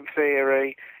Cuban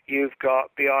theory, you've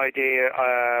got the idea,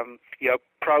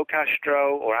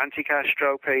 pro-Castro or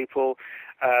anti-Castro people,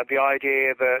 the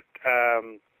idea that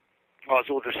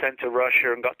Oswald was sent to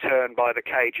Russia and got turned by the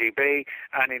KGB,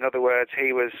 and in other words,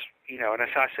 he was, an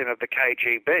assassin of the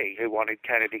KGB who wanted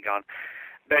Kennedy gone.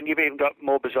 Then you've even got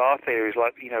more bizarre theories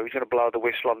like, he's going to blow the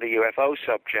whistle on the UFO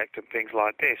subject and things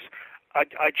like this.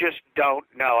 I just don't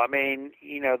know. I mean,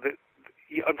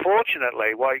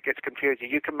 unfortunately, why it gets confusing,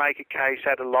 you can make a case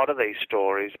out of a lot of these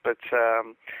stories, but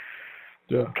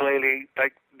clearly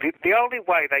the only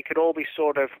way they could all be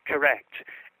sort of correct,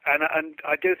 and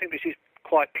I do think this is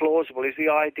quite plausible, is the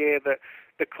idea that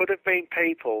there could have been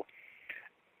people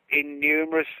in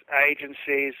numerous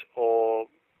agencies or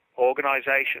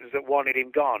organisations that wanted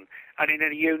him gone, and in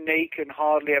a unique and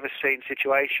hardly ever seen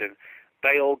situation,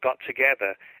 they all got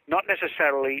together. Not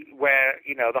necessarily where,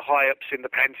 the high-ups in the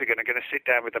Pentagon are going to sit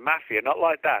down with the mafia, not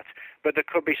like that, but there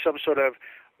could be some sort of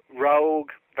rogue,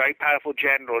 very powerful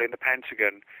general in the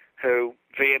Pentagon who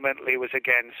vehemently was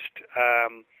against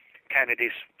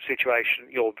Kennedy's situation,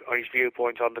 or his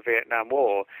viewpoint on the Vietnam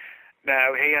War.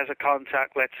 Now, he has a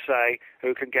contact, let's say,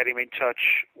 who can get him in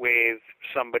touch with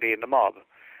somebody in the mob.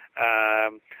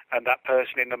 And that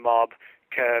person in the mob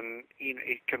can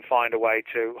find a way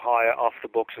to hire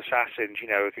off-the-books assassins,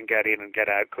 who can get in and get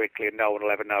out quickly and no one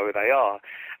will ever know who they are.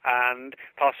 And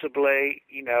possibly,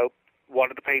 one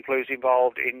of the people who's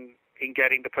involved in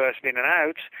getting the person in and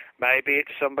out, maybe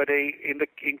it's somebody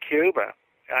in Cuba.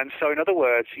 And so, in other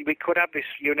words, we could have this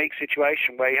unique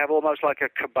situation where you have almost like a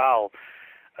cabal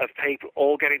of people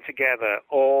all getting together,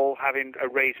 all having a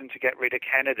reason to get rid of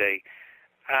Kennedy,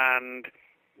 and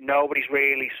nobody's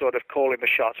really sort of calling the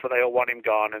shots, but they all want him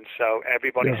gone, and so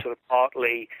everybody's sort of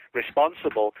partly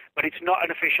responsible. But it's not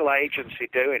an official agency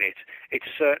doing it. It's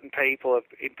certain people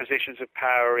in positions of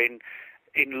power in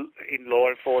law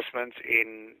enforcement,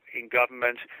 in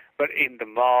government, but in the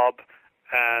mob,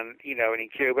 and and in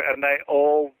Cuba, and they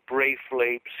all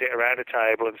briefly sit around a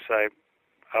table and say,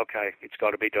 "Okay, it's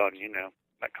got to be done,"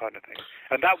 that kind of thing.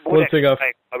 And that would explain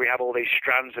why we have all these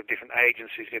strands of different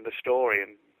agencies in the story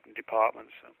and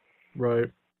departments. So.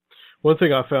 Right. One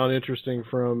thing I found interesting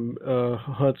from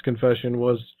Hunt's confession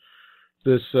was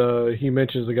this. He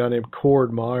mentions a guy named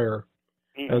Cord Meyer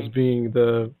as being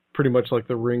pretty much like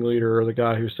the ringleader or the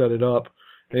guy who set it up.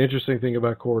 The interesting thing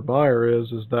about Cord Meyer is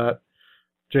that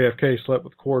JFK slept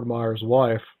with Cord Meyer's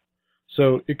wife,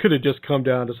 so it could have just come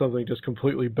down to something just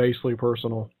completely basely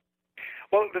personal.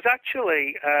 Well, there's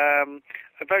actually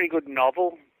a very good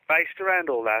novel based around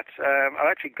all that. I've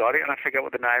actually got it, and I forget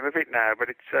what the name of it now, but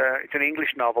it's an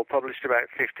English novel published about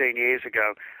 15 years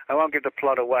ago. I won't give the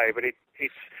plot away, but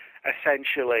it's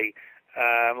essentially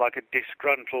like a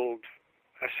disgruntled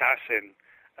assassin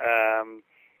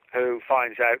who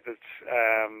finds out that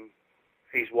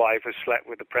his wife has slept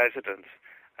with the president,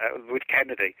 with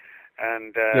Kennedy,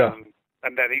 and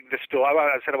then the story.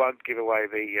 I said I won't give away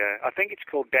the. I think it's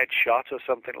called Dead Shot or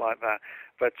something like that.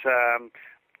 But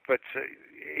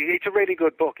it's a really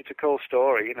good book. It's a cool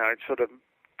story. It sort of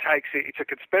takes it. It's a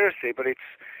conspiracy, but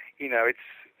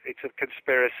it's a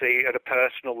conspiracy at a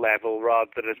personal level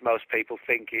rather than as most people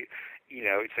think it.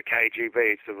 It's the KGB,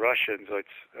 it's the Russians, or it's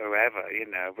whoever.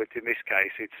 But in this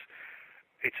case,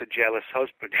 it's a jealous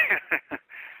husband.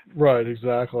 Right.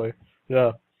 Exactly.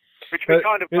 Yeah. Which would be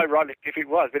kind of ironic if it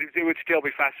was, but it would still be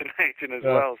fascinating as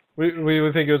well. We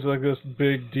would think it was like this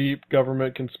big, deep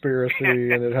government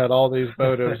conspiracy, and it had all these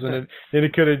motives, and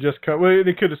it could have just come. Well,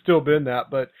 it could have still been that,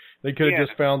 but they could have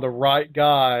just found the right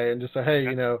guy and just say, hey,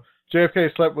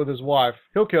 JFK slept with his wife.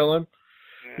 He'll kill him.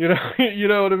 Yeah. You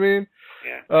know what I mean?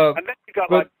 Yeah. And then you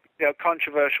got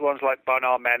controversial ones like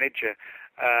Bonar Manager,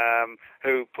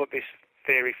 who put this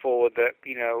theory forward that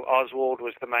Oswald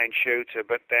was the main shooter,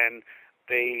 but then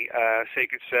the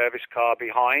Secret Service car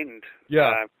behind this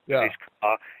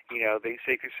car, the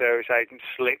Secret Service agent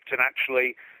slipped and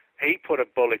actually he put a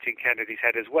bullet in Kennedy's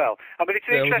head as well. I mean, it's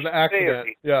an interesting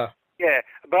theory. Yeah,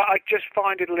 but I just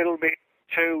find it a little bit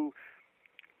too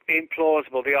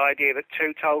implausible, the idea that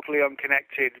two totally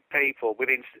unconnected people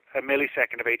within a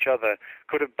millisecond of each other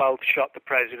could have both shot the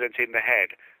president in the head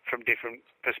from different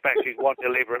perspectives, one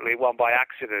deliberately, one by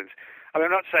accident. I mean,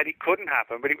 I'm not saying it couldn't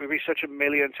happen, but it would be such a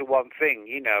 1,000,000 to 1 thing.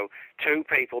 Two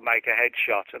people make a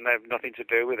headshot and they have nothing to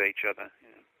do with each other.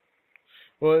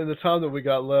 Well, in the time that we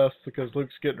got left, because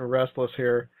Luke's getting restless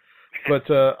here, but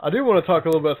I do want to talk a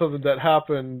little about something that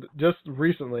happened just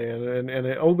recently, and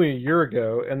only a year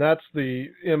ago, and that's the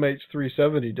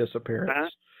MH370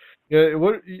 disappearance.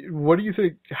 What do you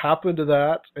think happened to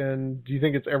that, and do you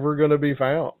think it's ever going to be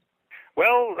found?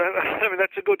 Well, I mean,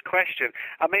 that's a good question.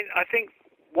 I mean, I think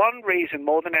one reason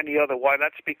more than any other why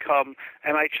that's become,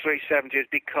 MH370 has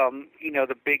become,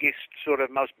 the biggest sort of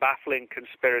most baffling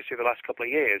conspiracy of the last couple of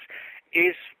years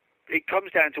is it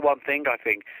comes down to one thing, I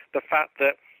think, the fact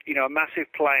that, you know, a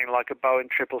massive plane like a Boeing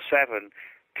 777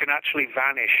 can actually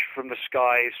vanish from the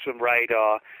skies, from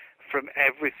radar, from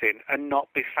everything, and not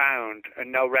be found,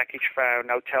 and no wreckage found,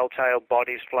 no telltale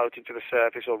bodies floating to the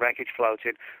surface or wreckage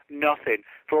floating, nothing.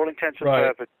 For all intents and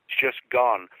purposes, it's just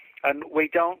gone. And we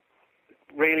don't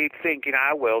really think in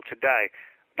our world today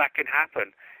that can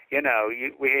happen. You know,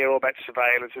 we hear all about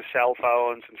surveillance of cell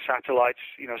phones and satellites,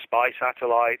 you know, spy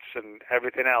satellites and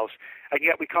everything else, and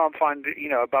yet we can't find, you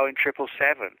know, a Boeing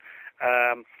 777.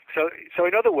 So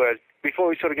in other words, before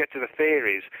we sort of get to the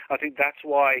theories, I think that's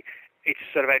why it's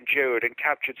sort of endured and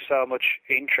captured so much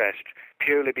interest,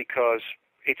 purely because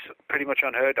it's pretty much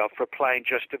unheard of for a plane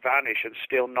just to vanish and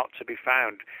still not to be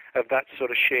found of that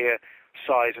sort of sheer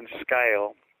size and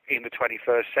scale in the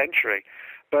 21st century.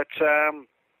 But,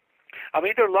 I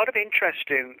mean, there are a lot of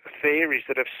interesting theories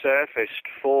that have surfaced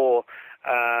for,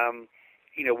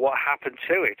 you know, what happened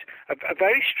to it. A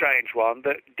very strange one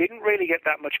that didn't really get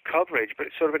that much coverage, but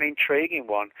it's sort of an intriguing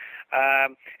one. I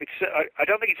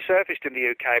don't think it surfaced in the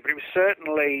UK, but it was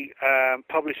certainly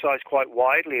publicised quite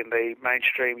widely in the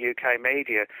mainstream UK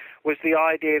media, was the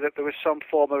idea that there was some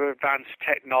form of advanced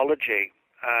technology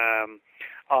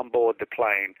on board the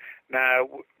plane. Now,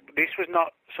 this was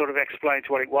not sort of explained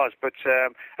to what it was, but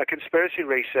a conspiracy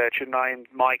researcher named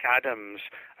Mike Adams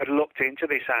had looked into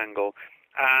this angle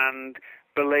and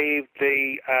believed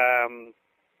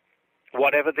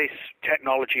whatever this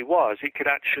technology was, it could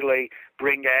actually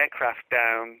bring aircraft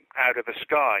down out of the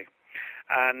sky.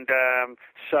 And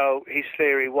so his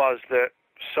theory was that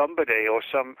somebody or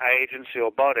some agency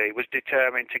or body was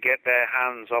determined to get their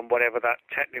hands on whatever that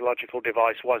technological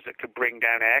device was that could bring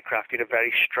down aircraft in a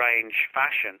very strange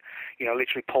fashion, you know,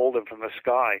 literally pull them from the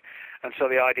sky. And so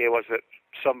the idea was that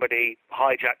somebody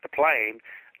hijacked the plane,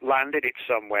 landed it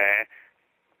somewhere,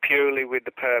 purely with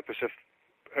the purpose of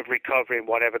recovering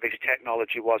whatever this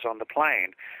technology was on the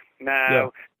plane.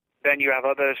 Now, then you have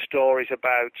other stories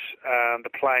about the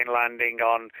plane landing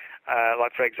on,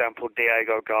 like, for example,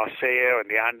 Diego Garcia and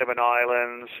the Andaman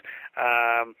Islands.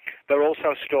 There are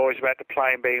also stories about the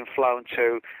plane being flown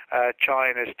to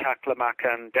China's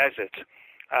Taklamakan Desert.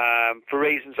 For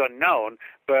reasons unknown,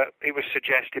 but it was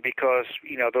suggested because,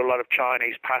 you know, there were a lot of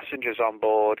Chinese passengers on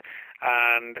board,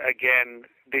 and again,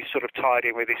 this sort of tied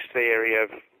in with this theory of,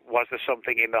 was there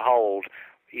something in the hold,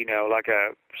 you know, like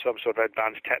some sort of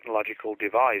advanced technological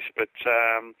device. But,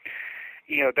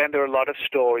 you know, then there are a lot of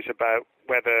stories about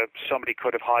whether somebody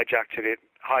could have hijacked it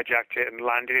and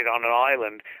landed it on an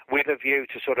island with a view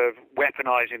to sort of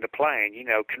weaponizing the plane, you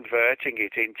know, converting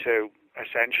it into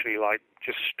essentially like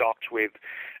just stocked with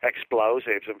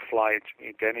explosives and fly it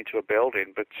again into a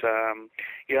building. But,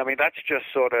 you know, I mean, that's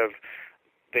just sort of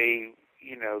the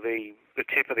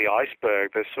tip of the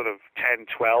iceberg. There's sort of 10,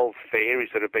 12 theories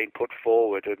that have been put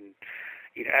forward, and,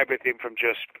 you know, everything from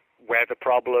just weather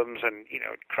problems and, you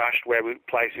know, it crashed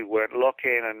places we weren't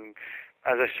looking, and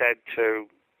as I said, to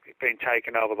it being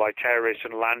taken over by terrorists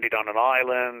and landed on an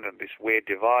island and this weird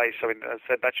device. I mean, as I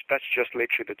said, that's just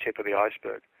literally the tip of the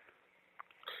iceberg.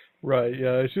 Right,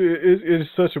 yeah. It's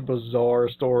such a bizarre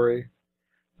story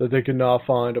that they could not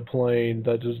find a plane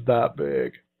that is that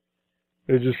big.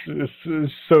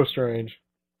 It's so strange.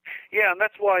 Yeah, and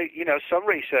that's why, you know, some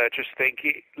researchers think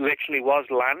it literally was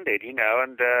landed, you know,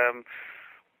 and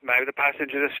maybe the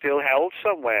passengers are still held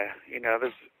somewhere. You know,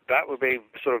 that would be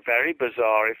sort of very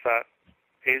bizarre if that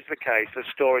is the case. There's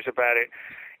stories about it,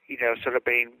 you know, sort of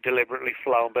being deliberately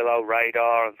flown below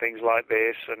radar and things like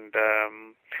this. And,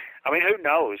 I mean, who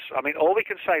knows? I mean, all we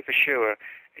can say for sure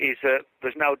is that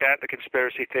there's no doubt the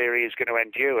conspiracy theory is going to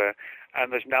endure,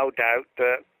 and there's no doubt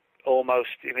that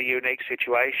almost in a unique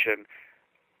situation,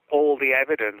 all the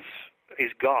evidence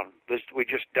is gone. We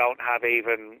just don't have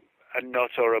even a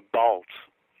nut or a bolt,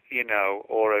 you know,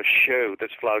 or a shoe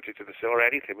that's floated to the sea or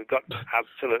anything. We've got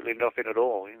absolutely nothing at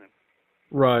all, you know.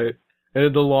 Right.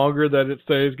 And the longer that it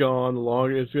stays gone, the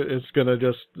longer it's going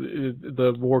to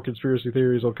the more conspiracy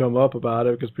theories will come up about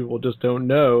it, because people just don't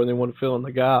know and they want to fill in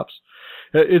the gaps.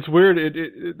 It's weird.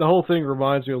 The whole thing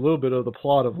reminds me a little bit of the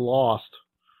plot of Lost.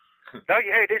 Oh,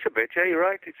 yeah, it is a bit. Yeah, you're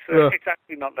right. It's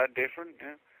actually not that different.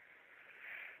 Yeah.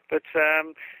 But,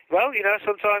 well, you know,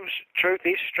 sometimes truth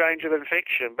is stranger than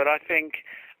fiction. But I think,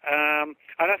 and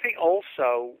I think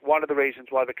also one of the reasons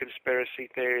why the conspiracy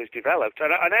theory has developed,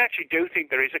 and I actually do think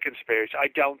there is a conspiracy. I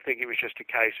don't think it was just a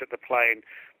case that the plane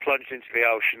plunged into the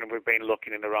ocean and we've been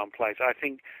looking in the wrong place. I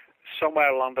think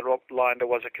somewhere along the line there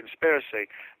was a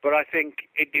conspiracy. But I think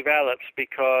it develops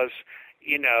because,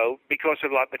 you know, because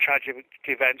of like the tragic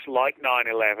events like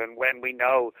 9/11, when we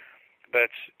know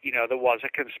that, you know, there was a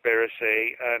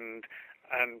conspiracy, and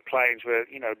and planes were,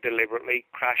 deliberately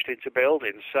crashed into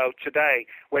buildings. So today,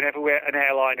 whenever an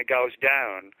airliner goes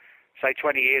down, say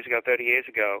 20 years ago, 30 years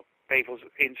ago, people's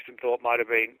instant thought might have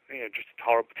been, just a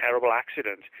horrible, terrible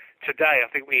accident. Today, I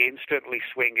think we instantly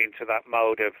swing into that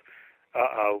mode of,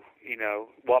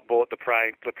 what brought the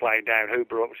plane down? Who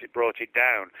brought it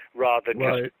down? Rather than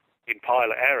just in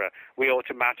pilot error, we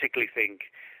automatically think,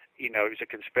 it was a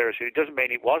conspiracy. It doesn't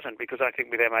mean it wasn't, because I think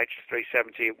with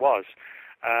MH370 it was.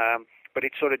 But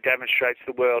it sort of demonstrates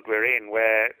the world we're in,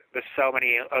 where there's so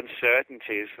many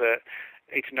uncertainties that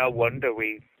it's no wonder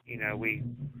we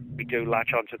do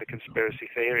latch onto the conspiracy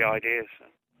theory ideas.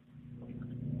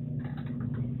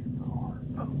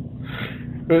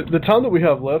 The time that we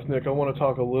have left, Nick, I want to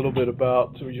talk a little bit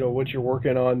about what you're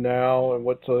working on now and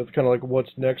what's kind of like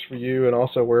what's next for you, and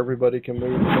also where everybody can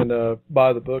move and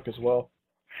buy the book as well.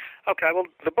 Okay, well,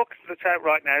 the book that's out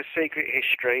right now is Secret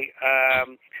History.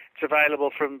 It's available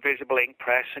from Visible Ink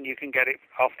Press, and you can get it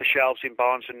off the shelves in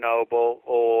Barnes & Noble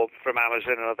or from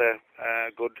Amazon and other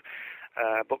good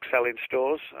book-selling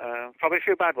stores. Probably a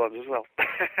few bad ones as well.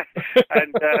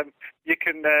 And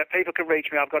people can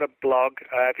reach me. I've got a blog.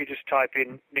 If you just type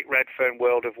in Nick Redfern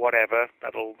World of Whatever,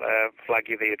 that'll flag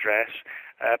you the address.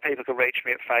 People can reach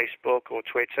me at Facebook or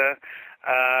Twitter.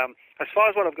 As far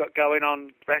as what I've got going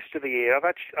on the rest of the year,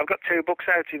 I've got 2 books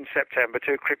out in September,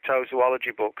 2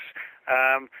 cryptozoology books.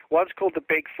 One's called The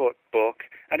Bigfoot Book,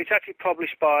 and it's actually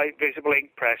published by Visible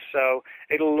Ink Press, so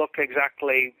it'll look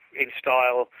exactly in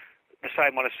style the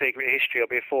same one as Secret History. It'll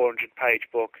be a 400-page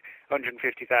book,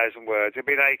 150,000 words. It'll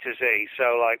be an A to Z,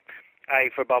 so like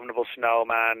A for Abominable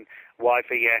Snowman, Y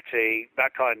for Yeti,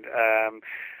 that kind.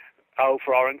 O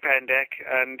for Orang Pendek,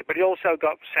 but he also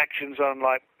got sections on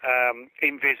like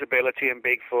invisibility and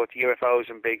Bigfoot, UFOs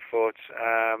and Bigfoot,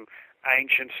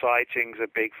 ancient sightings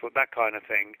of Bigfoot, that kind of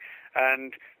thing.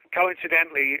 And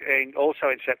coincidentally, also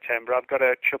in September, I've got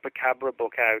a Chupacabra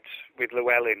book out with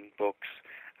Llewellyn Books.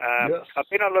 Yes. I've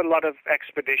been on a lot of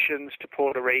expeditions to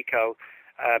Puerto Rico,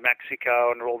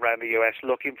 Mexico, and all around the US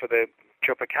looking for the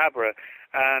Chupacabra,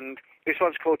 and this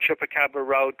one's called Chupacabra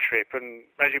Road Trip, and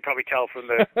as you probably tell from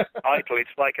the title,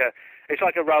 it's like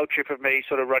a road trip of me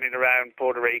sort of running around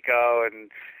Puerto Rico and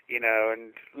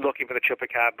looking for the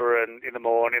Chupacabra and in the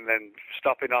morning, then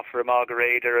stopping off for a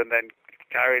margarita and then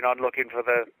carrying on looking for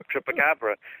the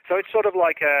Chupacabra. So it's sort of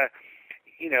like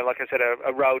like I said,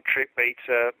 a road trip meets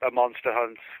a monster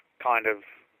hunt kind of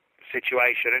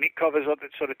situation, and it covers up the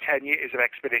sort of 10 years of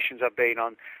expeditions I've been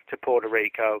on to Puerto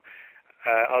Rico.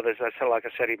 Others, like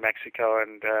I said, in Mexico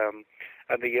and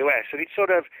the US, and it's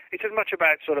as much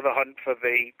about sort of a hunt for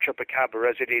the Chupacabra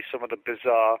as it is some of the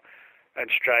bizarre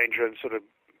and stranger and sort of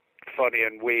funny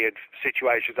and weird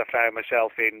situations I found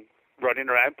myself in running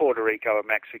around Puerto Rico and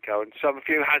Mexico, and a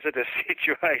few hazardous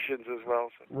situations as well.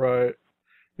 So. Right.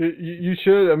 You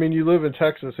should. I mean, you live in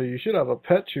Texas, so you should have a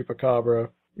pet Chupacabra.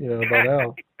 By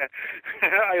now.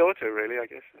 I ought to, really, I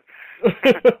guess.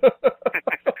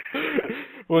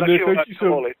 Well, Nick, thank you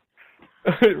so much.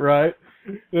 Right.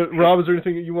 Rob, is there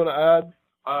anything that you want to add?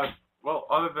 Well,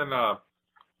 other than I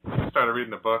started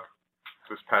reading the book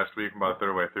this past week, I'm about a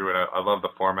third way through it. I love the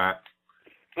format.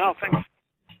 Oh, thanks.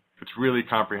 It's really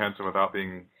comprehensive without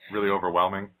being really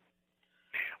overwhelming.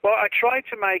 Well, I tried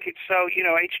to make it so,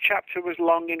 each chapter was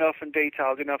long enough and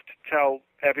detailed enough to tell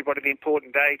everybody the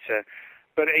important data,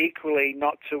 but equally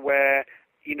not to where,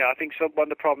 I think one of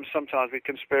the problems sometimes with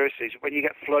conspiracies, when you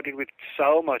get flooded with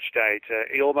so much data,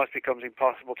 it almost becomes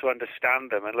impossible to understand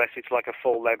them unless it's like a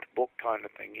full-length book kind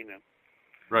of thing,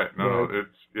 Right. No,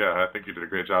 I think you did a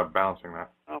great job balancing that.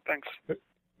 Oh, thanks.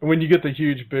 When you get the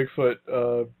huge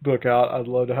Bigfoot book out, I'd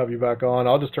love to have you back on.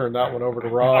 I'll just turn that one over to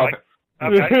Rob.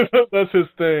 Okay. That's his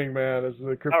thing, man. Is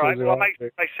the cryptozoology. All right.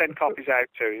 Well, I send copies out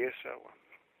to you. So,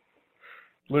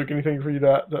 Luke, anything for you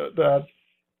to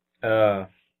add?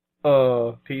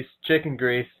 Piece chicken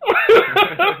grease.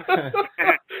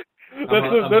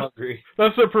 I'm hungry.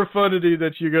 That's the profundity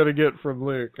that you got to get from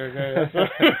Luke. Okay.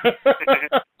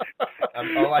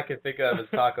 All I can think of is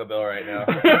Taco Bell right now.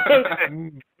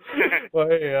 Well,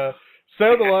 hey, stay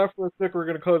on the line for a sec. We're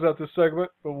going to close out this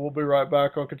segment, but we'll be right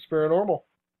back on Conspiranormal.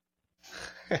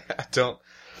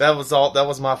 That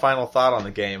was my final thought on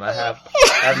the game. I have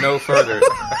no further.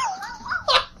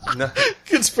 No.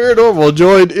 Conspiranormal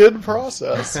joined in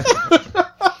process.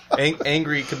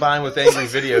 Angry combined with angry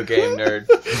video game nerd.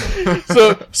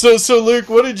 So Luke,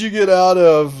 what did you get out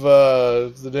of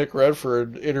the Nick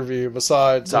Redfern interview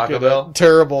besides Taco Bell?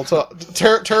 Terrible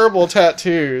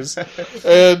tattoos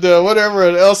and whatever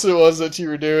else it was that you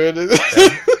were doing?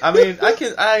 I mean,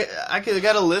 I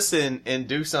got to listen and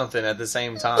do something at the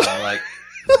same time. Like,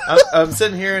 I'm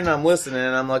sitting here and I'm listening,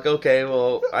 and I'm like, okay,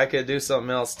 well, I could do something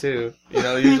else too.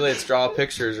 Usually it's draw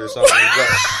pictures or something.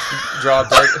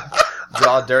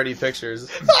 Draw dirty pictures.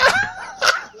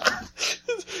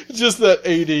 Just that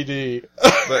ADD.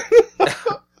 But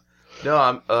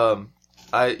no,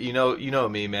 you know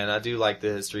me, man. I do like the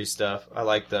history stuff. I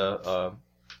like the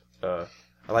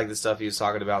stuff he was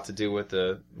talking about to do with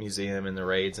the museum and the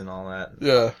raids and all that.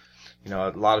 Yeah.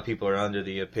 A lot of people are under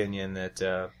the opinion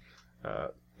that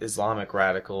Islamic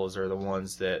radicals are the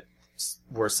ones that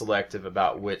were selective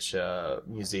about which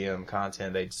museum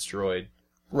content they destroyed.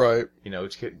 Right.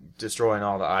 Destroying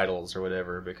all the idols or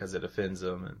whatever because it offends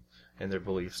them and their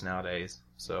beliefs nowadays.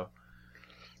 So.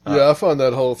 Yeah, I find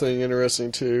that whole thing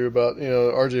interesting too. About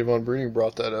R.J. von Bruning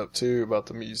brought that up too about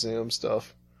the museum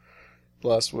stuff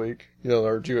last week.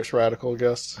 Our Jewish radical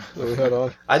guest that we had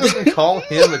on. I didn't call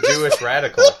him a Jewish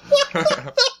radical.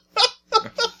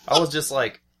 I was just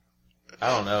like, I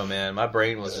don't know, man. My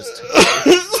brain was just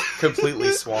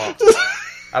completely swamped.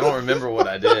 I don't remember what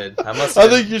I did. I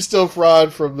think you're still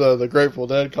fried from the Grateful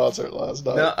Dead concert last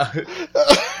night. No,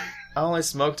 I only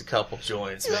smoked a couple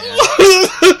joints, man.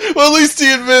 Well, at least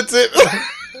he admits it.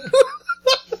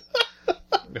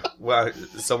 Well,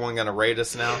 is someone going to raid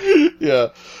us now?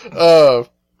 Yeah.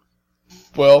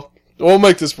 Well, we'll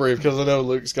make this brief because I know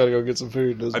Luke's got to go get some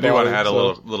food. I do want to add a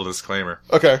little disclaimer.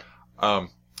 Okay.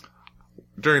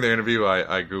 During the interview,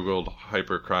 I Googled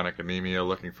hyperchronic anemia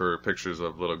looking for pictures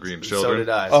of little green children. So did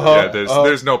I. Yeah,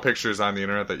 there's no pictures on the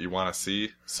internet that you want to see.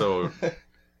 So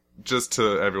just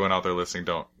to everyone out there listening,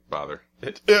 don't bother.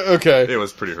 Okay. It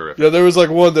was pretty horrific. Yeah, there was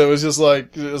one that was just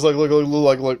it was like a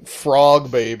little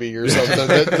frog baby or something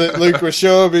that Luke was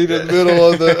showing me in the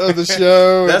middle of the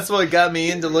show. That's what got me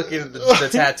into looking at the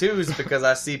tattoos because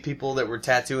I see people that were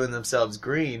tattooing themselves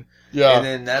green. Yeah. And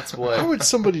then that's what. Why would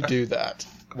somebody do that?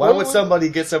 Why would somebody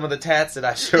get some of the tats that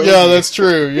I showed? Yeah, that's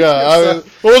true. Yeah,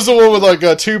 what was the one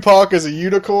with Tupac as a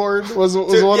unicorn? Was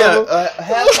one of them?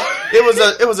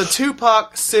 It was a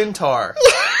Tupac centaur.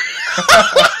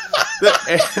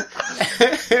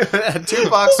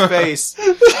 Tupac's face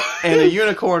and a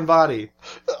unicorn body.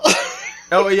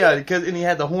 Oh yeah, and he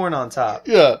had the horn on top.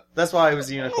 Yeah, that's why he was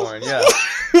a unicorn. Yeah.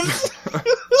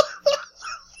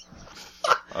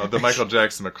 The Michael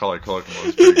Jackson Macaulay Culkin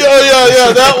was pretty good.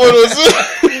 Yeah, that one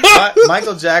was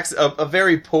Michael Jackson, a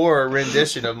very poor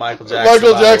rendition of Michael Jackson.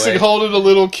 Michael Jackson holding a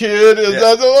little kid. And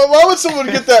why would someone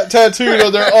get that tattooed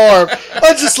on their arm?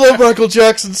 I just love Michael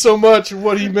Jackson so much and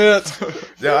what he meant.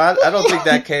 No, I don't think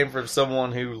that came from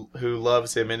someone who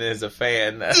loves him and is a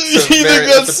fan. That's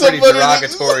a pretty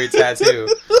derogatory tattoo.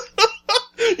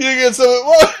 You get some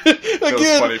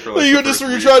again.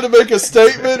 You're trying to make a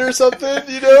statement or something,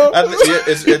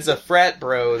 It's a frat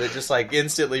bro that just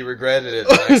instantly regretted it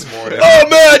the next morning. Oh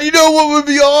man, you know what would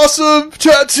be awesome?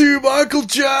 Tattoo Michael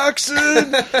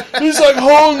Jackson. He's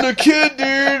holding a kid,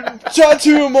 dude.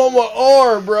 Tattoo him on my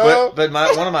arm, bro. But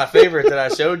one of my favorite that I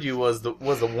showed you was the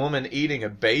woman eating a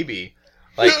baby.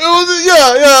 Yeah.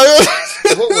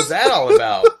 What was that all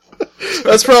about?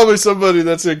 That's probably somebody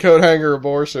that's in coat hanger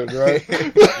abortion, right?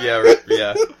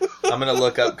 Yeah. I'm gonna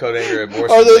look up coat hanger abortion.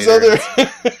 Are those later.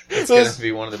 other? It's gonna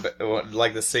be one of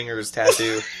the the singer's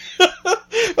tattoo.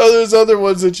 Oh, there's other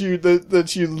ones that you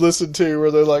listen to where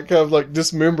they're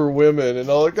dismember women and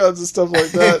all that kinds of stuff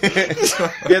like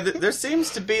that. Yeah, there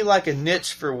seems to be a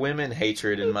niche for women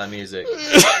hatred in my music.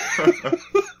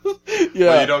 Yeah,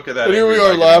 well, you don't get that. But here we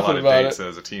are laughing about it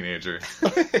as a teenager.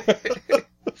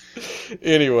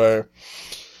 Anyway,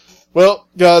 well,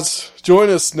 guys, join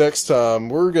us next time.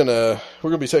 We're gonna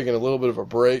be taking a little bit of a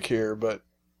break here, but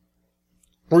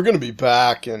we're gonna be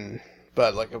back in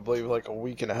about I believe a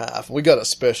week and a half. We got a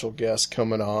special guest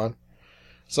coming on,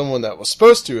 someone that was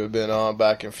supposed to have been on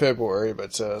back in February,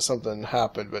 but something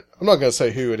happened. But I'm not gonna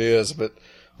say who it is, but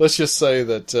let's just say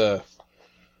that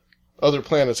other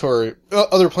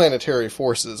planetary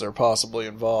forces are possibly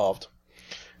involved.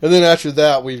 And then after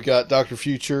that, we've got Dr.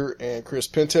 Future and Chris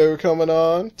Pinto coming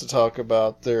on to talk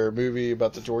about their movie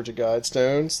about the Georgia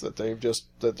Guidestones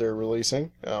that they're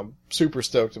releasing. I'm super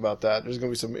stoked about that. There's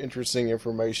going to be some interesting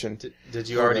information. Did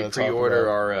you already pre-order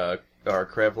our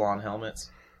Krevlon helmets?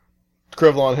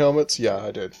 Krevlon helmets? Yeah, I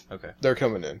did. Okay. They're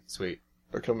coming in. Sweet.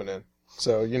 They're coming in.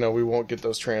 So, we won't get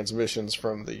those transmissions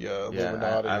from the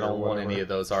Illuminati. I don't want any of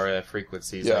those RF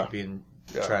frequencies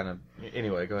trying to...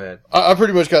 Anyway, go ahead. I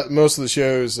pretty much got most of the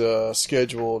shows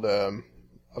scheduled.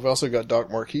 I've also got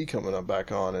Doc Marquis coming up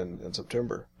back on in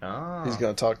September. Oh. He's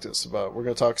going to talk to us we're going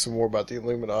to talk some more about the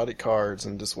Illuminati cards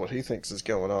and just what he thinks is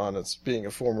going on. It's being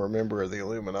a former member of the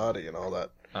Illuminati and all that.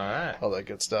 All right. All that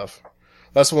good stuff.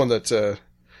 That's one that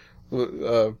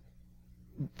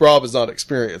Rob has not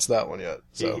experienced that one yet.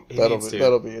 So He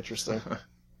that'll be interesting.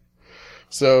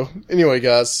 So anyway,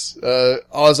 guys,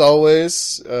 as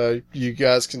always, you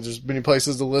guys can, there's many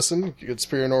places to listen. It's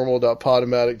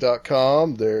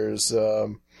paranormal.podomatic.com. There's,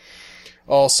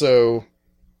 also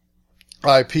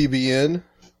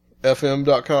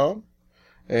IPBNFM.com,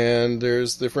 and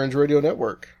there's the Fringe Radio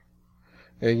Network.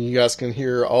 And you guys can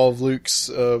hear all of Luke's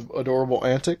adorable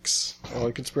antics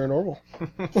on Conspiranormal.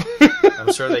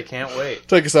 I'm sure they can't wait.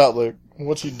 Take us out, Luke.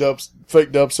 Once you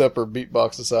fake dubstep or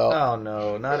beatbox us out. Oh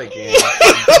no, not again.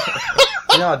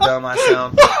 You know how dumb I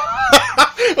sound.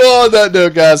 Well, on that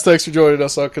note, guys, thanks for joining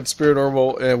us on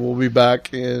Conspiranormal, and we'll be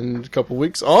back in a couple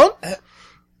weeks on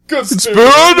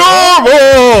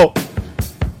Conspiranormal! You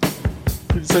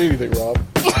didn't say anything, Rob.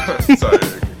 Sorry,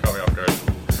 you caught me off guard.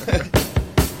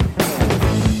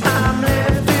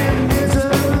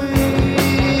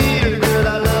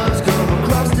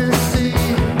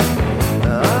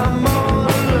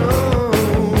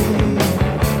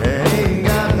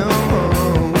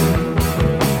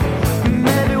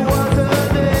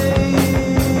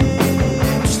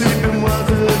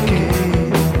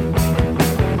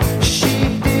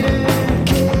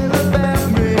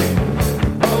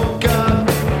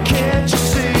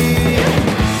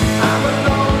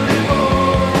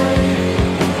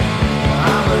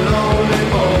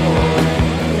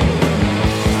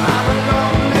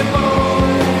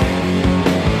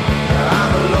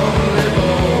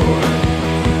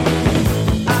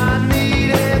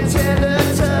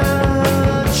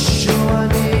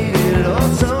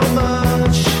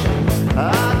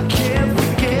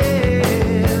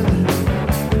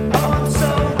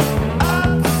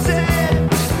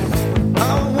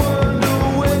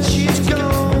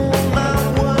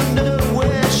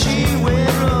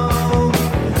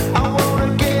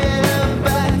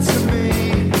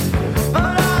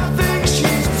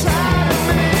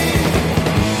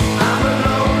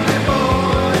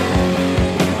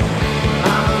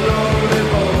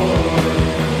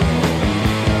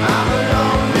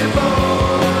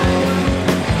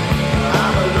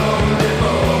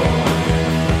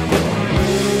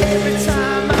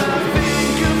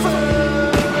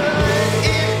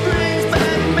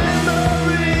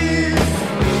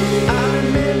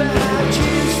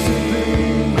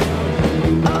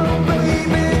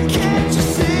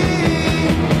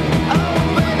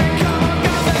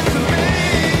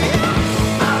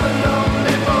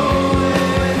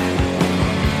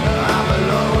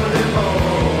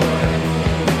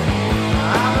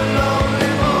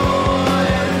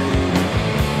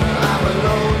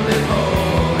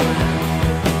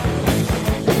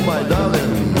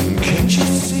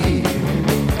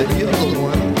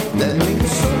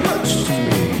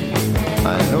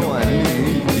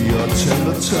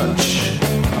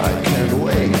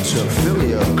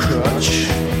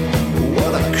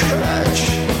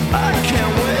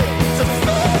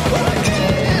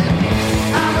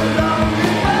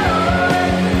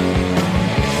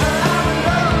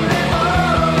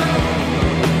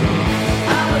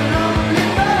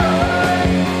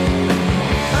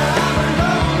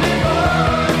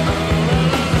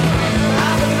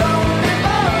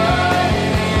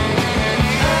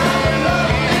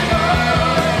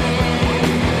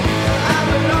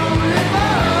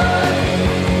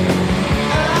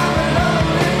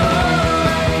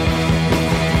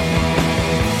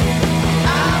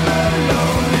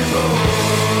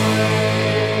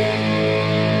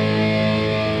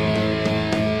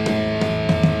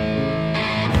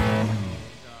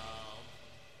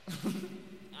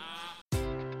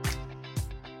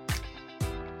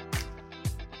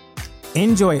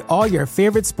 Enjoy all your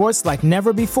favorite sports like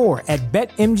never before at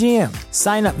BetMGM.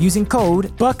 Sign up using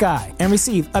code Buckeye and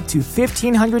receive up to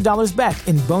 $1,500 back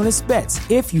in bonus bets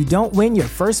if you don't win your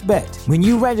first bet. When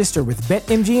you register with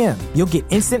BetMGM, you'll get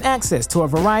instant access to a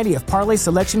variety of parlay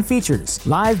selection features,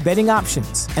 live betting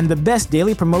options, and the best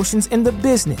daily promotions in the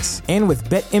business. And with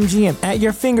BetMGM at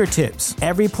your fingertips,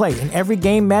 every play and every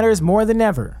game matters more than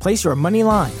ever. Place your money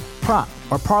line, prop,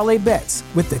 or parlay bets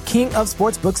with the king of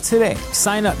sportsbooks today.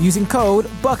 Sign up using code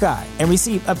Buckeye and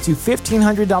receive up to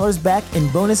 $1,500 back in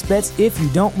bonus bets if you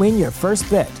don't win your first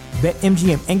bet.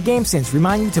 BetMGM and GameSense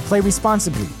remind you to play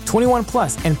responsibly. 21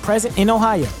 plus and present in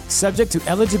Ohio, subject to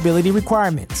eligibility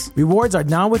requirements. Rewards are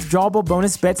non-withdrawable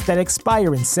bonus bets that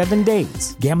expire in 7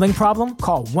 days. Gambling problem?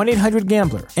 Call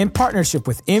 1-800-GAMBLER in partnership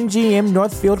with MGM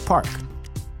Northfield Park.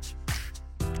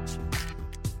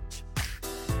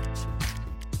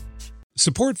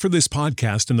 Support for this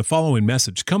podcast and the following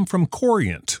message come from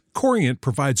Corient. Corient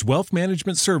provides wealth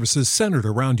management services centered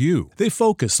around you. They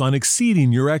focus on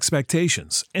exceeding your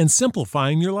expectations and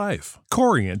simplifying your life.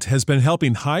 Corient has been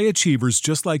helping high achievers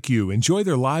just like you enjoy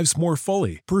their lives more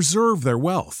fully, preserve their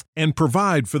wealth, and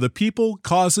provide for the people,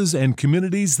 causes, and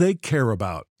communities they care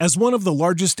about. As one of the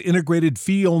largest integrated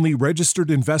fee-only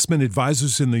registered investment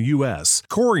advisors in the U.S.,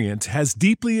 Corient has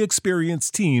deeply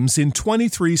experienced teams in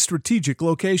 23 strategic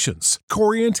locations.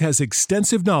 Corient has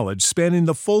extensive knowledge spanning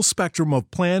the full spectrum of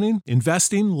planning,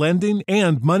 investing, lending,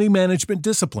 and money management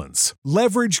disciplines.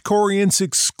 Leverage Corient's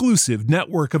exclusive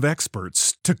network of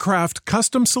experts to craft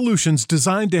custom solutions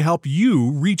designed to help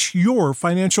you reach your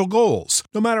financial goals,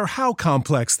 no matter how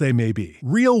complex they may be.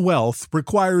 Real wealth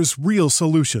requires real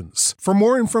solutions. For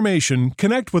more information,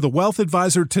 connect with a wealth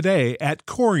advisor today at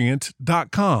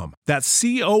Corient.com. That's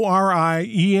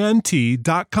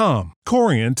Corient.com.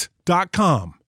 Corient.com.